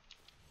side.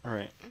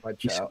 Alright.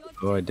 Watch He's- out.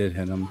 Oh, I did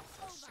hit him.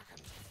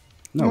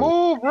 No.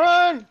 Move!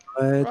 Run!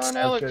 What? Run,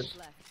 Alex!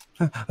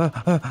 good.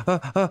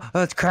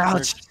 It's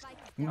crouched.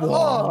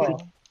 Oh!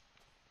 She's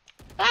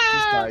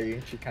Ah!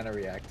 dying. She kind of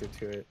reacted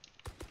to it.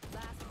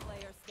 Last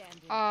player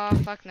standing. Oh,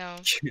 fuck no.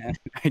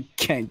 I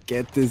can't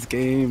get this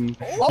game.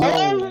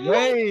 Oh,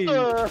 way!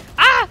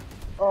 Ah!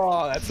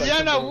 Oh, that's like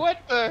Diana, some-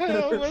 what the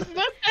hell was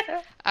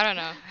that? I don't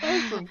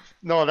know.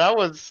 No, that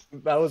was.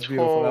 That was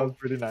beautiful. That Oh, was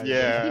pretty nice.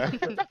 Yeah.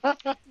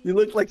 You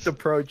look like the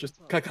pro. Just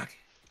Yeah,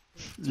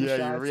 you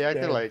shots,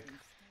 reacted dead. like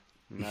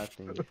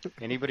nothing.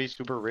 Anybody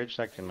super rich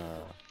that can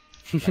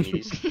buy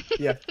these?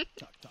 Yeah.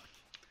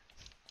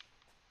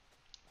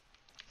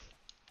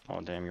 Oh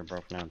damn, you're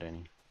broke now,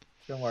 Danny.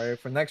 Don't worry.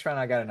 For next round,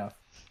 I got enough.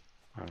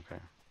 Okay. Hey,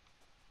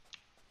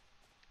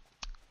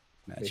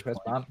 Match press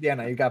point. bomb. Yeah,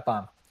 no, you got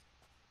bomb.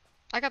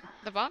 I got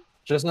the bomb.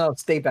 Just no,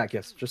 stay back.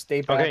 Yes, just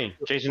stay back. Okay,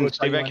 Jason, Look how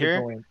stay you back wanna go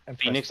here. in and press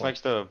Phoenix forward.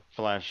 likes to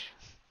flash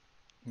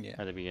Yeah.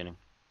 at the beginning.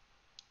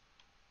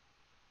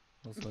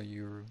 Also,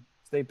 you.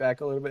 Stay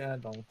back a little bit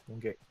and don't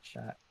get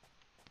shot.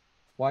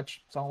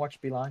 Watch. Someone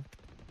watch beeline.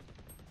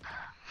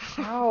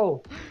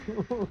 Ow!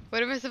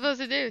 What am I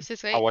supposed to do?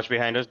 Just wait. I'll watch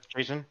behind us,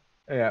 Jason.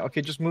 Yeah.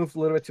 Okay, just move a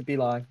little bit to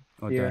beeline.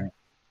 Oh, Here. damn.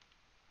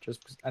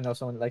 Just 'cause I know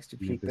someone likes to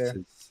Yeah, peek this there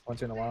is-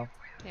 once in a while.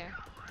 Yeah.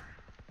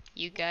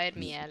 You guide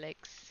me,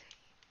 Alex.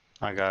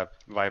 I got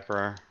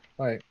Viper.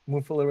 All right,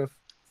 move a little bit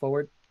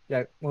forward.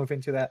 Yeah, move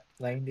into that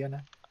lane,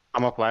 Diana.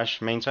 I'm a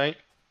flash main site.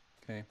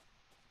 Okay.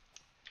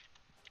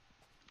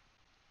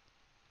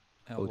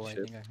 Oh, Elbow, I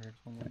shit. think I heard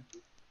someone.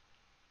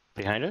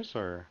 Behind us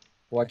or?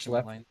 Watch Second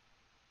left, line.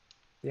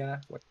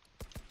 Diana. What?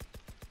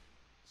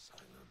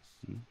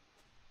 Silence.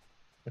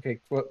 Okay,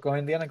 go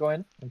in, Diana. Go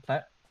in and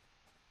plant.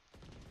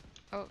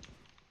 One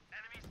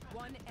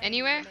enemy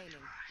Anywhere? remaining.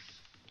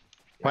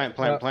 Plant,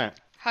 plant, plant.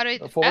 How do I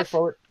Forward, F?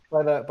 forward.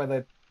 By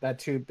the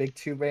that big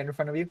tube right in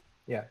front of you.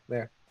 Yeah,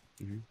 there.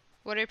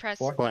 What do I press?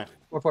 Four. Plant.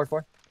 4.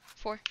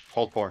 4.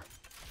 Hold 4.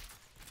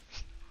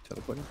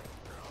 Teleporting.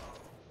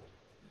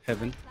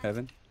 Heaven.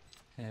 Heaven.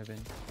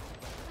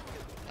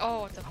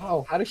 Oh, what the fuck?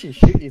 Oh, how did she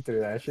shoot you through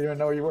that? She didn't even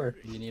know where you were.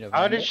 You need a.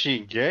 How Vandal? did she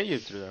get you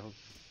through that?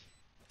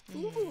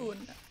 Ooh,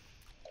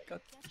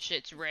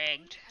 Shit's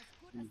rigged.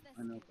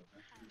 I know.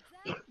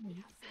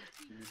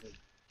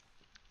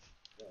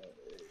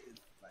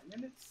 5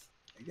 minutes,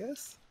 I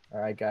guess. All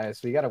right,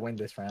 guys, we gotta win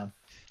this round.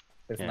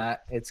 If Yeah.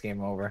 not, it's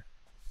game over.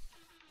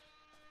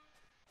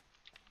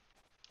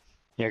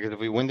 Yeah, because if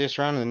we win this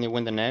round and then they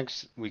win the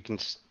next, we can.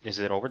 Is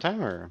it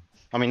overtime or?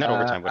 I mean, not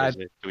overtime, but is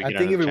it? Do we I get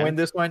think if we another win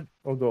this one,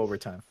 we'll go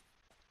overtime.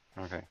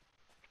 chance? Okay.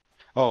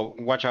 Oh,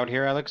 watch out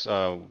here, Alex.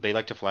 They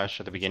like to flash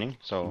at the beginning,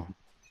 so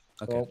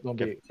Okay. Well, don't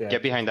be. Yeah.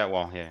 get behind that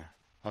wall. Yeah,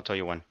 I'll tell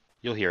you when.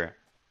 You'll hear it.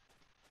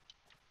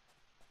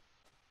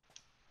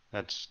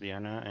 That's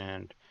Diana,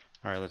 and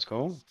all right, let's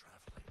go.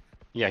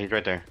 Yeah, he's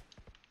right there.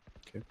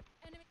 Enemy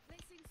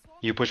placing swarm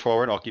You push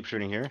forward. I'll keep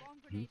shooting here. swarm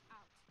grenade out.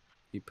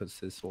 He puts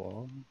this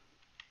wall.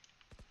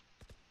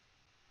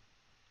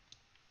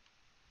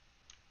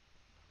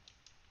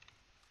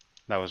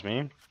 That was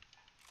me.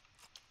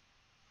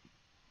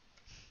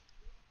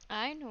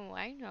 I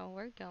know.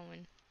 We're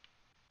going.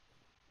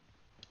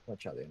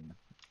 Watch out, Diana.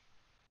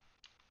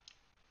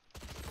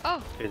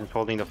 Oh. Jason's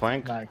holding the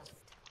flank. Nice.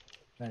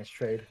 Nice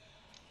trade.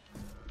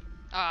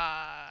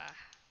 Ah.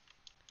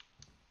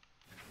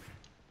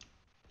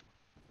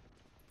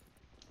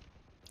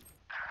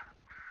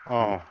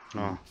 Oh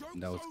no.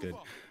 That was good.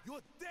 You're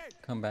dead.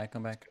 Come back.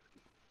 Come back.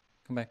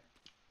 Come back.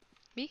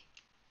 Me?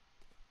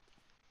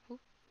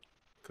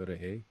 Go to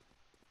A.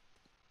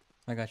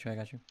 I got you. I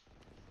got you.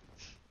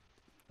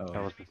 Oh,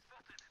 That was.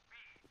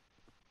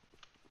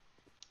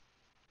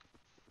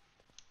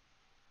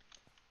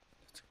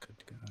 that's a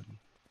good gun.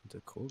 It's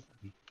a cool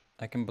gun.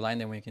 I can blind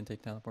them when you can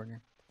take teleporter.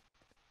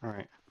 All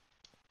right.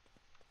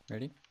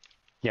 Ready?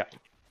 Yeah.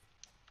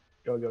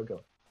 Go, go,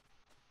 go.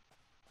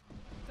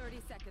 30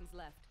 seconds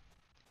left.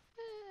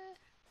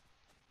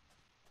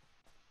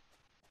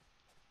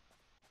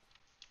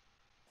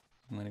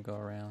 I'm gonna go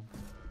around.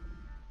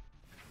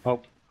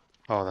 Oh.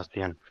 Oh, that's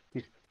the end.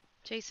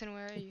 Jason,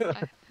 where are you?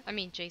 I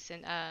mean,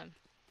 Jason.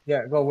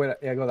 Yeah, go with.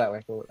 Yeah, go that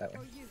way. Go that way.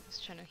 I was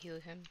trying to heal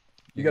him.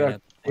 You You're gotta-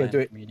 gonna you gotta do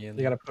plant it.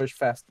 immediately. You gotta push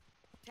fast.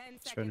 10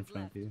 It's right in seconds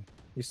front left. of you.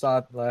 You saw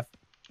it left.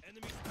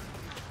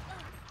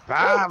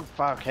 Ah,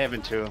 fuck,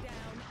 heaven too. Down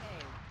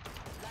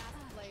A.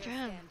 Last player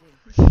Damn.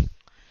 standing.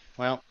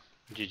 Well,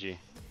 GG.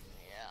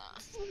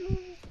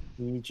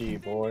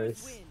 GG,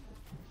 boys.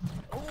 Win.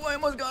 Oh, I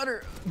almost got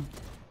her.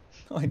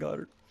 Oh, I got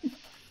her.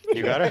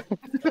 You got it?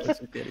 She's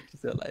dead. She's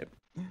still alive.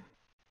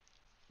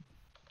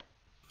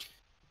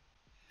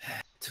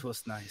 It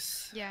was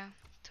nice. Yeah,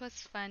 it was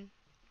fun.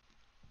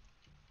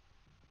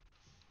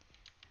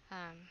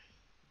 I'm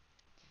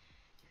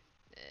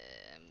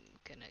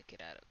gonna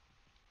get out of.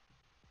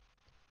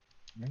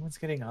 Everyone's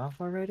getting off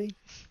already?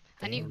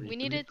 We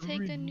need to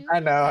take the new. I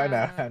know, I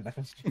know, I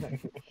know.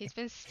 He's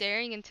been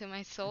staring into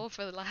my soul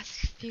for the last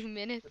few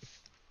minutes.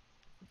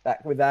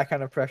 With that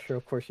kind of pressure,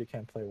 of course you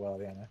can't play well,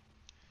 Diana.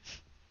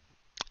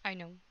 I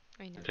know.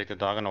 Take the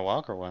dog on a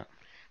walk or what?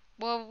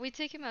 Well, we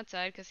take him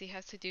outside because he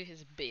has to do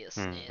his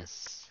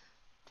business.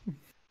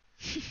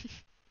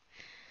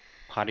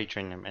 Potty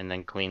train him and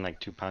then clean like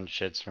 2-pound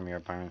shits from your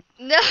apartment.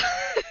 No!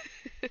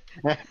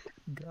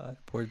 God,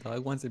 poor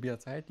dog wants to be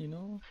outside, you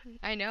know?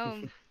 I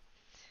know.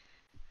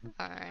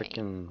 Alright.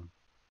 Freaking.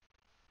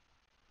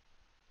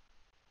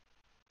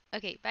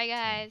 Okay, bye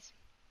guys.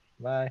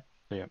 Bye.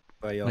 Yeah.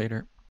 But yo. Later.